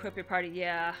sure you re-equip your party.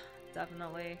 Yeah,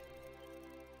 definitely.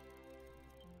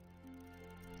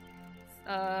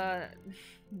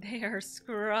 They are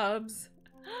scrubs.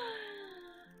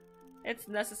 It's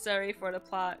necessary for the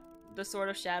plot. The Sword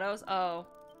of Shadows? Oh.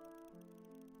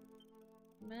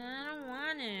 Man, I don't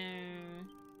want to.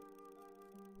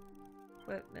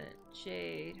 Equipment.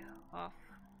 Jade. Off.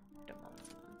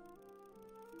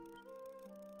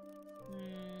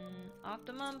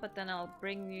 Optimum, but then I'll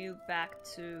bring you back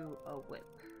to a whip.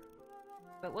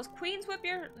 But was Queen's Whip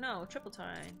your... No, triple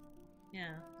tine.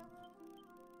 Yeah.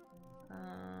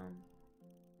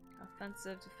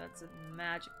 Offensive, defensive,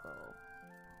 magical.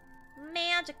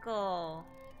 Magical!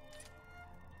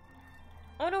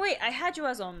 Oh no, wait, I had you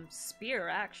as spear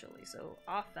actually, so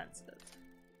offensive.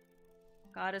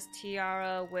 Goddess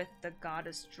tiara with the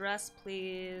goddess dress,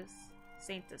 please.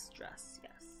 Saintess dress,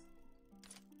 yes.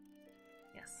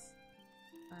 Yes.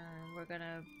 We're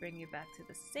gonna bring you back to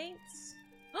the saints.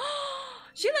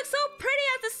 She looks so pretty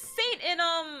as the saint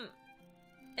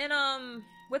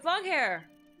with long hair.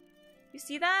 You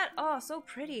see that? Oh, so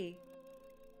pretty.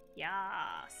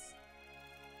 Yes.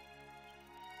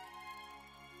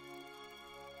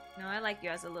 No, I like you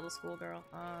as a little schoolgirl.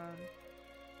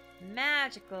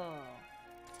 Magical.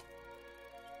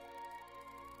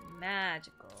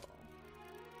 Magical.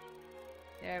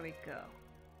 There we go.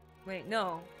 Wait,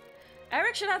 no.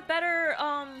 Eric should have better,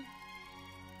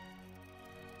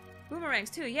 boomerangs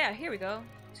too. Yeah, here we go.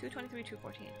 223,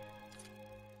 214.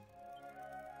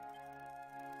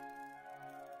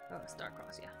 Oh,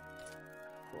 Starcross, yeah.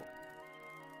 Cool.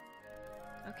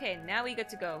 Okay, now we get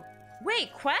to go.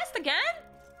 Wait, quest again?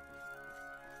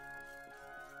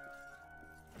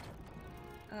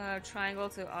 Triangle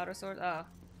to auto sword. Oh.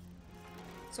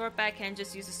 Sword back can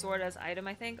just use the sword as item,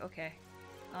 I think? Okay.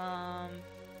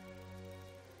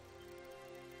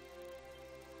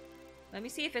 Let me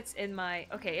see if it's in my...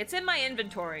 Okay, it's in my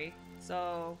inventory.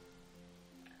 So...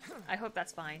 I hope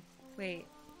that's fine. Wait.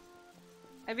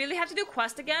 I really have to do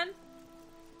quest again?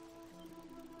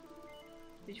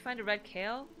 Did you find a red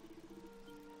kale?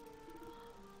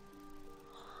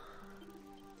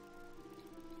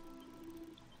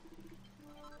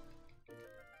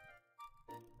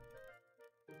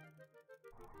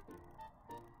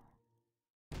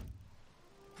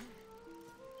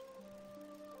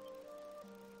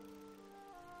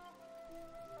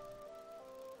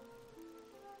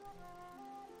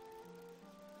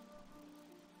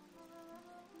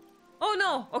 Oh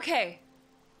no! Okay.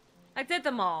 I did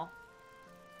them all.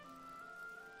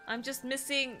 I'm just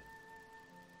missing...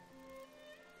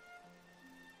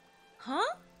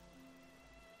 Huh?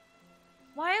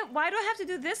 Why do I have to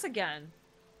do this again?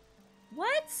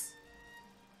 What?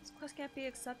 This quest can't be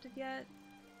accepted yet.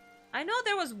 I know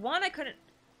there was one I couldn't...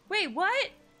 Wait,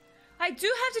 what? I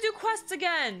do have to do quests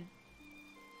again!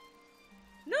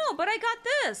 No, but I got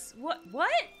this! What?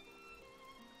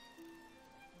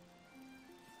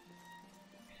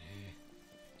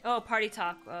 Oh, party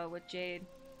talk with Jade.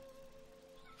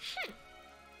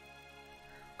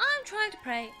 I'm trying to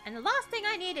pray, and the last thing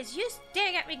I need is you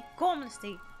staring at me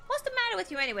gormlessly. What's the matter with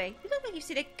you anyway? You look like you've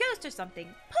seen a ghost or something.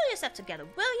 Pull yourself together,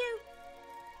 will you?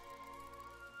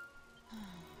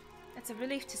 It's a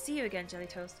relief to see you again, Jelly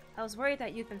Toast. I was worried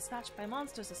that you'd been snatched by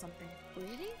monsters or something.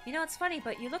 Really? You know, it's funny,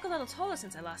 but you look a little taller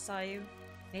since I last saw you.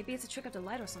 Maybe it's a trick of the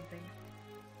light or something.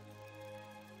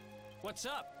 What's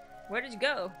up? Where did you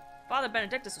go? Father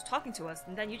Benedictus was talking to us,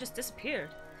 and then you just disappeared.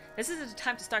 This isn't the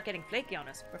time to start getting flaky on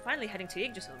us. We're finally heading to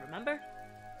Yggdrasil, remember?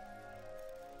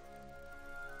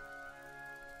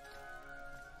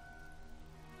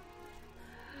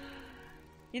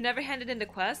 You never handed in the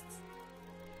quests?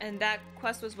 And that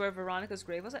quest was where Veronica's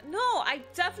grave was at? No, I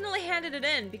definitely handed it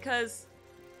in because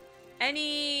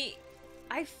I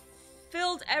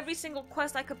filled every single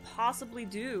quest I could possibly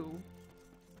do.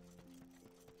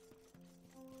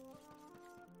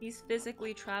 He's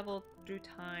physically traveled through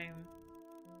time.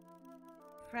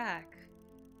 Frack.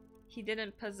 He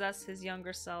didn't possess his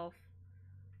younger self.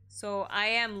 So I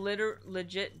am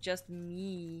legit just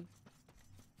me.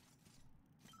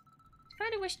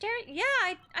 Find a wish, Terry? Yeah,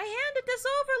 I handed this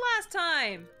over last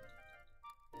time.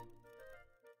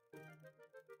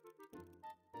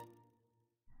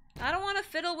 I don't want to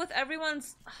fiddle with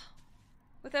everyone's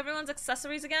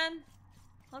accessories again.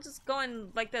 I'll just go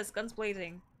in like this, guns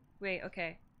blazing. Wait,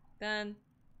 okay. Then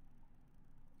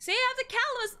see, I have the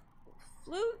calamus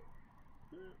flute.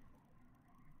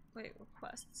 Wait,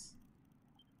 requests.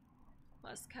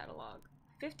 Quest catalog.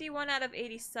 51 out of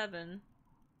 87.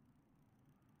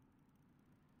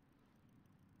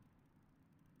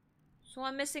 So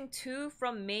I'm missing 2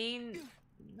 from main.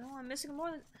 No, I'm missing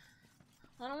more than.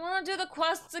 I don't want to do the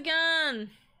quests again.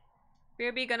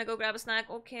 BRB gonna go grab a snack.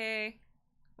 Okay.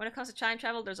 When it comes to time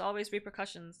travel, there's always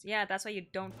repercussions. Yeah, that's why you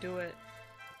don't do it.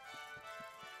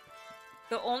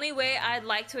 The only way I'd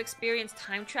like to experience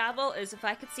time travel is if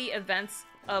I could see events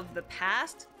of the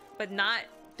past, but not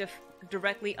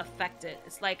directly affect it.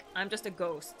 It's like I'm just a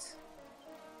ghost.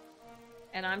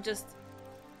 And I'm just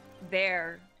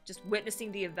there, just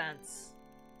witnessing the events.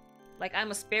 Like,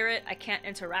 I'm a spirit, I can't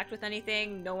interact with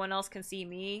anything, no one else can see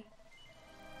me.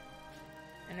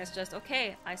 And it's just,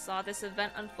 okay, I saw this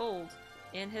event unfold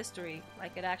in history,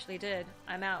 like it actually did.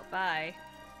 I'm out, bye.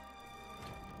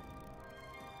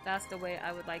 That's the way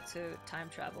I would like to time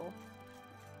travel.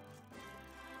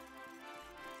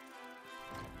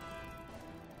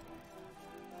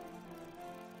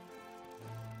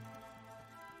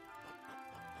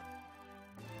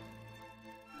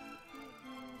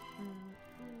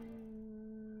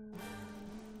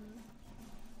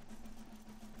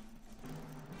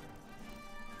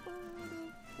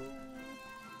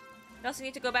 You also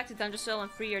need to go back to Dungersville and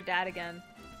free your dad again.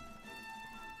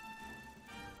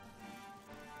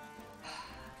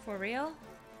 For real?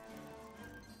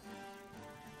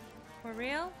 For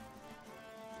real?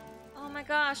 Oh my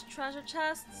gosh, treasure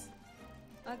chests?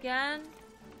 Again?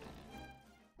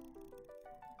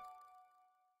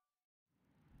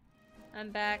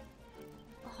 I'm back.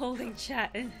 Holding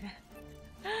chat in hand.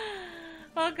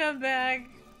 Welcome back.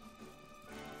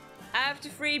 I have to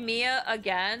free Mia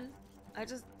again? I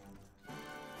just...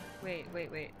 Wait.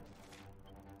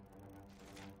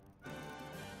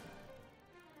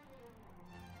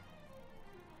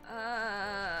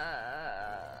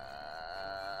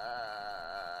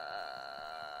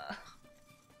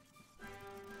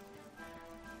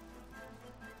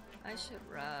 I should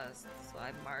rest, so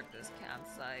I marked this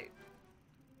campsite.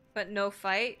 But no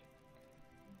fight?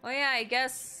 Oh yeah, I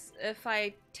guess if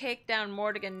I take down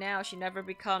Mortigan now, she never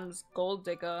becomes Gold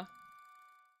Digger.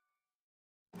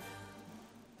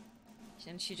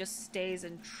 And she just stays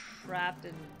trapped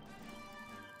in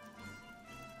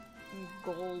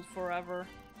gold forever.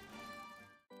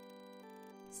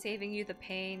 Saving you the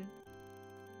pain.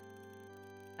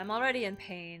 I'm already in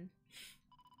pain.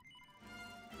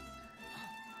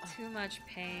 Too much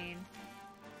pain.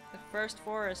 The first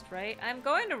forest, right? I'm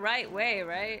going the right way,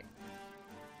 right?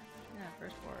 Yeah,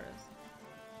 first forest.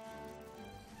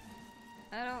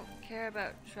 I don't care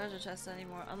about treasure chests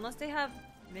anymore. Unless they have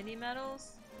mini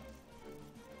medals.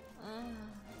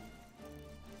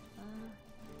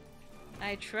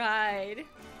 I tried.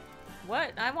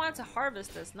 What? I wanted to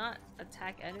harvest this, not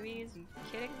attack enemies. You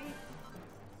kidding me?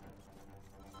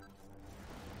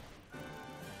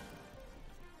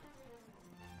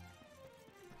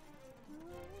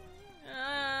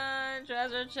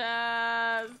 Treasure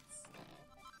chests.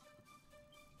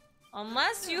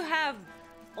 Unless you have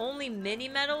only mini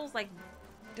medals, like,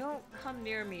 don't come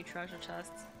near me, treasure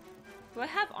chests. Do I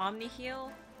have Omni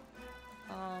Heal?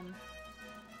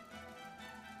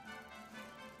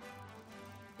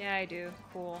 Yeah, I do.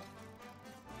 Cool.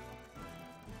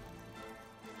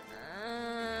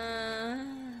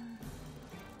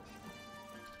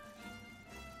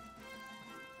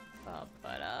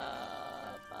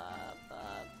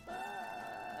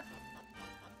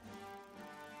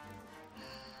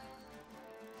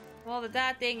 Well, the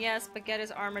dad thing, yes, but get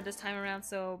his armor this time around,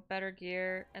 so better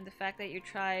gear. And the fact that you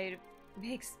tried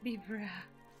makes me proud.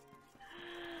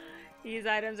 These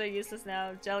items are useless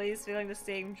now. Jelly is feeling the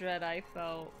same dread I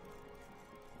felt.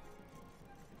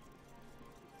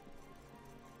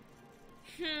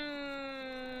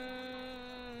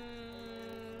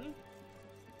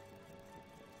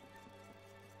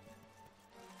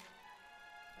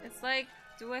 It's like,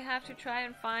 do I have to try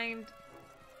and find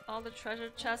all the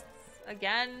treasure chests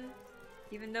again?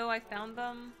 Even though I found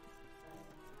them?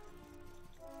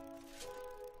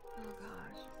 Oh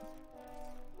gosh.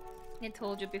 I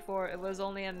told you before, it was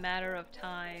only a matter of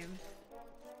time.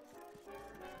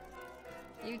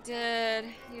 You did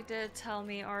tell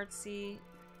me, Artsy.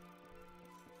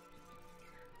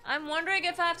 I'm wondering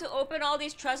if I have to open all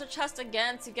these treasure chests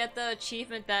again to get the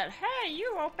achievement that, hey,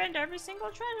 you opened every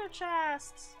single treasure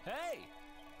chest. Hey!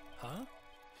 Huh?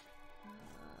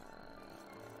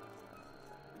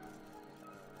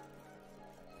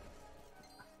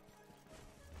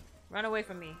 Run away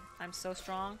from me. I'm so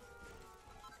strong.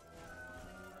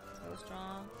 So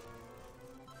strong.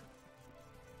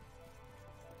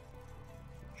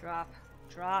 Drop.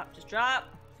 Drop. Just drop.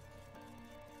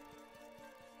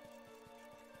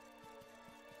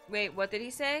 Wait, what did he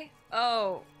say?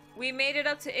 Oh, we made it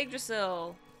up to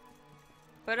Yggdrasil.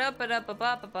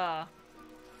 Ba-da-ba-da-ba-ba-ba-ba.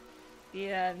 The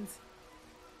end.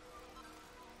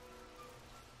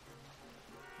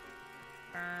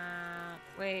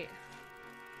 Wait.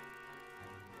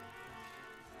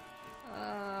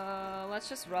 Let's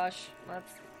just rush.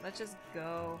 Let's just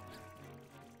go.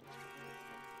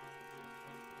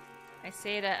 I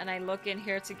say that and I look in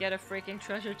here to get a freaking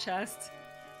treasure chest.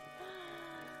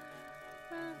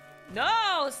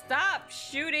 No! Stop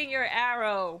shooting your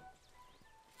arrow!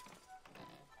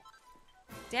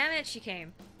 Damn it, she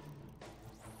came.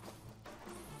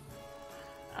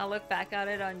 I'll look back at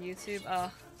it on YouTube.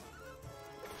 Oh.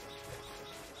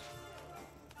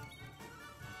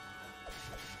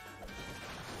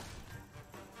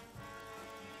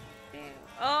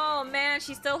 Oh man,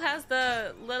 she still has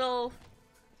the little...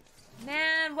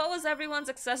 Man, what was everyone's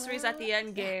accessories at the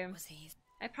end game?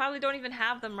 I probably don't even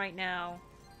have them right now.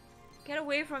 Get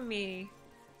away from me.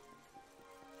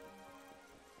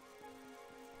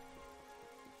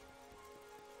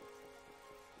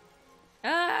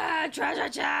 Ah, treasure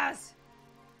chest!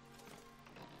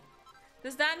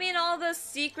 Does that mean all the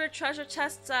secret treasure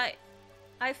chests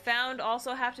I found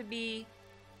also have to be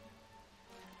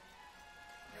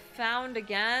found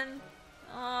again?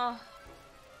 Oh.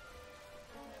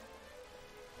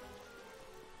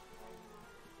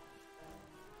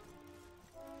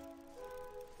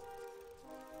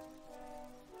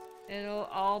 It'll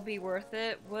all be worth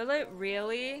it. Will it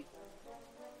really?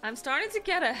 I'm starting to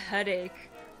get a headache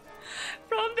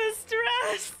from the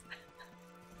stress.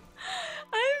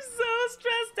 I'm so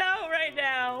stressed out right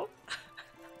now.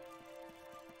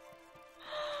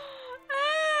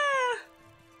 Ah!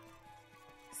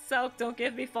 Selk, don't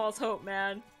give me false hope,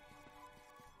 man.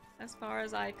 As far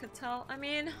as I could tell, I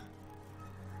mean...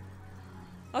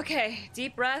 Okay,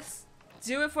 deep breaths.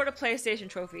 Do it for the PlayStation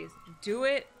trophies. Do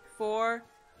it for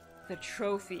the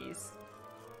trophies.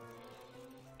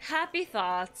 Happy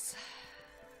thoughts.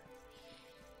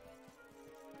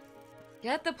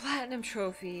 Get the platinum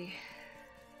trophy.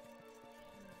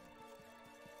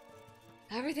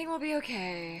 Everything will be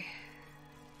okay.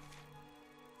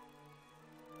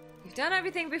 You've done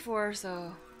everything before,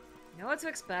 so you know what to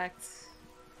expect.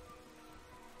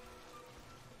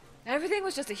 Everything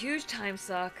was just a huge time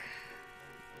suck.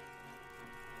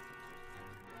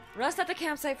 Rest at the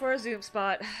campsite for a zoom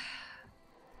spot.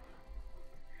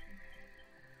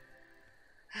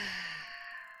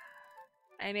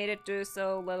 I made it do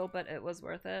so little, but it was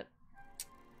worth it.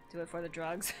 Do it for the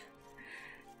drugs.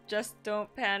 Just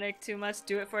don't panic too much.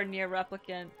 Do it for a near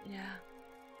replicant. Yeah.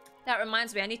 That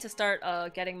reminds me, I need to start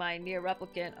getting my near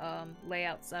replicant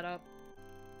layout set up.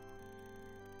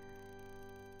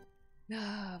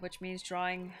 Which means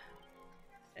drawing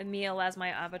Emil as my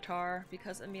avatar,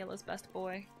 because Emil is best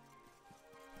boy.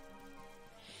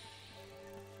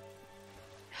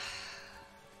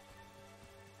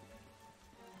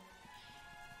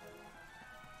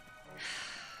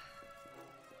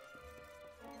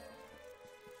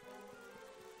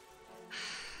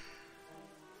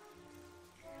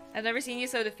 I've never seen you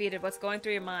so defeated. What's going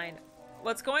through your mind?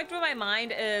 What's going through my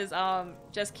mind is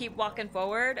just keep walking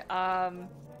forward.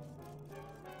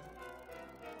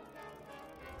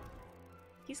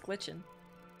 He's glitching.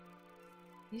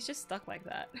 He's just stuck like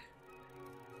that.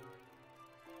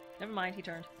 Never mind, he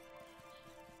turned.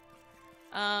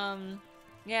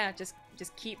 Yeah, just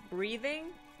keep breathing.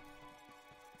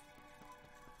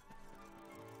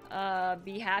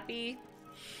 Be happy.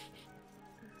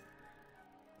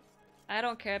 I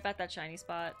don't care about that shiny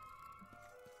spot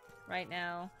right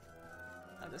now.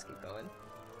 I'll just keep going.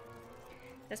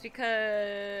 Just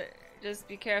because, just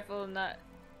be careful not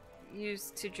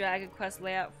used to Dragon Quest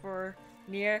layout for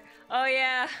Nier. Oh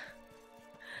yeah,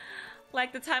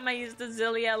 like the time I used the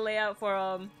Zillia layout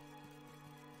for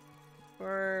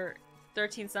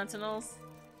 13 Sentinels.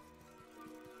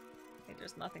 Okay,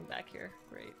 there's nothing back here.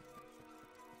 Great.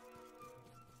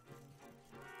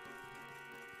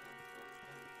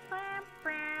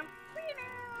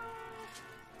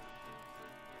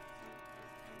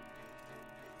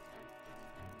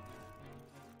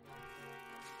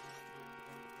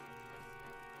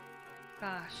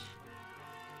 Gosh.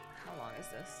 How long is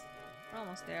this? We're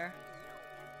almost there.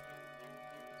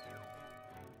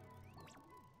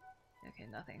 Okay,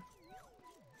 nothing.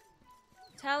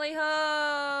 Tally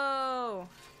ho!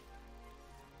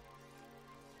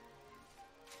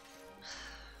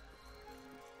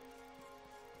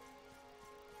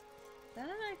 Then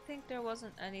I think there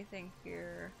wasn't anything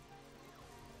here.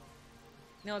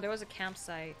 No, there was a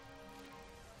campsite.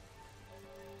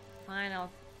 Fine, I'll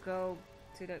go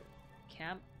to the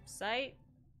campsite?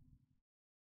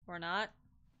 Or not?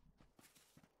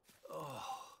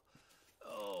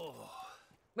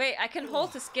 Wait, I can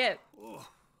hold to skip.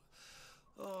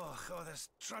 This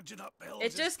trudging uphill.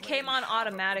 It just came on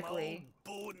automatically.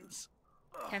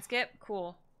 Can't skip?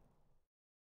 Cool.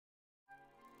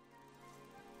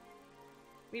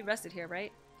 We rested here,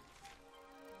 right?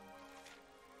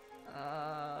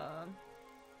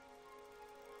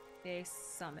 Base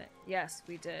summit. Yes,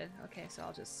 we did. Okay, so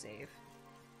I'll just save.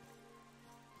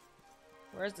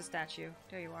 Where's the statue?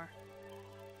 There you are.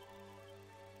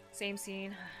 Same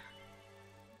scene.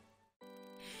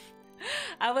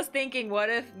 I was thinking, what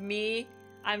if me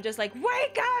I'm just like,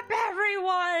 wake up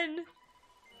everyone!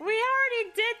 We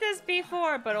already did this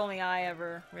before, but only I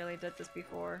ever really did this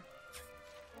before.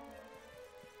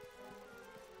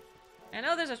 I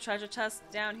know there's a treasure chest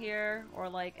down here, or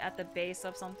like at the base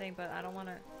of something, but I don't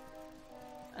wanna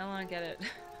get it.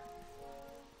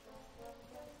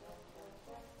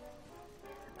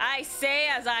 I say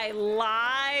as I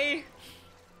lie.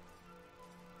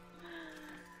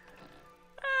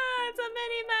 Ah, it's a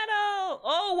mini medal.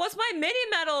 Oh, what's my mini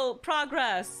medal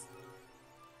progress?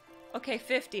 Okay,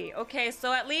 50. Okay,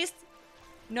 so at least...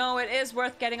 No, it is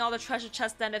worth getting all the treasure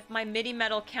chests then if my mini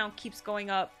medal count keeps going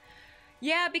up.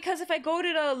 Yeah, because if I go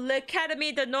to the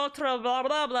L'Académie de Notre blah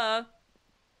blah blah,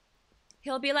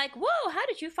 he'll be like, whoa, how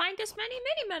did you find this many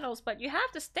mini medals? But you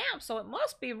have the stamp, so it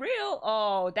must be real.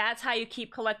 Oh, that's how you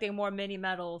keep collecting more mini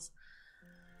medals.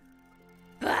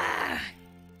 Bah!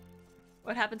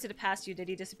 What happened to the past you? Did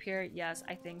he disappear? Yes,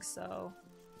 I think so.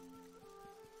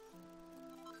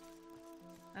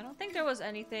 I don't think there was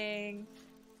anything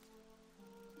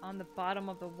on the bottom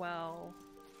of the well.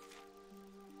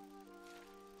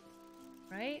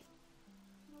 Right?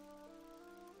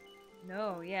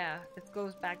 No, yeah. It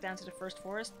goes back down to the first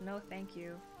forest? No, thank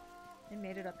you. They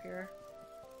made it up here.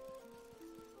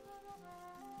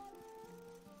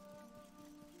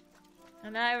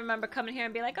 And I remember coming here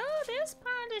and be like, oh, this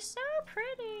pond is so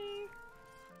pretty.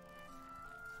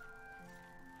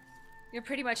 You're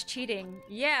pretty much cheating.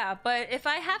 Yeah, but if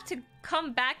I have to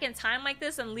come back in time like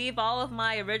this and leave all of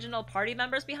my original party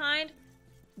members behind,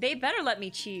 they better let me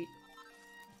cheat.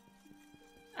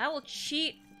 I will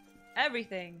cheat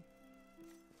everything.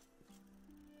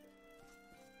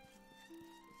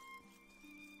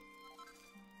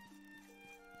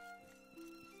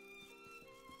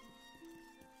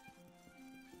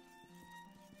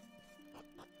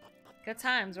 Good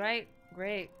times, right?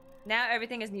 Great. Now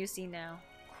everything is new scene now.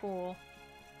 Cool.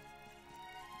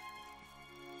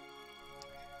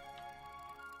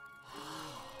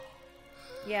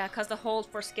 Yeah, because the hold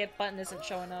for skip button isn't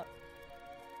showing up.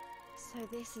 So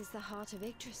this is the heart of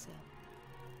Yggdrasil.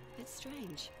 It's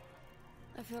strange.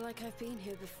 I feel like I've been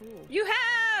here before. You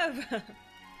have! I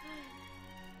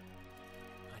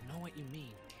know what you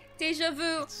mean. Deja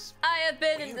vu. I have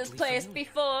been in this place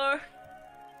before.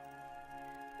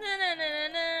 Well,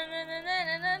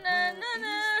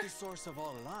 it is the source of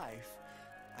all life.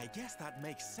 I guess that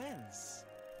makes sense.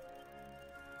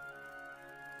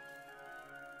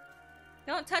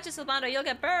 Don't touch it, Silvano, you'll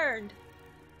get burned.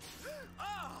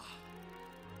 Ah!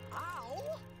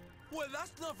 Ow! Well,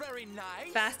 that's not very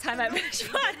nice. Fast time at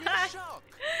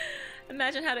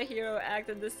Imagine how the hero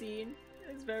acted in the scene.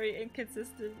 It's very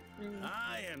inconsistent.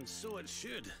 Aye, and so it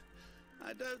should.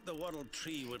 I doubt the World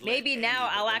Tree would Maybe now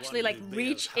I'll actually like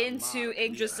reach into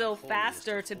Yggdrasil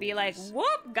faster to be like,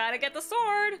 whoop, gotta get the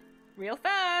sword real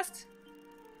fast.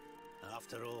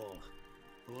 After all,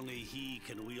 only he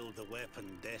can wield the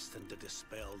weapon destined to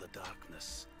dispel the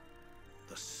darkness.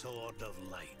 The Sword of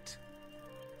Light.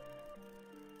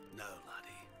 Now,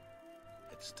 laddie,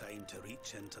 it's time to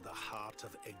reach into the heart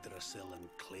of Yggdrasil and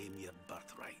claim your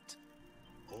birthright.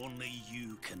 Only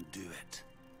you can do it.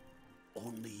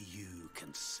 Only you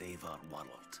can save our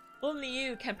world. Only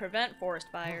you can prevent forest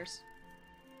fires.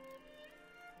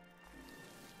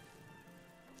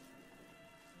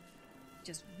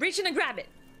 Just reach in and grab it.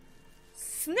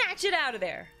 Snatch it out of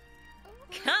there.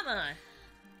 Come on.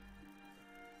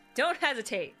 Don't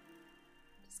hesitate.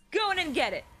 Just go in and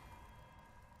get it.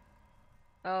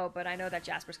 Oh, but I know that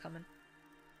Jasper's coming.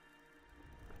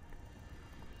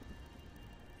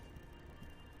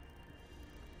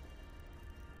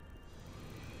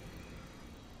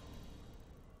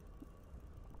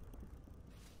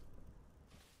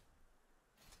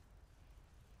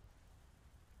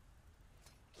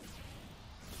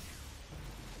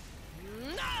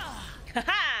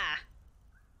 Ha-ha!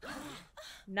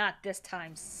 Not this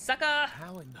time, sucker!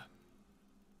 How in the...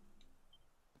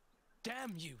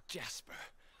 Damn you, Jasper!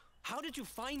 How did you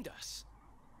find us?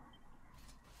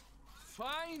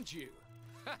 Find you?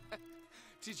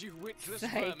 Did you witless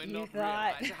vermin not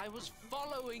realize I was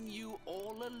following you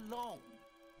all along?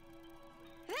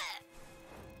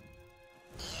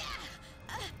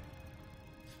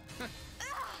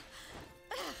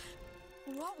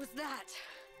 What was that?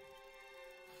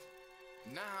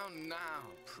 Now,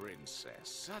 princess.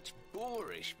 Such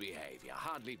boorish behavior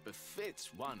hardly befits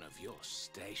one of your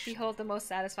station. Behold the most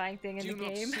satisfying thing in the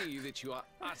game. Do you not see that you are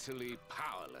utterly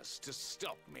powerless to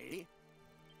stop me?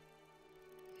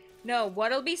 No,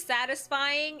 what'll be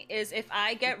satisfying is if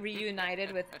I get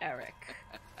reunited with Eric.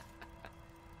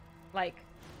 Like,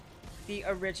 the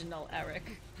original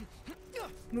Eric.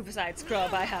 Move aside,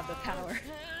 scrub, I have the power.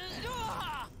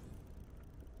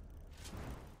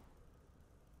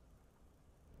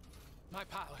 My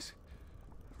powers.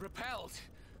 Repelled.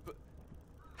 But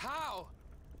how?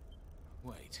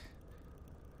 Wait.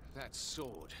 That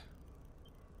sword.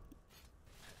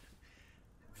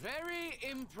 Very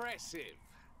impressive.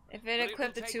 If it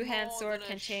equipped a two-hand sword,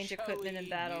 can change equipment in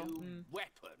battle.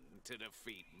 Weapon to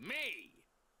defeat me.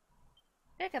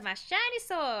 Look at my shiny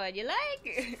sword. You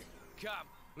like? Come,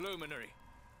 Luminary.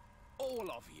 All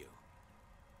of you.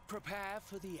 Prepare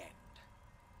for the end.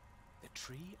 The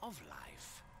Tree of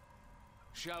Life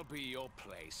shall be your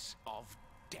place of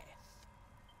death.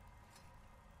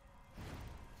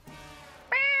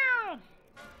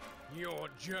 Your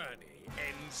journey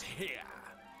ends here.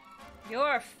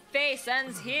 Your face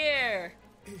ends here.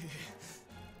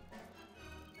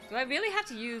 Do I really have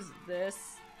to use this?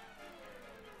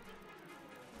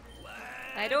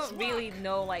 I don't really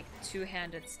know like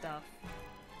two-handed stuff.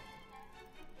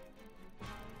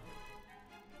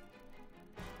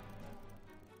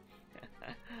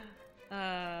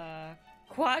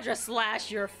 Quadra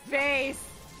slash your face.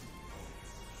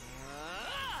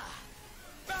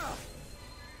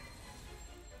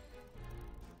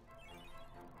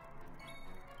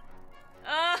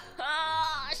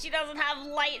 She doesn't have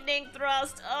lightning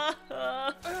thrust.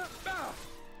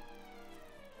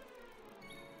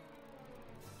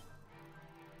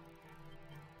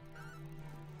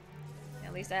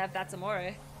 At least I have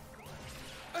Datsumore.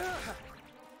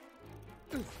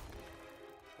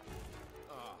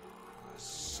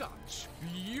 Such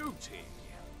beauty.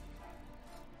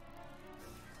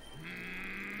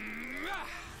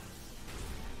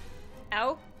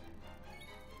 Ow.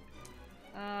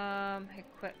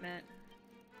 Equipment.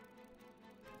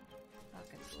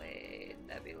 Falcon's Blade,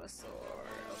 Nebula Sword,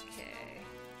 okay.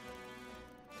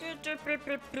 I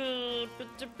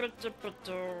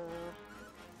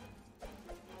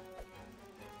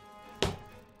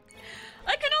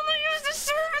can only use the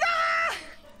sword! Ah!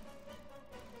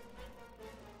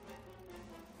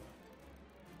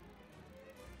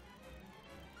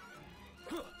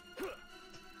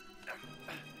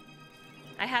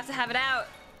 I have to have it out.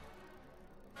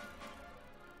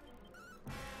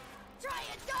 Try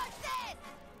and dodge this!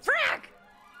 Frag!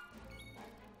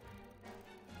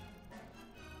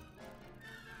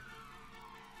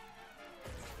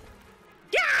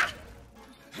 Yeah!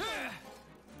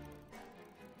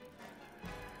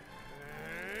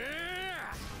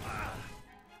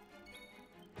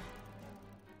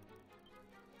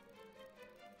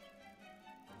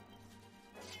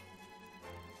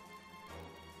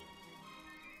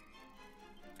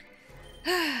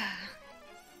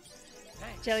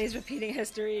 Jelly's repeating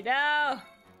history. No!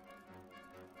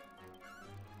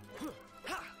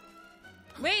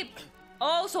 Wait!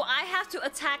 Oh, so I have to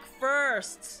attack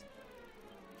first.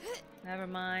 Never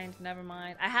mind, never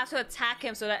mind. I have to attack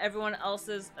him so that everyone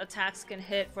else's attacks can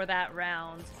hit for that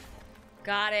round.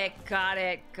 Got it, got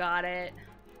it, got it.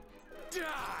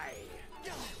 Die!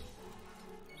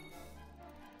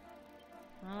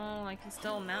 Oh, I can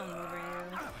still mountain over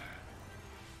you.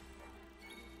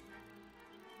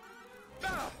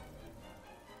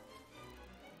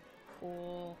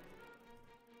 Cool.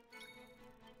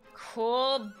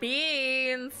 Cool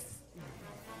beans!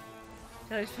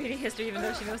 Jelly's reading history even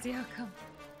though she knows the outcome.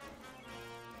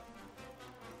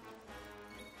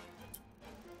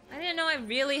 I didn't know I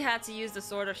really had to use the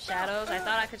Sword of Shadows. I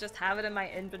thought I could just have it in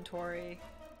my inventory.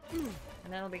 And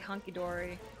then it'll be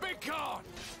hunky-dory. Be gone!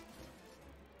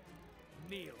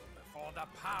 Kneel before the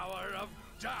power of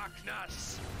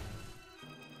darkness!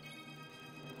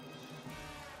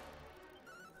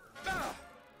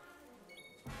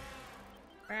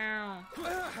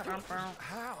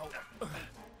 How?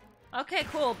 Okay,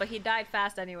 cool, but he died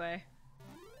fast anyway.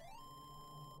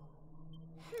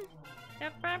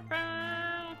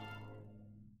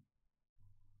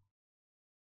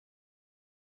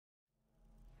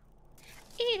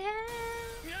 Eat it!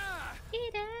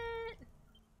 Eat it!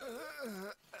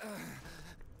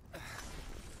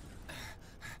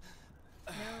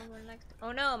 No one likes to—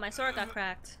 oh no, my sword got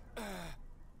cracked.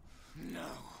 No.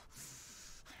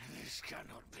 This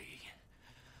cannot be.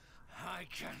 I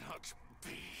cannot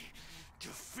be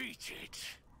defeated.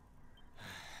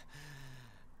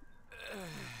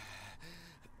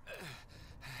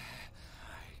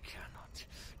 I cannot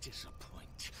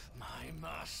disappoint my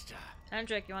master.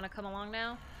 Hendrik, you want to come along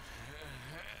now?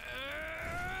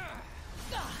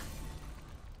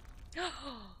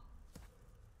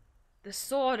 The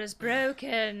sword is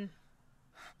broken.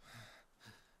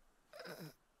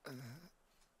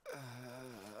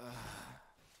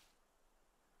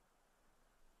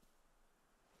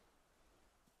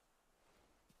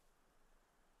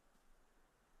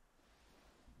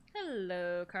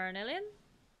 Hello, Carnelian.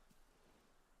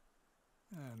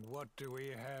 And what do we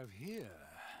have here?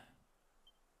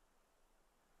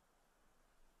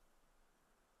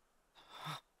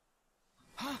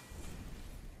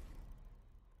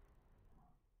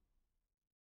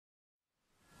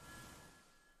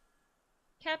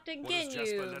 Captain What has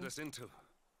Jasper Ginyu. led us into?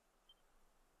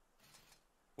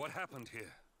 What happened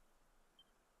here?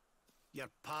 Your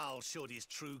pal showed his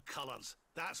true colors.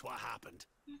 That's what happened.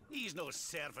 He's no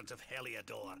servant of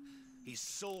Heliodor. He's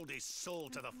sold his soul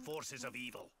to the forces of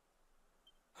evil.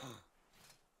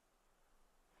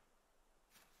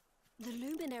 The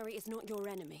Luminary is not your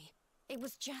enemy. It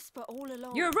was Jasper all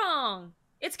along. You're wrong!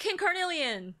 It's King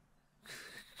Carnelian!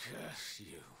 Curse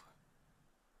you.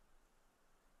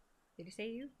 Did he say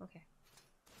you? Okay.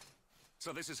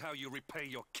 So this is how you repay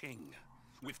your king,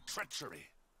 with treachery.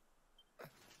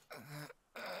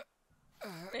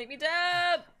 Baby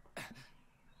Deb!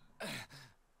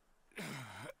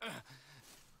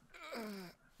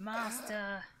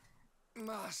 Master.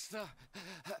 Master.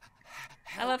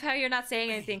 I love how you're not saying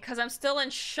anything, because I'm still in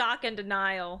shock and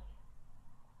denial.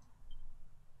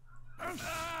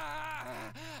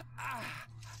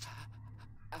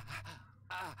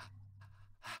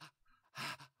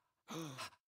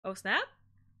 Oh, snap?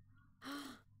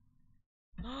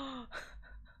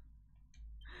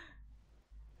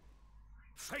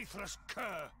 Faithless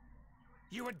cur!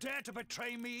 You would dare to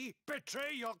betray me?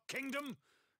 Betray your kingdom?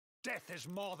 Death is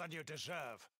more than you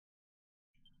deserve.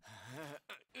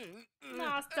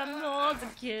 Master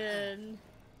Mordekin.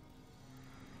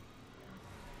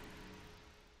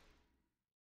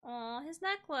 Aw, his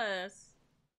necklace.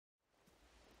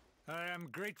 I am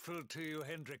grateful to you,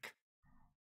 Hendrik.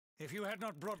 If you had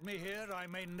not brought me here, I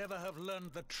may never have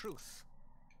learned the truth.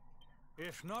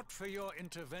 If not for your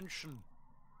intervention,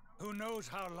 who knows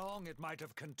how long it might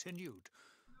have continued?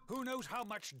 Who knows how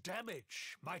much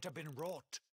damage might have been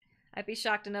wrought? I'd be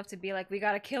shocked enough to be like, we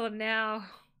gotta kill him now.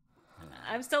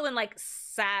 I'm still in like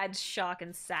sad shock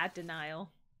and sad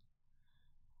denial.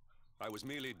 I was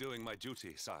merely doing my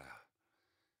duty, sire.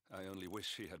 I only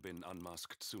wish he had been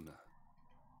unmasked sooner.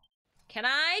 Can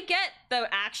I get the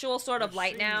actual Sword of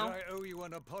Light now? I owe you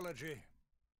an apology.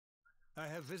 I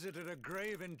have visited a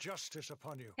grave injustice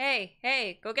upon you. Hey,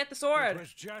 hey, go get the sword. It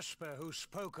was Jasper who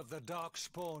spoke of the dark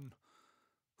spawn,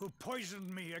 who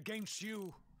poisoned me against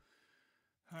you.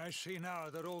 I see now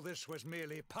that all this was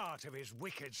merely part of his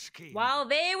wicked scheme. While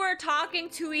they were talking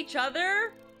to each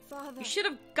other, Father, you should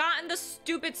have gotten the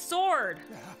stupid sword.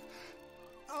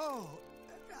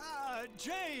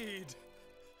 Jade!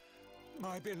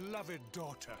 My beloved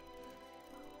daughter.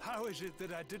 How is it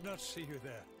that I did not see you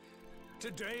there?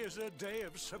 Today is a day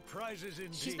of surprises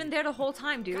indeed. She's been there the whole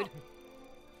time, dude. Come.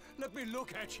 Let me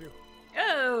look at you.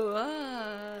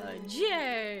 Oh,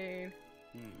 Jade.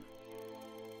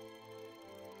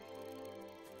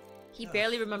 He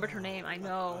barely remembered her name, I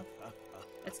know.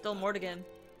 It's still Mordekin.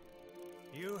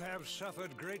 You have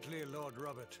suffered greatly, Lord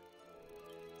Robert.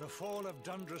 The fall of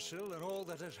Dundrasil and all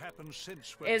that has happened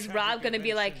since. Is Rob gonna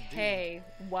be like, indeed. hey,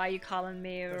 why are you calling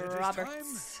me Robert? It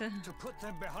is time to put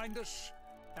them behind us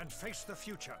and face the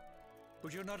future.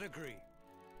 Would you not agree?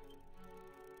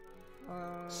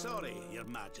 Sorry, Your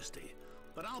Majesty,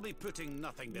 but I'll be putting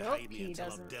nothing Nope, behind me he until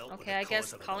doesn't. I've dealt with Okay, the I guess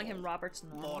cause of it calling all. him Robert's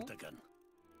normal. Mordekin.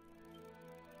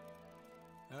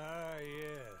 Ah,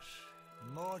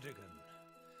 yes. Mordekin.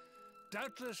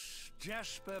 Doubtless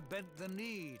Jasper bent the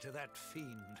knee to that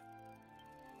fiend.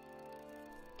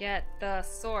 Get the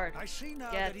sword. I see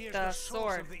now Get that he is the the source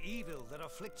sword. of the evil that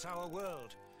afflicts our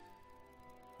world.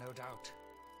 No doubt.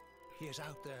 He is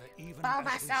out there even as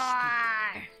we speak.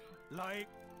 Like...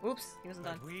 Oops, he wasn't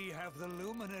done. But we have the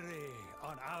Luminary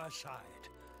on our side.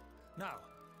 Now,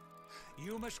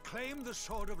 you must claim the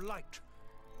Sword of Light.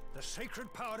 The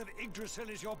sacred power of Yggdrasil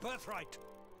is your birthright.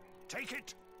 Take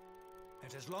it.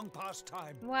 It is long past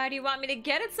time. Why do you want me to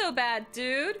get it so bad,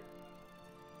 dude?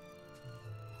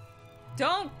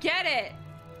 Don't get it!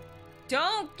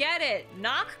 Don't get it!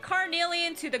 Knock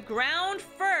Carnelian to the ground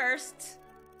first!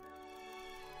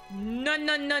 No,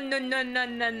 no, no, no, no, no,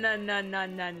 no, no, no, no, no,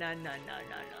 no, no, no,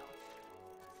 no.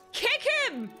 Kick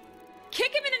him!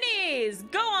 Kick him in the knees!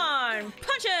 Go on!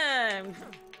 Punch him!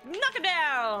 Knock him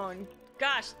down!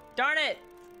 Gosh, darn it!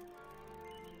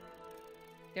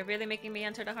 They're really making me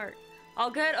enter the heart. All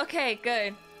good? Okay,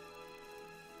 good.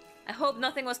 I hope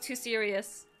nothing was too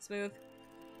serious. Smooth.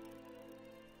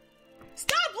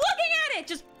 Stop looking at it!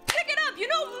 Just pick it up! You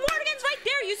know Mordekin's right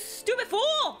there, you stupid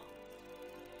fool!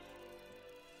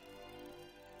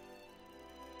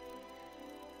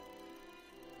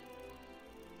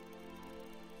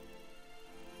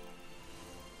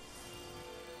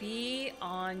 Be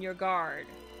on your guard.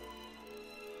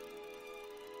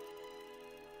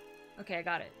 Okay, I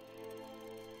got it.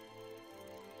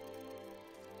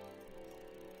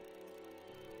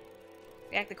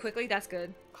 He acted quickly? That's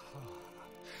good.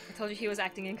 I told you he was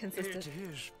acting inconsistent. It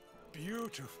is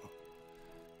beautiful.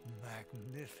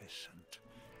 Magnificent.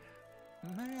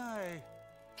 May I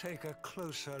take a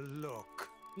closer look?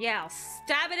 Yeah, I'll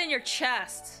stab it in your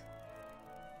chest.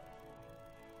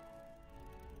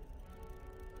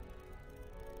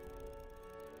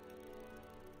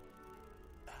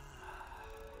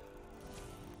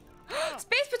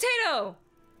 Space potato!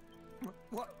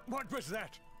 What was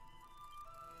that?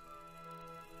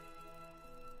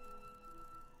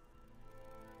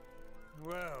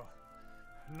 Well,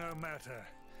 no matter.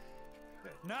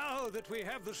 Now that we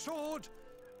have the sword,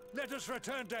 let us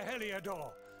return to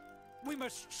Heliodor. We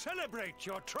must celebrate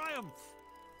your triumph.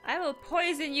 I will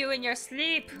poison you in your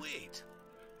sleep. Wait,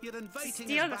 you're inviting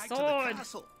Steal us the back to sword. the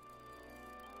castle.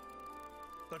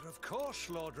 But of course,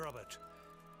 Lord Robert.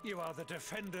 You are the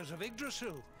defenders of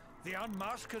Yggdrasil, the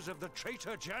unmaskers of the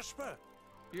traitor Jasper.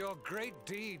 Your great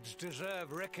deeds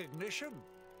deserve recognition.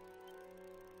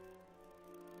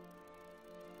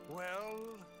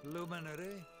 Well,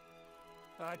 Luminary,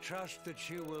 I trust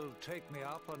that you will take me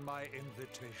up on my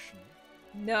invitation.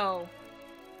 No.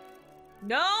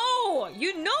 No!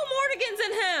 You know Mortigan's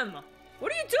in him!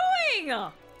 What are you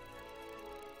doing?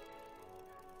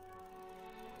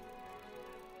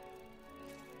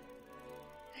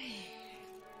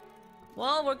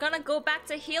 Well, we're gonna go back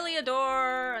to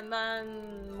Heliodor, and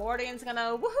then Mortigan's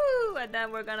gonna woohoo, and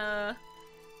then we're gonna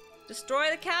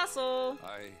destroy the castle.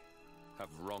 I have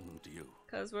wronged you.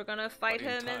 Because we're gonna fight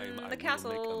him in the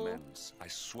castle. I will make amends. I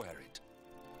swear it.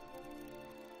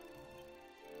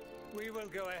 We will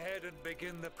go ahead and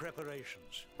begin the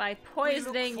preparations. By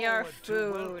poisoning your food. We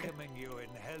look forward to welcoming you in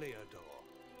Heliodor.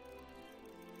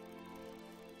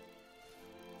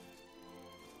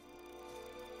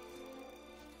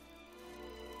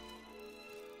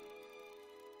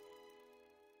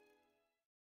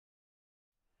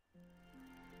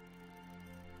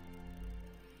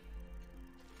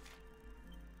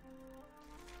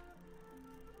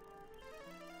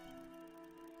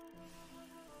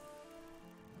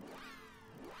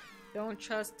 Don't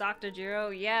trust Dr. Jiro?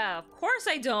 Yeah, of course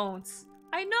I don't.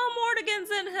 I know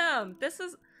Mortigan's in him. This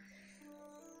is...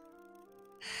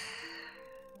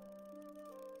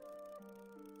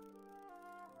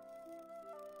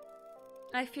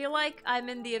 I feel like I'm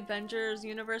in the Avengers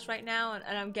universe right now,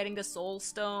 and I'm getting the Soul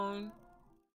Stone.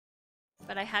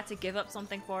 But I had to give up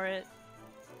something for it.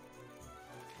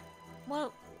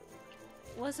 Well,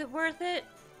 was it worth it?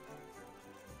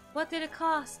 What did it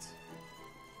cost?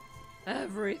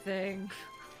 Everything.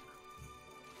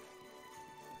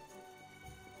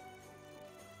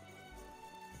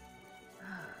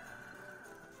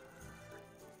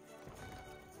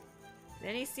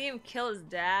 Didn't he see him kill his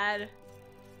dad?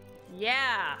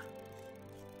 Yeah.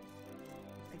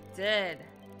 I did.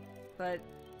 But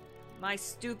my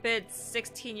stupid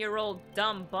 16-year-old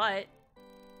dumb butt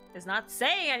is not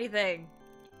saying anything.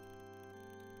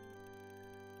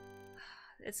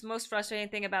 It's the most frustrating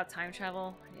thing about time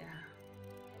travel. Yeah.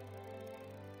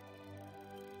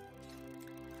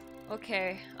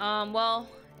 Okay, well,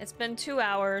 it's been 2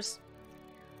 hours.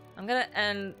 I'm gonna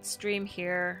end stream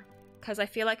here, because I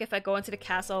feel like if I go into the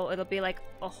castle, it'll be like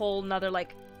a whole nother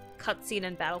like cutscene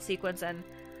and battle sequence, and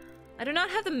I do not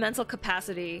have the mental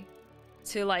capacity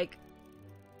to like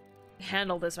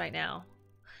handle this right now.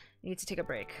 I need to take a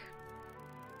break.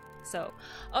 So,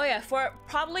 oh yeah,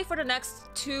 probably for the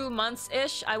next 2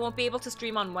 months-ish, I won't be able to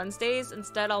stream on Wednesdays.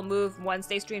 Instead, I'll move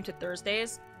Wednesday stream to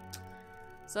Thursdays.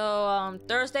 So,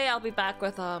 Thursday I'll be back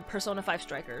with Persona 5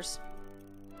 Strikers.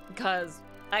 Because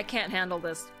I can't handle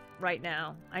this right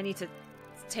now. I need to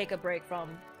take a break from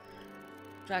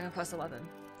Dragon Quest XI.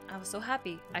 I was so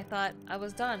happy. I thought I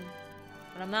was done.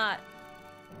 But I'm not.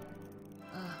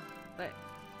 But,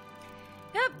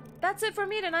 yep, that's it for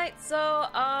me tonight. So,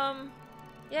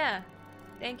 yeah.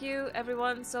 Thank you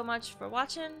everyone so much for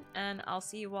watching, and I'll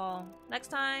see you all next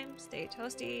time. Stay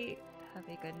toasty. Have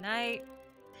a good night.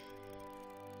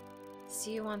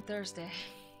 See you on Thursday.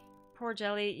 Poor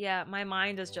Jelly. Yeah, my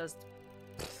mind is just...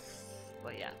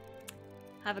 But yeah.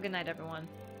 Have a good night, everyone.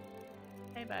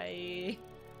 Bye-bye.